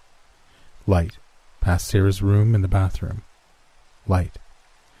stairs. Light. Past Sarah's room and the bathroom. Light.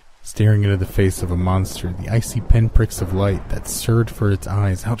 Staring into the face of a monster, the icy pinpricks of light that surged for its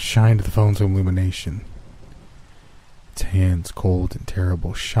eyes outshined the phone's illumination. Its hands, cold and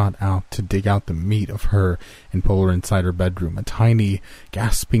terrible, shot out to dig out the meat of her and pull her inside her bedroom, a tiny,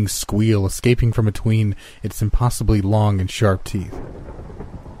 gasping squeal escaping from between its impossibly long and sharp teeth.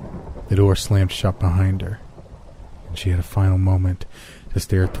 The door slammed shut behind her, and she had a final moment to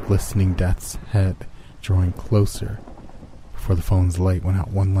stare at the glistening death's head, drawing closer before the phone's light went out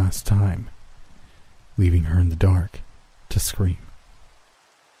one last time, leaving her in the dark to scream.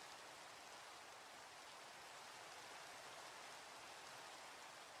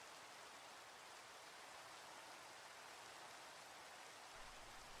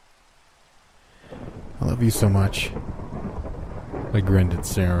 I love you so much. I grinned at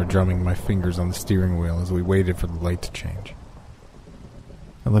Sarah, drumming my fingers on the steering wheel as we waited for the light to change.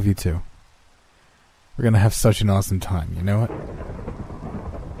 I love you too. We're gonna have such an awesome time, you know it?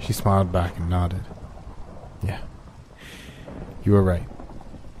 She smiled back and nodded. Yeah, you were right.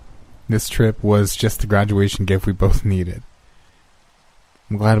 This trip was just the graduation gift we both needed.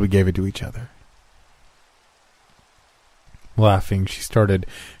 I'm glad we gave it to each other. Laughing, she started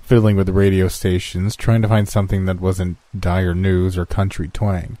fiddling with the radio stations, trying to find something that wasn't dire news or country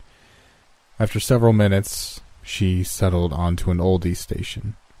twang. After several minutes, she settled onto an oldie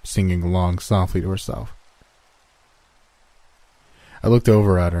station, singing along softly to herself. I looked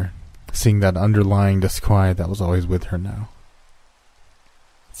over at her, seeing that underlying disquiet that was always with her now.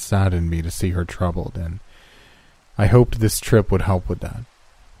 It saddened me to see her troubled, and I hoped this trip would help with that.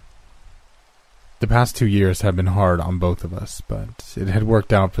 The past 2 years had been hard on both of us, but it had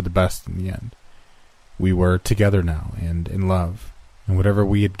worked out for the best in the end. We were together now, and in love, and whatever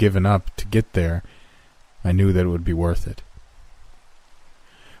we had given up to get there, I knew that it would be worth it.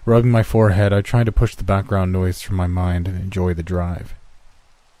 Rubbing my forehead, I tried to push the background noise from my mind and enjoy the drive.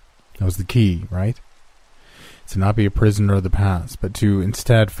 That was the key, right? To not be a prisoner of the past, but to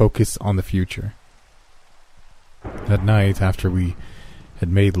instead focus on the future. That night, after we had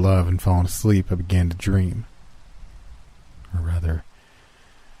made love and fallen asleep, I began to dream. Or rather,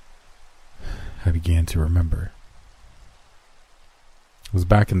 I began to remember. I was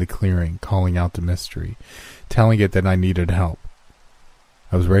back in the clearing, calling out to Mystery, telling it that I needed help.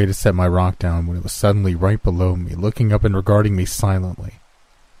 I was ready to set my rock down when it was suddenly right below me, looking up and regarding me silently.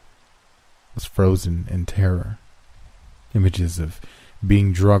 I was frozen in terror. Images of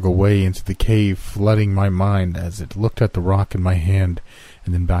being dragged away into the cave flooding my mind as it looked at the rock in my hand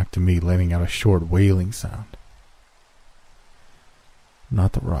and then back to me, letting out a short wailing sound.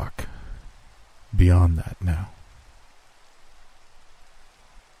 Not the rock. Beyond that now.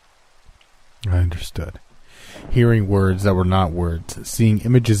 I understood. Hearing words that were not words, seeing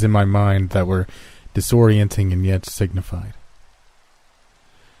images in my mind that were disorienting and yet signified.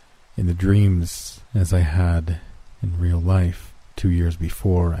 In the dreams, as I had in real life, 2 years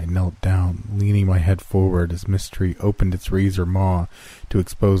before, I knelt down, leaning my head forward as Mystery opened its razor maw to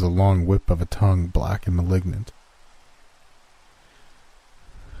expose a long whip of a tongue, black and malignant.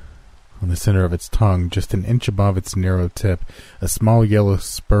 On the center of its tongue, just an inch above its narrow tip, a small yellow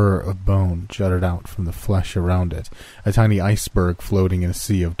spur of bone jutted out from the flesh around it, a tiny iceberg floating in a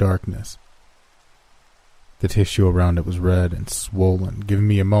sea of darkness. The tissue around it was red and swollen, giving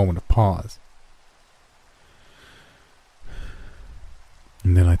me a moment of pause.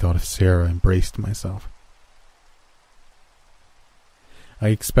 And then I thought of Sarah and braced myself. I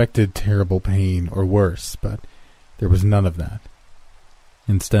expected terrible pain or worse, but there was none of that.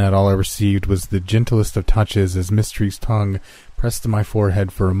 Instead, all I received was the gentlest of touches as Mystery's tongue pressed to my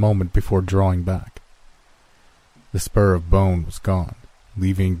forehead for a moment before drawing back. The spur of bone was gone,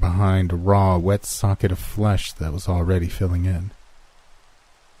 leaving behind a raw, wet socket of flesh that was already filling in.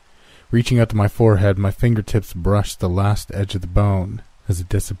 Reaching up to my forehead, my fingertips brushed the last edge of the bone as it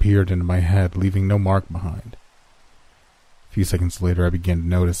disappeared into my head, leaving no mark behind. A few seconds later, I began to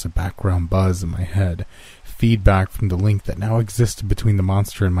notice a background buzz in my head, feedback from the link that now existed between the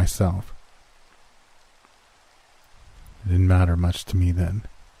monster and myself. It didn't matter much to me then,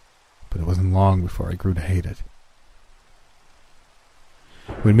 but it wasn't long before I grew to hate it.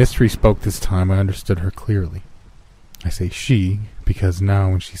 When Mystery spoke this time, I understood her clearly. I say she, because now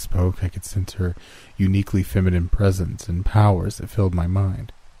when she spoke, I could sense her uniquely feminine presence and powers that filled my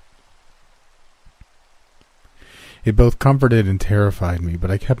mind. It both comforted and terrified me,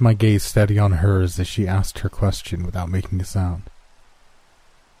 but I kept my gaze steady on hers as she asked her question without making a sound.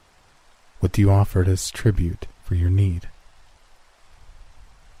 What do you offer as tribute for your need?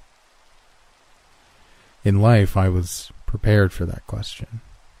 In life, I was prepared for that question,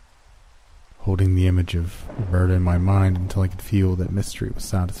 holding the image of Roberta in my mind until I could feel that Mystery was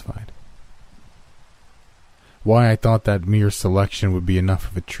satisfied. Why I thought that mere selection would be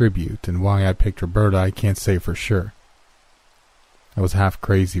enough of a tribute, and why I picked Roberta, I can't say for sure. I was half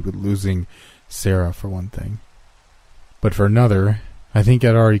crazy with losing Sarah, for one thing. But for another, I think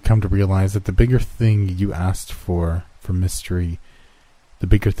I'd already come to realize that the bigger thing you asked for Mystery, the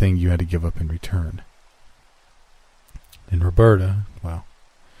bigger thing you had to give up in return. And Roberta, well,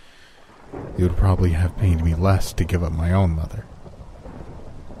 it would probably have pained me less to give up my own mother.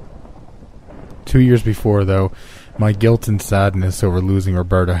 2 years before, though, my guilt and sadness over losing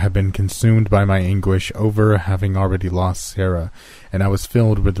Roberta had been consumed by my anguish over having already lost Sarah, and I was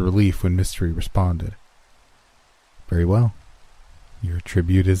filled with relief when Mystery responded. Very well. Your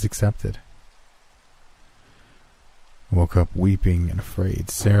tribute is accepted. I woke up weeping and afraid,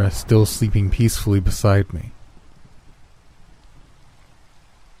 Sarah still sleeping peacefully beside me.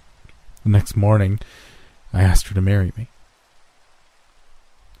 The next morning, I asked her to marry me.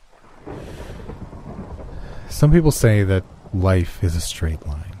 Some people say that life is a straight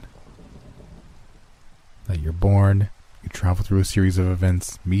line. That you're born, you travel through a series of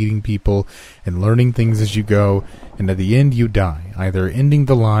events, meeting people, and learning things as you go, and at the end you die, either ending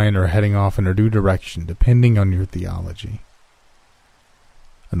the line or heading off in a new direction, depending on your theology.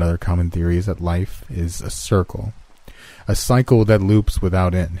 Another common theory is that life is a circle. A cycle that loops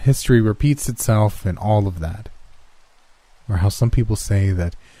without end. History repeats itself and all of that. Or how some people say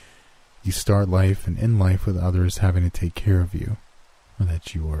that you start life and end life with others having to take care of you. Or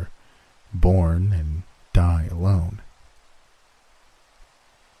that you are born and die alone.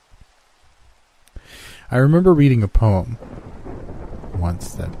 I remember reading a poem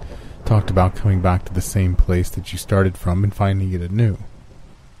once that talked about coming back to the same place that you started from and finding it anew.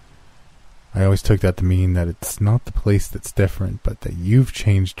 I always took that to mean that it's not the place that's different, but that you've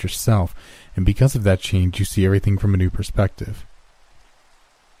changed yourself, and because of that change, you see everything from a new perspective.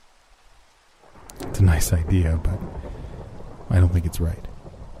 It's a nice idea, but I don't think it's right.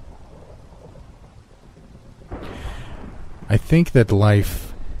 I think that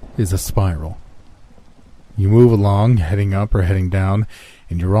life is a spiral. You move along, heading up or heading down,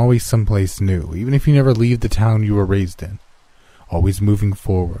 and you're always someplace new, even if you never leave the town you were raised in. always moving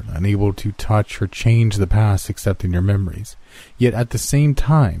forward, unable to touch or change the past except in your memories. Yet at the same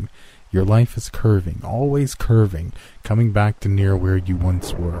time, your life is curving, always curving, coming back to near where you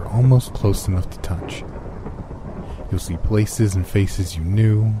once were, almost close enough to touch. You'll see places and faces you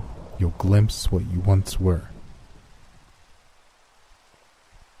knew. You'll glimpse what you once were.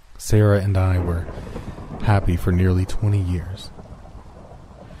 Sarah and I were happy for nearly 20 years.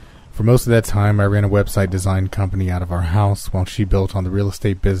 For most of that time, I ran a website design company out of our house while she built on the real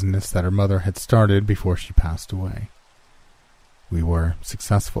estate business that her mother had started before she passed away. We were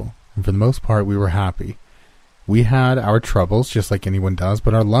successful, and for the most part, we were happy. We had our troubles, just like anyone does,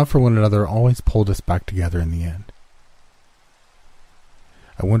 but our love for one another always pulled us back together in the end.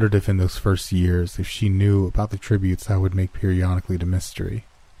 I wondered if in those first years, if she knew about the tributes I would make periodically to Mystery.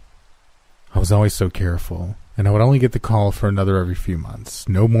 I was always so careful, and I would only get the call for another every few months,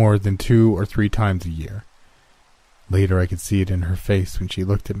 no more than 2 or 3 times a year. Later I could see it in her face when she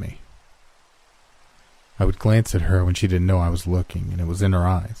looked at me. I would glance at her when she didn't know I was looking, and it was in her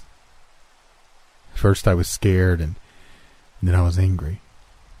eyes. First I was scared, and then I was angry.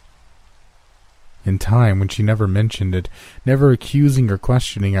 In time, when she never mentioned it, never accusing or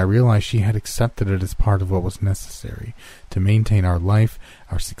questioning, I realized she had accepted it as part of what was necessary to maintain our life,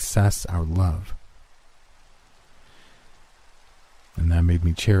 our success, our love. And that made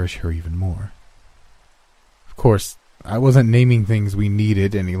me cherish her even more. Of course, I wasn't naming things we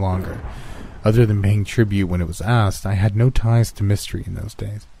needed any longer. Other than paying tribute when it was asked, I had no ties to Mystery in those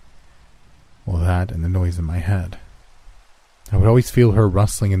days. Well, that and the noise in my head. I would always feel her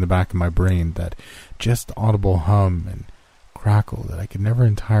rustling in the back of my brain, that just audible hum and crackle that I could never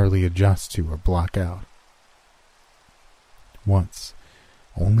entirely adjust to or block out. Once,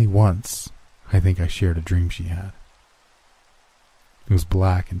 only once, I think I shared a dream she had. It was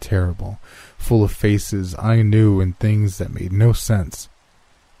black and terrible, full of faces I knew and things that made no sense.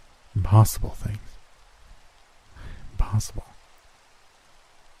 Impossible things. Impossible.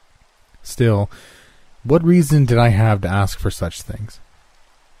 Still, what reason did I have to ask for such things?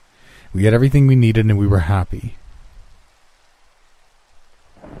 We had everything we needed and we were happy.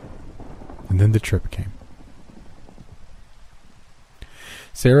 And then the trip came.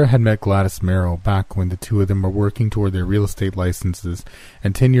 Sarah had met Gladys Merrill back when the two of them were working toward their real estate licenses,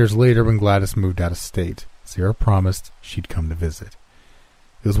 and 10 years later when Gladys moved out of state, Sarah promised she'd come to visit.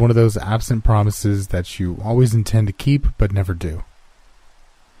 It was one of those absent promises that you always intend to keep but never do.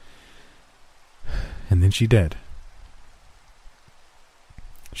 And then she did.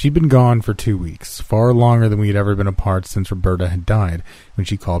 She'd been gone for 2 weeks, far longer than we had ever been apart since Roberta had died, when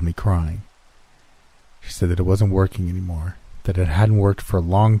she called me crying. She said that it wasn't working anymore, that it hadn't worked for a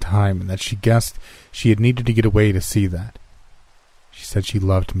long time, and that she guessed she had needed to get away to see that. She said she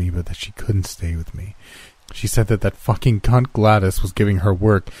loved me, but that she couldn't stay with me. She said that that fucking cunt Gladys was giving her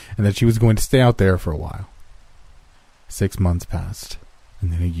work, and that she was going to stay out there for a while. 6 months passed,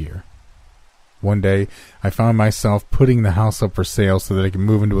 and then a year. One day, I found myself putting the house up for sale so that I could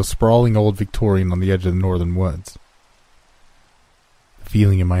move into a sprawling old Victorian on the edge of the northern woods. The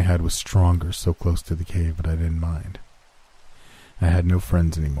feeling in my head was stronger so close to the cave, but I didn't mind. I had no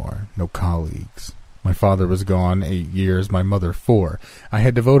friends anymore, no colleagues. My father was gone 8 years, my mother 4. I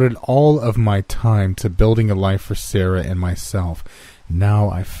had devoted all of my time to building a life for Sarah and myself.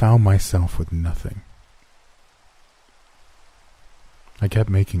 Now I found myself with nothing. I kept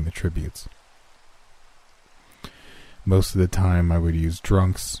making the tributes. Most of the time I would use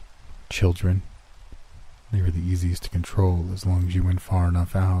drunks, children. They were the easiest to control as long as you went far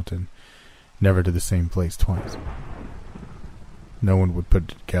enough out and never to the same place twice. No one would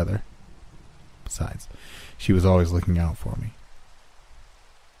put it together. Besides, she was always looking out for me.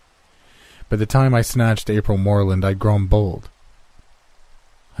 By the time I snatched April Moreland, I'd grown bold.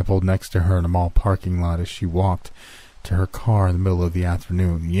 I pulled next to her in a mall parking lot as she walked to her car in the middle of the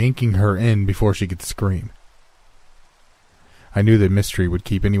afternoon, yanking her in before she could scream. I knew that Mystery would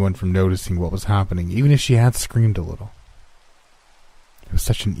keep anyone from noticing what was happening, even if she had screamed a little. It was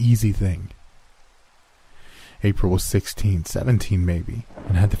such an easy thing. April was 16, 17 maybe,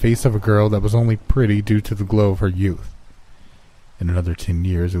 and had the face of a girl that was only pretty due to the glow of her youth. In another 10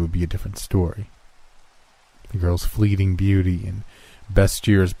 years, it would be a different story. The girl's fleeting beauty and best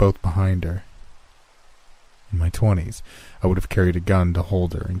years both behind her. In my 20s, I would have carried a gun to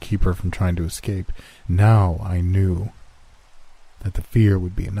hold her and keep her from trying to escape. Now I knew that the fear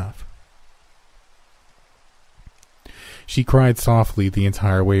would be enough. She cried softly the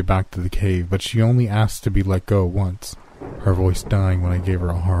entire way back to the cave, but she only asked to be let go once, her voice dying when I gave her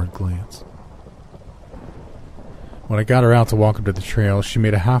a hard glance. When I got her out to walk up to the trail, she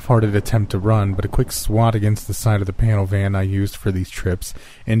made a half-hearted attempt to run, but a quick swat against the side of the panel van I used for these trips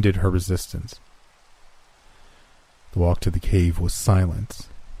ended her resistance. The walk to the cave was silent,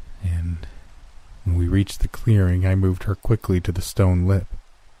 and when we reached the clearing, I moved her quickly to the stone lip.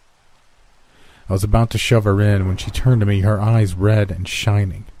 I was about to shove her in when she turned to me, her eyes red and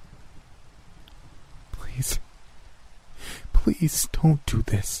shining. Please don't do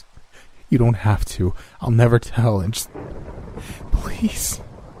this. You don't have to. I'll never tell, and just... please.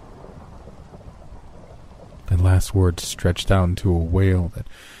 That last word stretched out into a wail that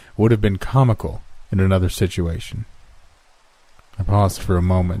would have been comical in another situation. I paused for a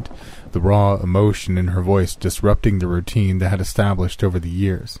moment, the raw emotion in her voice disrupting the routine that had established over the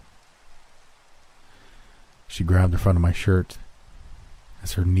years. She grabbed the front of my shirt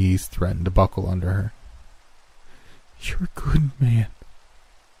as her knees threatened to buckle under her. You're a good man.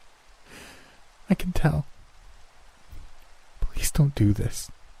 I can tell. Please don't do this.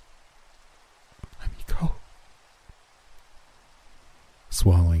 Let me go.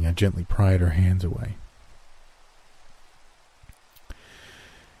 Swallowing, I gently pried her hands away.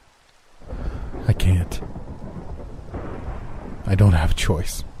 I can't. I don't have a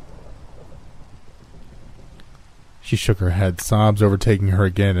choice. She shook her head, sobs overtaking her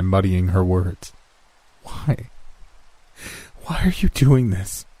again and muddying her words. Why? Why are you doing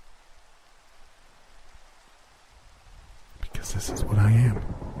this? Because this is what I am.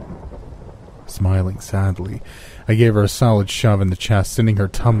 Smiling sadly, I gave her a solid shove in the chest, sending her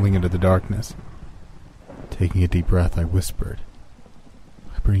tumbling into the darkness. Taking a deep breath, I whispered,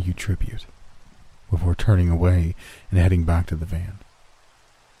 I bring you tribute, before turning away and heading back to the van.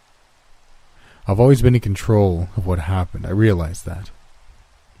 I've always been in control of what happened. I realized that.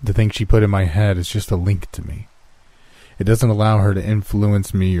 The thing she put in my head is just a link to me. It doesn't allow her to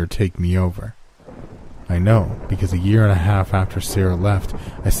influence me or take me over. I know, because a year and a half after Sarah left,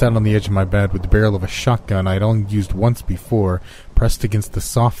 I sat on the edge of my bed with the barrel of a shotgun I had only used once before, pressed against the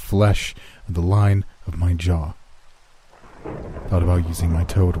soft flesh of the line of my jaw. Thought about using my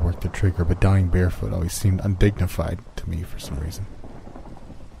toe to work the trigger, but dying barefoot always seemed undignified to me for some reason.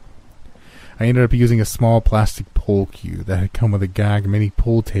 I ended up using a small plastic pole cue that had come with a gag mini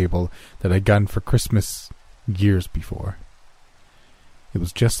pool table that I'd gotten for Christmas years before. It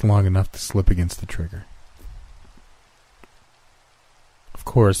was just long enough to slip against the trigger. Of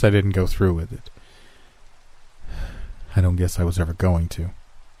course, I didn't go through with it. I don't guess I was ever going to.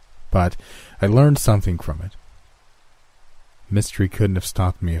 But I learned something from it. Mystery couldn't have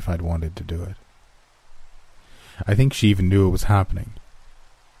stopped me if I'd wanted to do it. I think she even knew it was happening.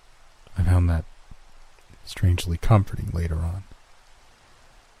 I found that strangely comforting later on.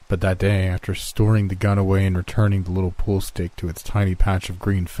 But that day, after storing the gun away and returning the little pool stick to its tiny patch of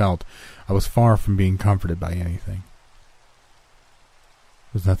green felt, I was far from being comforted by anything.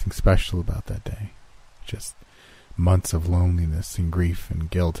 There was nothing special about that day. Just months of loneliness and grief and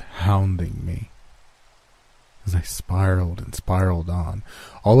guilt hounding me. As I spiraled and spiraled on,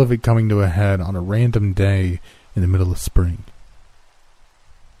 all of it coming to a head on a random day in the middle of spring.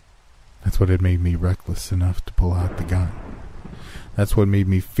 That's what had made me reckless enough to pull out the gun. That's what made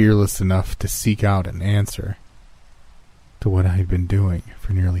me fearless enough to seek out an answer to what I had been doing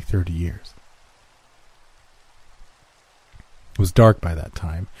for nearly 30 years. It was dark by that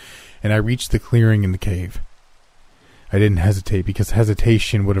time, and I reached the clearing in the cave. I didn't hesitate because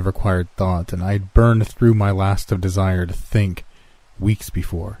hesitation would have required thought, and I had burned through my last of desire to think weeks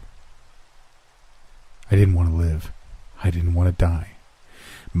before. I didn't want to live. I didn't want to die.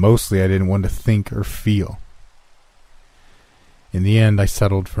 Mostly I didn't want to think or feel. In the end, I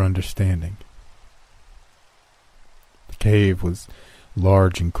settled for understanding. The cave was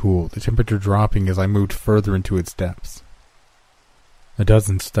large and cool, the temperature dropping as I moved further into its depths. A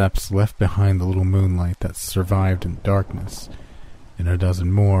dozen steps left behind the little moonlight that survived in darkness. In a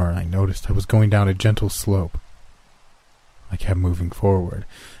dozen more, I noticed I was going down a gentle slope. I kept moving forward,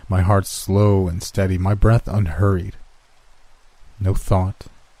 my heart slow and steady, my breath unhurried. No thought,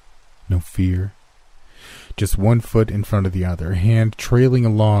 no fear. Just one foot in front of the other, hand trailing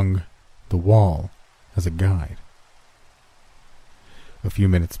along the wall as a guide. A few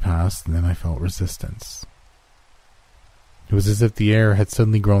minutes passed, and then I felt resistance. It was as if the air had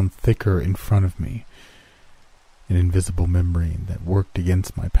suddenly grown thicker in front of me, an invisible membrane that worked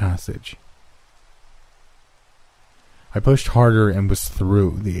against my passage. I pushed harder and was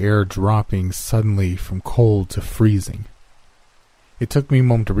through, the air dropping suddenly from cold to freezing. It took me a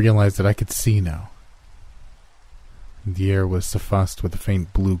moment to realize that I could see now. The air was suffused with a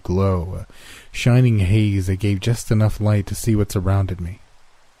faint blue glow, a shining haze that gave just enough light to see what surrounded me.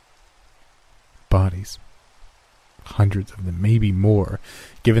 Bodies. hundreds of them, maybe more,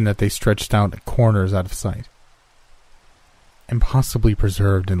 given that they stretched out at corners out of sight. Impossibly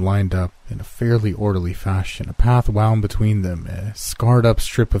preserved and lined up in a fairly orderly fashion, a path wound between them, a scarred-up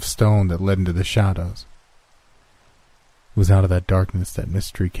strip of stone that led into the shadows. It was out of that darkness that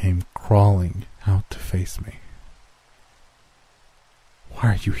Mystery came crawling out to face me. Why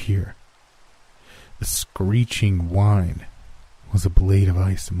are you here? The screeching whine was a blade of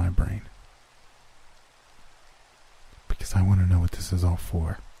ice in my brain. Because I want to know what this is all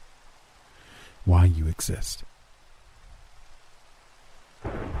for. Why you exist.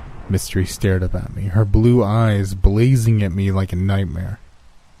 Mystery stared up at me, her blue eyes blazing at me like a nightmare.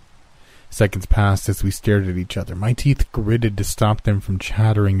 Seconds passed as we stared at each other. My teeth gritted to stop them from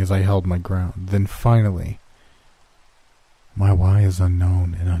chattering as I held my ground. Then finally, my why is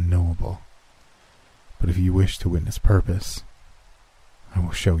unknown and unknowable. But if you wish to witness purpose, I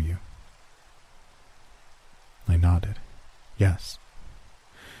will show you. I nodded. Yes.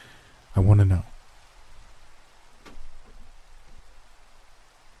 I want to know.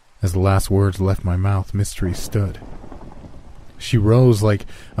 As the last words left my mouth, Mystery stood. She rose like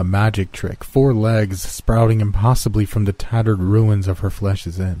a magic trick, 4 legs sprouting impossibly from the tattered ruins of her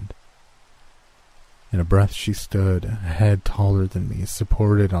flesh's end. In a breath she stood, a head taller than me,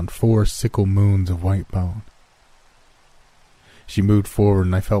 supported on 4 sickle moons of white bone. She moved forward,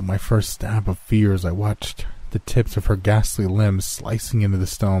 and I felt my first stab of fear as I watched the tips of her ghastly limbs slicing into the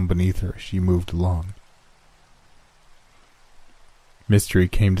stone beneath her as she moved along. Mystery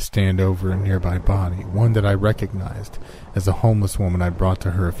came to stand over a nearby body, one that I recognized as the homeless woman I brought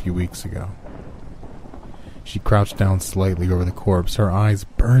to her a few weeks ago. She crouched down slightly over the corpse, her eyes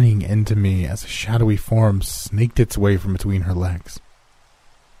burning into me as a shadowy form snaked its way from between her legs.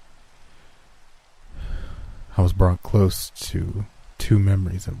 I was brought close to 2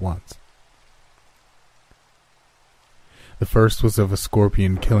 memories at once. The first was of a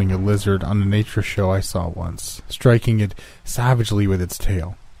scorpion killing a lizard on a nature show I saw once, striking it savagely with its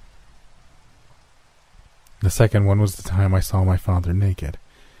tail. The second one was the time I saw my father naked.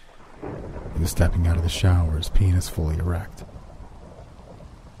 He was stepping out of the shower, his penis fully erect.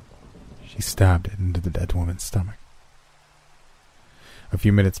 She stabbed it into the dead woman's stomach. A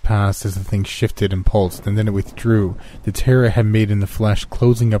few minutes passed as the thing shifted and pulsed, and then it withdrew, the tear it had made in the flesh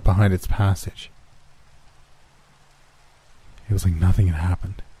closing up behind its passage. It was like nothing had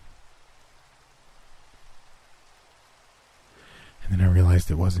happened. And then I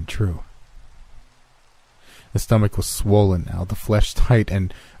realized it wasn't true. The stomach was swollen now, the flesh tight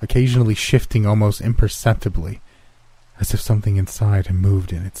and occasionally shifting almost imperceptibly, as if something inside had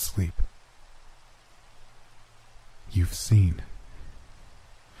moved in its sleep. You've seen.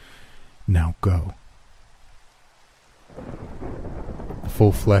 Now go. The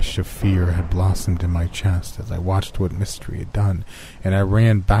full flesh of fear had blossomed in my chest as I watched what Mystery had done, and I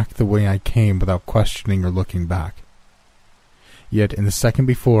ran back the way I came without questioning or looking back. Yet in the second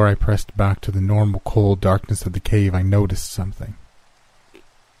before I pressed back to the normal cold darkness of the cave, I noticed something.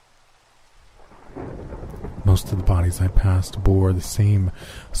 Most of the bodies I passed bore the same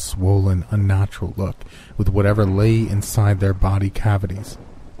swollen, unnatural look, with whatever lay inside their body cavities,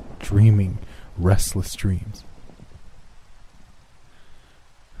 dreaming, restless dreams.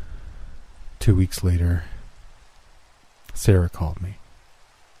 2 weeks later, Sarah called me.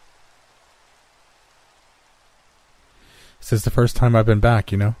 This is the first time I've been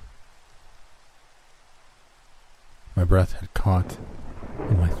back, you know? My breath had caught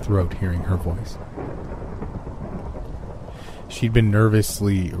in my throat hearing her voice. She'd been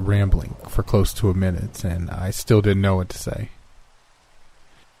nervously rambling for close to a minute, and I still didn't know what to say.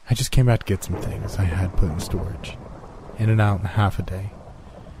 I just came out to get some things I had put in storage. In and out in half a day.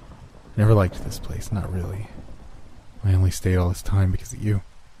 Never liked this place, not really. I only stayed all this time because of you.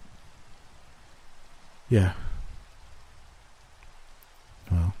 Yeah.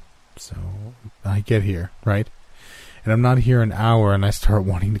 Well, so I get here, right? And I'm not here an hour and I start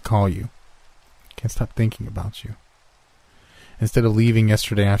wanting to call you. Can't stop thinking about you. Instead of leaving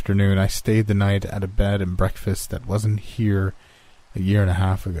yesterday afternoon, I stayed the night at a bed and breakfast that wasn't here a year and a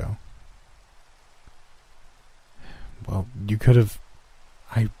half ago. Well, you could have...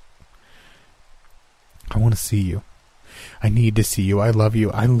 I want to see you. I need to see you. I love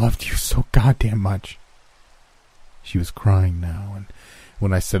you. I loved you so goddamn much. She was crying now, and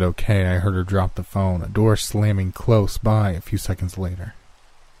when I said okay, I heard her drop the phone, a door slamming close by a few seconds later.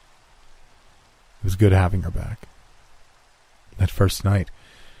 It was good having her back. That first night,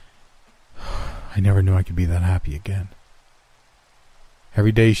 I never knew I could be that happy again.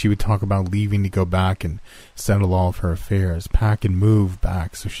 Every day she would talk about leaving to go back and settle all of her affairs, pack and move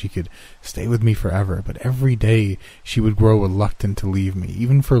back so she could stay with me forever. But every day she would grow reluctant to leave me,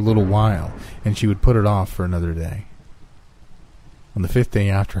 even for a little while, and she would put it off for another day. On the 5th day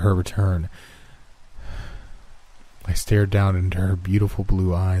after her return, I stared down into her beautiful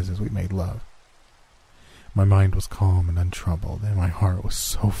blue eyes as we made love. My mind was calm and untroubled, and my heart was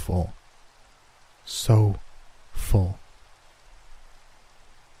so full. So full.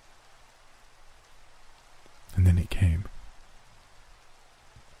 And then it came.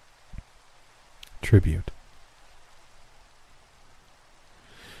 Tribute.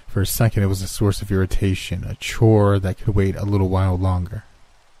 For a second it was a source of irritation, a chore that could wait a little while longer.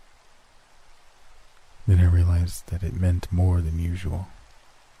 Then I realized that it meant more than usual.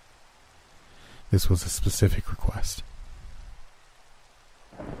 This was a specific request.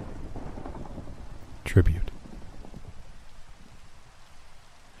 Tribute.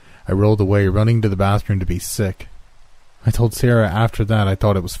 I rolled away, running to the bathroom to be sick. I told Sarah after that I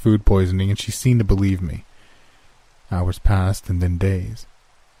thought it was food poisoning, and she seemed to believe me. Hours passed, and then days.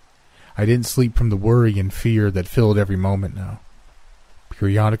 I didn't sleep from the worry and fear that filled every moment now.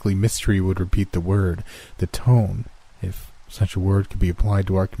 Periodically, Mystery would repeat the word, the tone, if such a word could be applied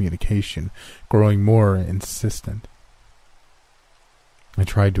to our communication, growing more insistent. I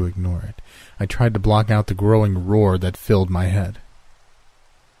tried to ignore it. I tried to block out the growing roar that filled my head.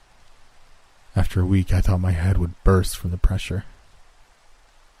 After a week, I thought my head would burst from the pressure.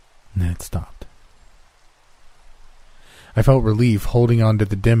 And then it stopped. I felt relief, holding on to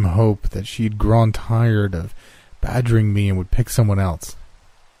the dim hope that she'd grown tired of badgering me and would pick someone else.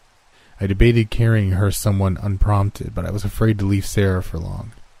 I debated carrying her someone unprompted, but I was afraid to leave Sarah for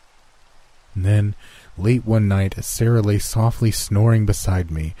long. And then, late one night, as Sarah lay softly snoring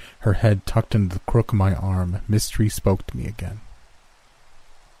beside me, her head tucked into the crook of my arm, Mystery spoke to me again.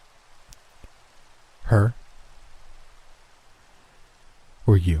 Her?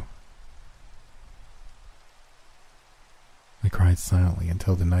 Or you? I cried silently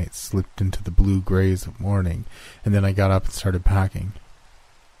until the night slipped into the blue grays of morning, and then I got up and started packing.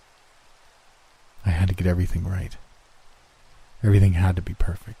 I had to get everything right. Everything had to be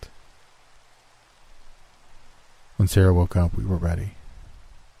perfect. When Sarah woke up, we were ready.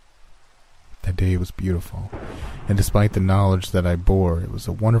 That day was beautiful, and despite the knowledge that I bore, it was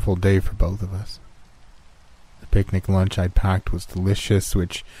a wonderful day for both of us. The picnic lunch I'd packed was delicious,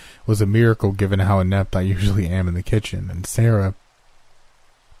 which was a miracle given how inept I usually am in the kitchen, and Sarah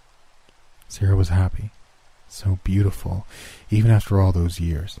was happy. So beautiful, even after all those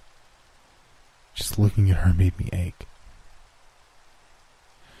years. Just looking at her made me ache.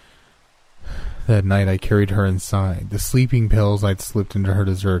 That night I carried her inside, the sleeping pills I'd slipped into her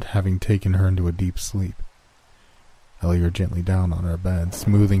dessert having taken her into a deep sleep. I lay her gently down on her bed,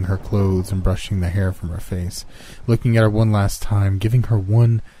 smoothing her clothes and brushing the hair from her face, looking at her one last time, giving her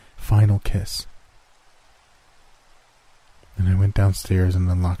one final kiss. Then I went downstairs and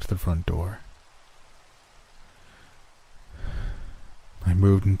unlocked the front door. I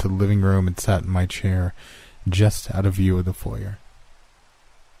moved into the living room and sat in my chair, just out of view of the foyer.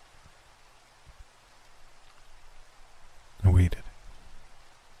 I waited.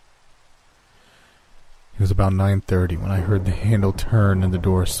 It was about 9:30 when I heard the handle turn and the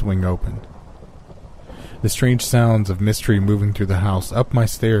door swing open. The strange sounds of Mystery moving through the house, up my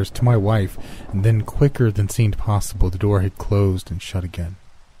stairs, to my wife, and then quicker than seemed possible, the door had closed and shut again.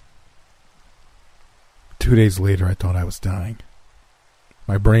 2 days later, I thought I was dying.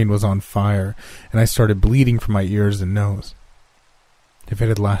 My brain was on fire, and I started bleeding from my ears and nose. If it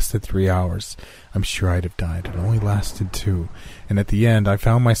had lasted 3 hours, I'm sure I'd have died. It only lasted 2, and at the end I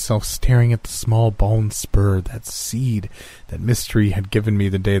found myself staring at the small bone spur, that seed that Mystery had given me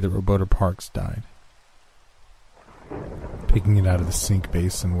the day that Roberta Parks died. Picking it out of the sink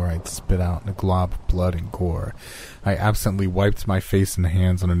basin where I'd spit out in a glob of blood and gore, I absently wiped my face and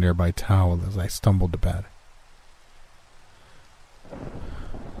hands on a nearby towel as I stumbled to bed.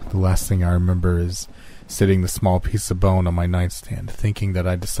 The last thing I remember is sitting the small piece of bone on my nightstand, thinking that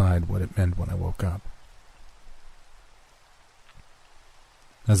I'd decide what it meant when I woke up.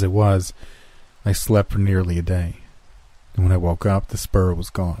 As it was, I slept for nearly a day, and when I woke up, the spur was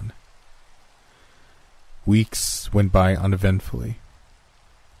gone. Weeks went by uneventfully.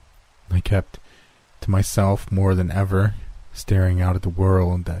 I kept to myself more than ever, staring out at the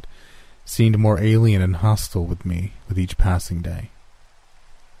world that seemed more alien and hostile with me with each passing day.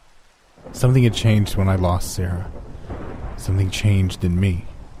 Something had changed when I lost Sarah. Something changed in me.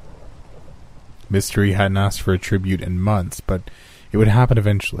 Mystery hadn't asked for a tribute in months, but it would happen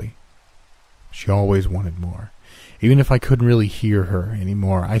eventually. She always wanted more. Even if I couldn't really hear her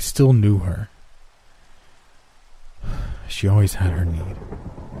anymore, I still knew her. She always had her need.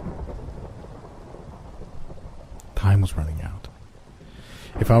 Time was running out.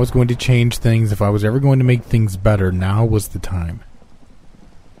 If I was going to change things, if I was ever going to make things better, now was the time.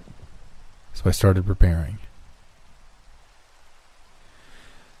 So I started preparing.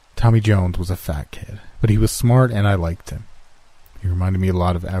 Tommy Jones was a fat kid, but he was smart and I liked him. He reminded me a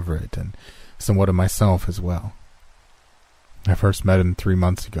lot of Everett and somewhat of myself as well. I first met him 3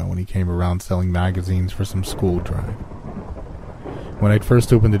 months ago when he came around selling magazines for some school drive. When I'd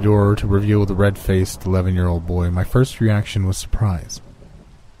first opened the door to reveal the red-faced 11-year-old boy, my first reaction was surprise.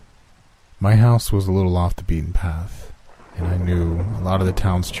 My house was a little off the beaten path, and I knew a lot of the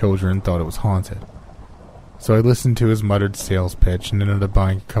town's children thought it was haunted. So I listened to his muttered sales pitch and ended up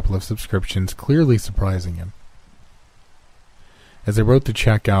buying a couple of subscriptions, clearly surprising him. As I wrote the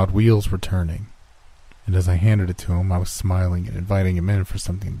check out, wheels were turning, and as I handed it to him, I was smiling and inviting him in for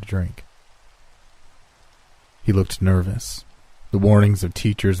something to drink. He looked nervous, the warnings of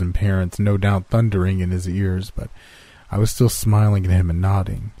teachers and parents no doubt thundering in his ears, but I was still smiling at him and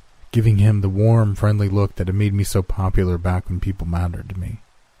nodding, giving him the warm, friendly look that had made me so popular back when people mattered to me.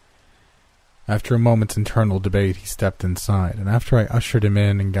 After a moment's internal debate, he stepped inside, and after I ushered him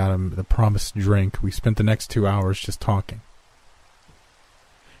in and got him the promised drink, we spent the next 2 hours just talking.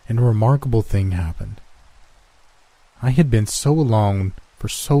 And a remarkable thing happened. I had been so alone for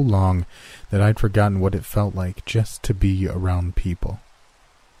so long that I'd forgotten what it felt like just to be around people.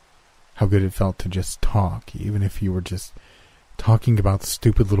 How good it felt to just talk, even if you were just talking about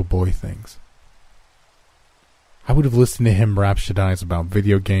stupid little boy things. I would have listened to him rhapsodize about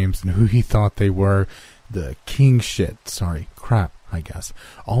video games and who he thought they were, the king shit, crap, I guess,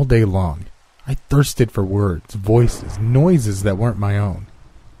 all day long. I thirsted for words, voices, noises that weren't my own.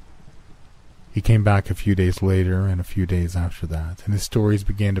 He came back a few days later and a few days after that, and his stories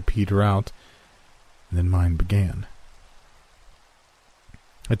began to peter out, and then mine began.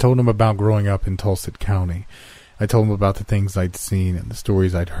 I told him about growing up in Tulset County. I told him about the things I'd seen and the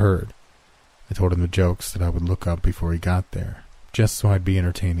stories I'd heard. I told him the jokes that I would look up before he got there, just so I'd be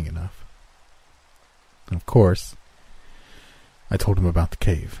entertaining enough. And of course, I told him about the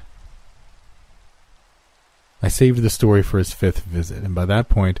cave. I saved the story for his 5th visit, and by that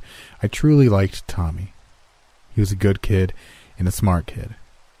point, I truly liked Tommy. He was a good kid and a smart kid.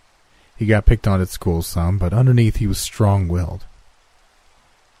 He got picked on at school some, but underneath he was strong-willed.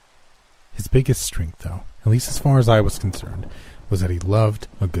 His biggest strength, though, at least as far as I was concerned, was that he loved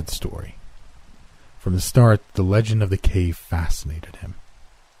a good story. From the start, the legend of the cave fascinated him.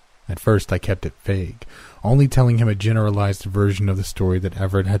 At first, I kept it vague, only telling him a generalized version of the story that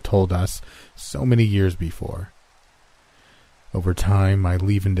Everett had told us so many years before. Over time, I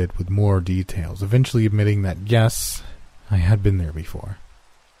leavened it with more details, eventually admitting that yes, I had been there before.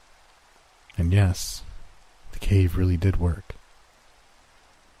 And yes, the cave really did work.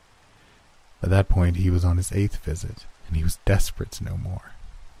 By that point, he was on his 8th visit, and he was desperate to know more.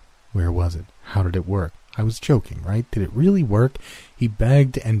 Where was it? How did it work? I was joking, right? Did it really work? He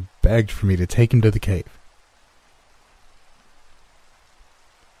begged and begged for me to take him to the cave.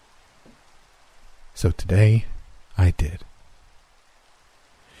 So today, I did.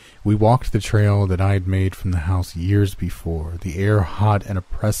 We walked the trail that I had made from the house years before, the air hot and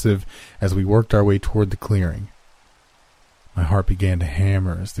oppressive as we worked our way toward the clearing. My heart began to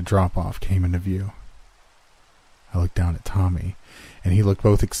hammer as the drop-off came into view. I looked down at Tommy, and he looked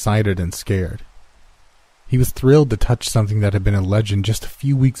both excited and scared. He was thrilled to touch something that had been a legend just a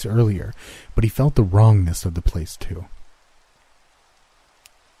few weeks earlier, but he felt the wrongness of the place too.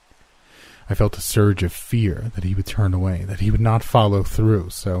 I felt a surge of fear that he would turn away, that he would not follow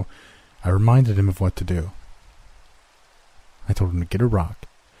through, so I reminded him of what to do. I told him to get a rock,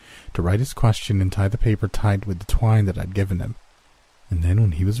 to write his question and tie the paper tight with the twine that I'd given him, and then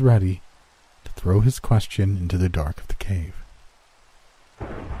when he was ready, to throw his question into the dark of the cave.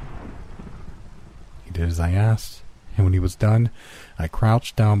 He did as I asked, and when he was done, I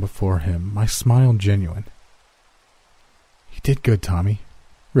crouched down before him, my smile genuine. You did good, Tommy.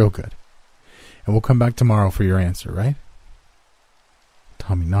 Real good. And we'll come back tomorrow for your answer, right?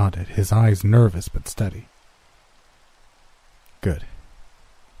 Tommy nodded, his eyes nervous but steady. Good.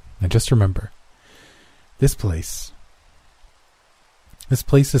 Now just remember, this place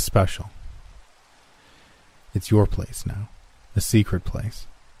is special. It's your place now, the secret place.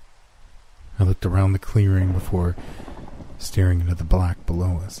 I looked around the clearing before staring into the black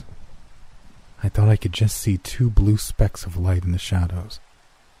below us. I thought I could just see 2 blue specks of light in the shadows.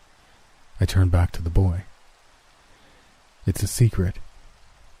 I turned back to the boy. It's a secret,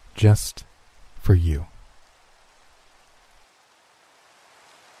 just for you.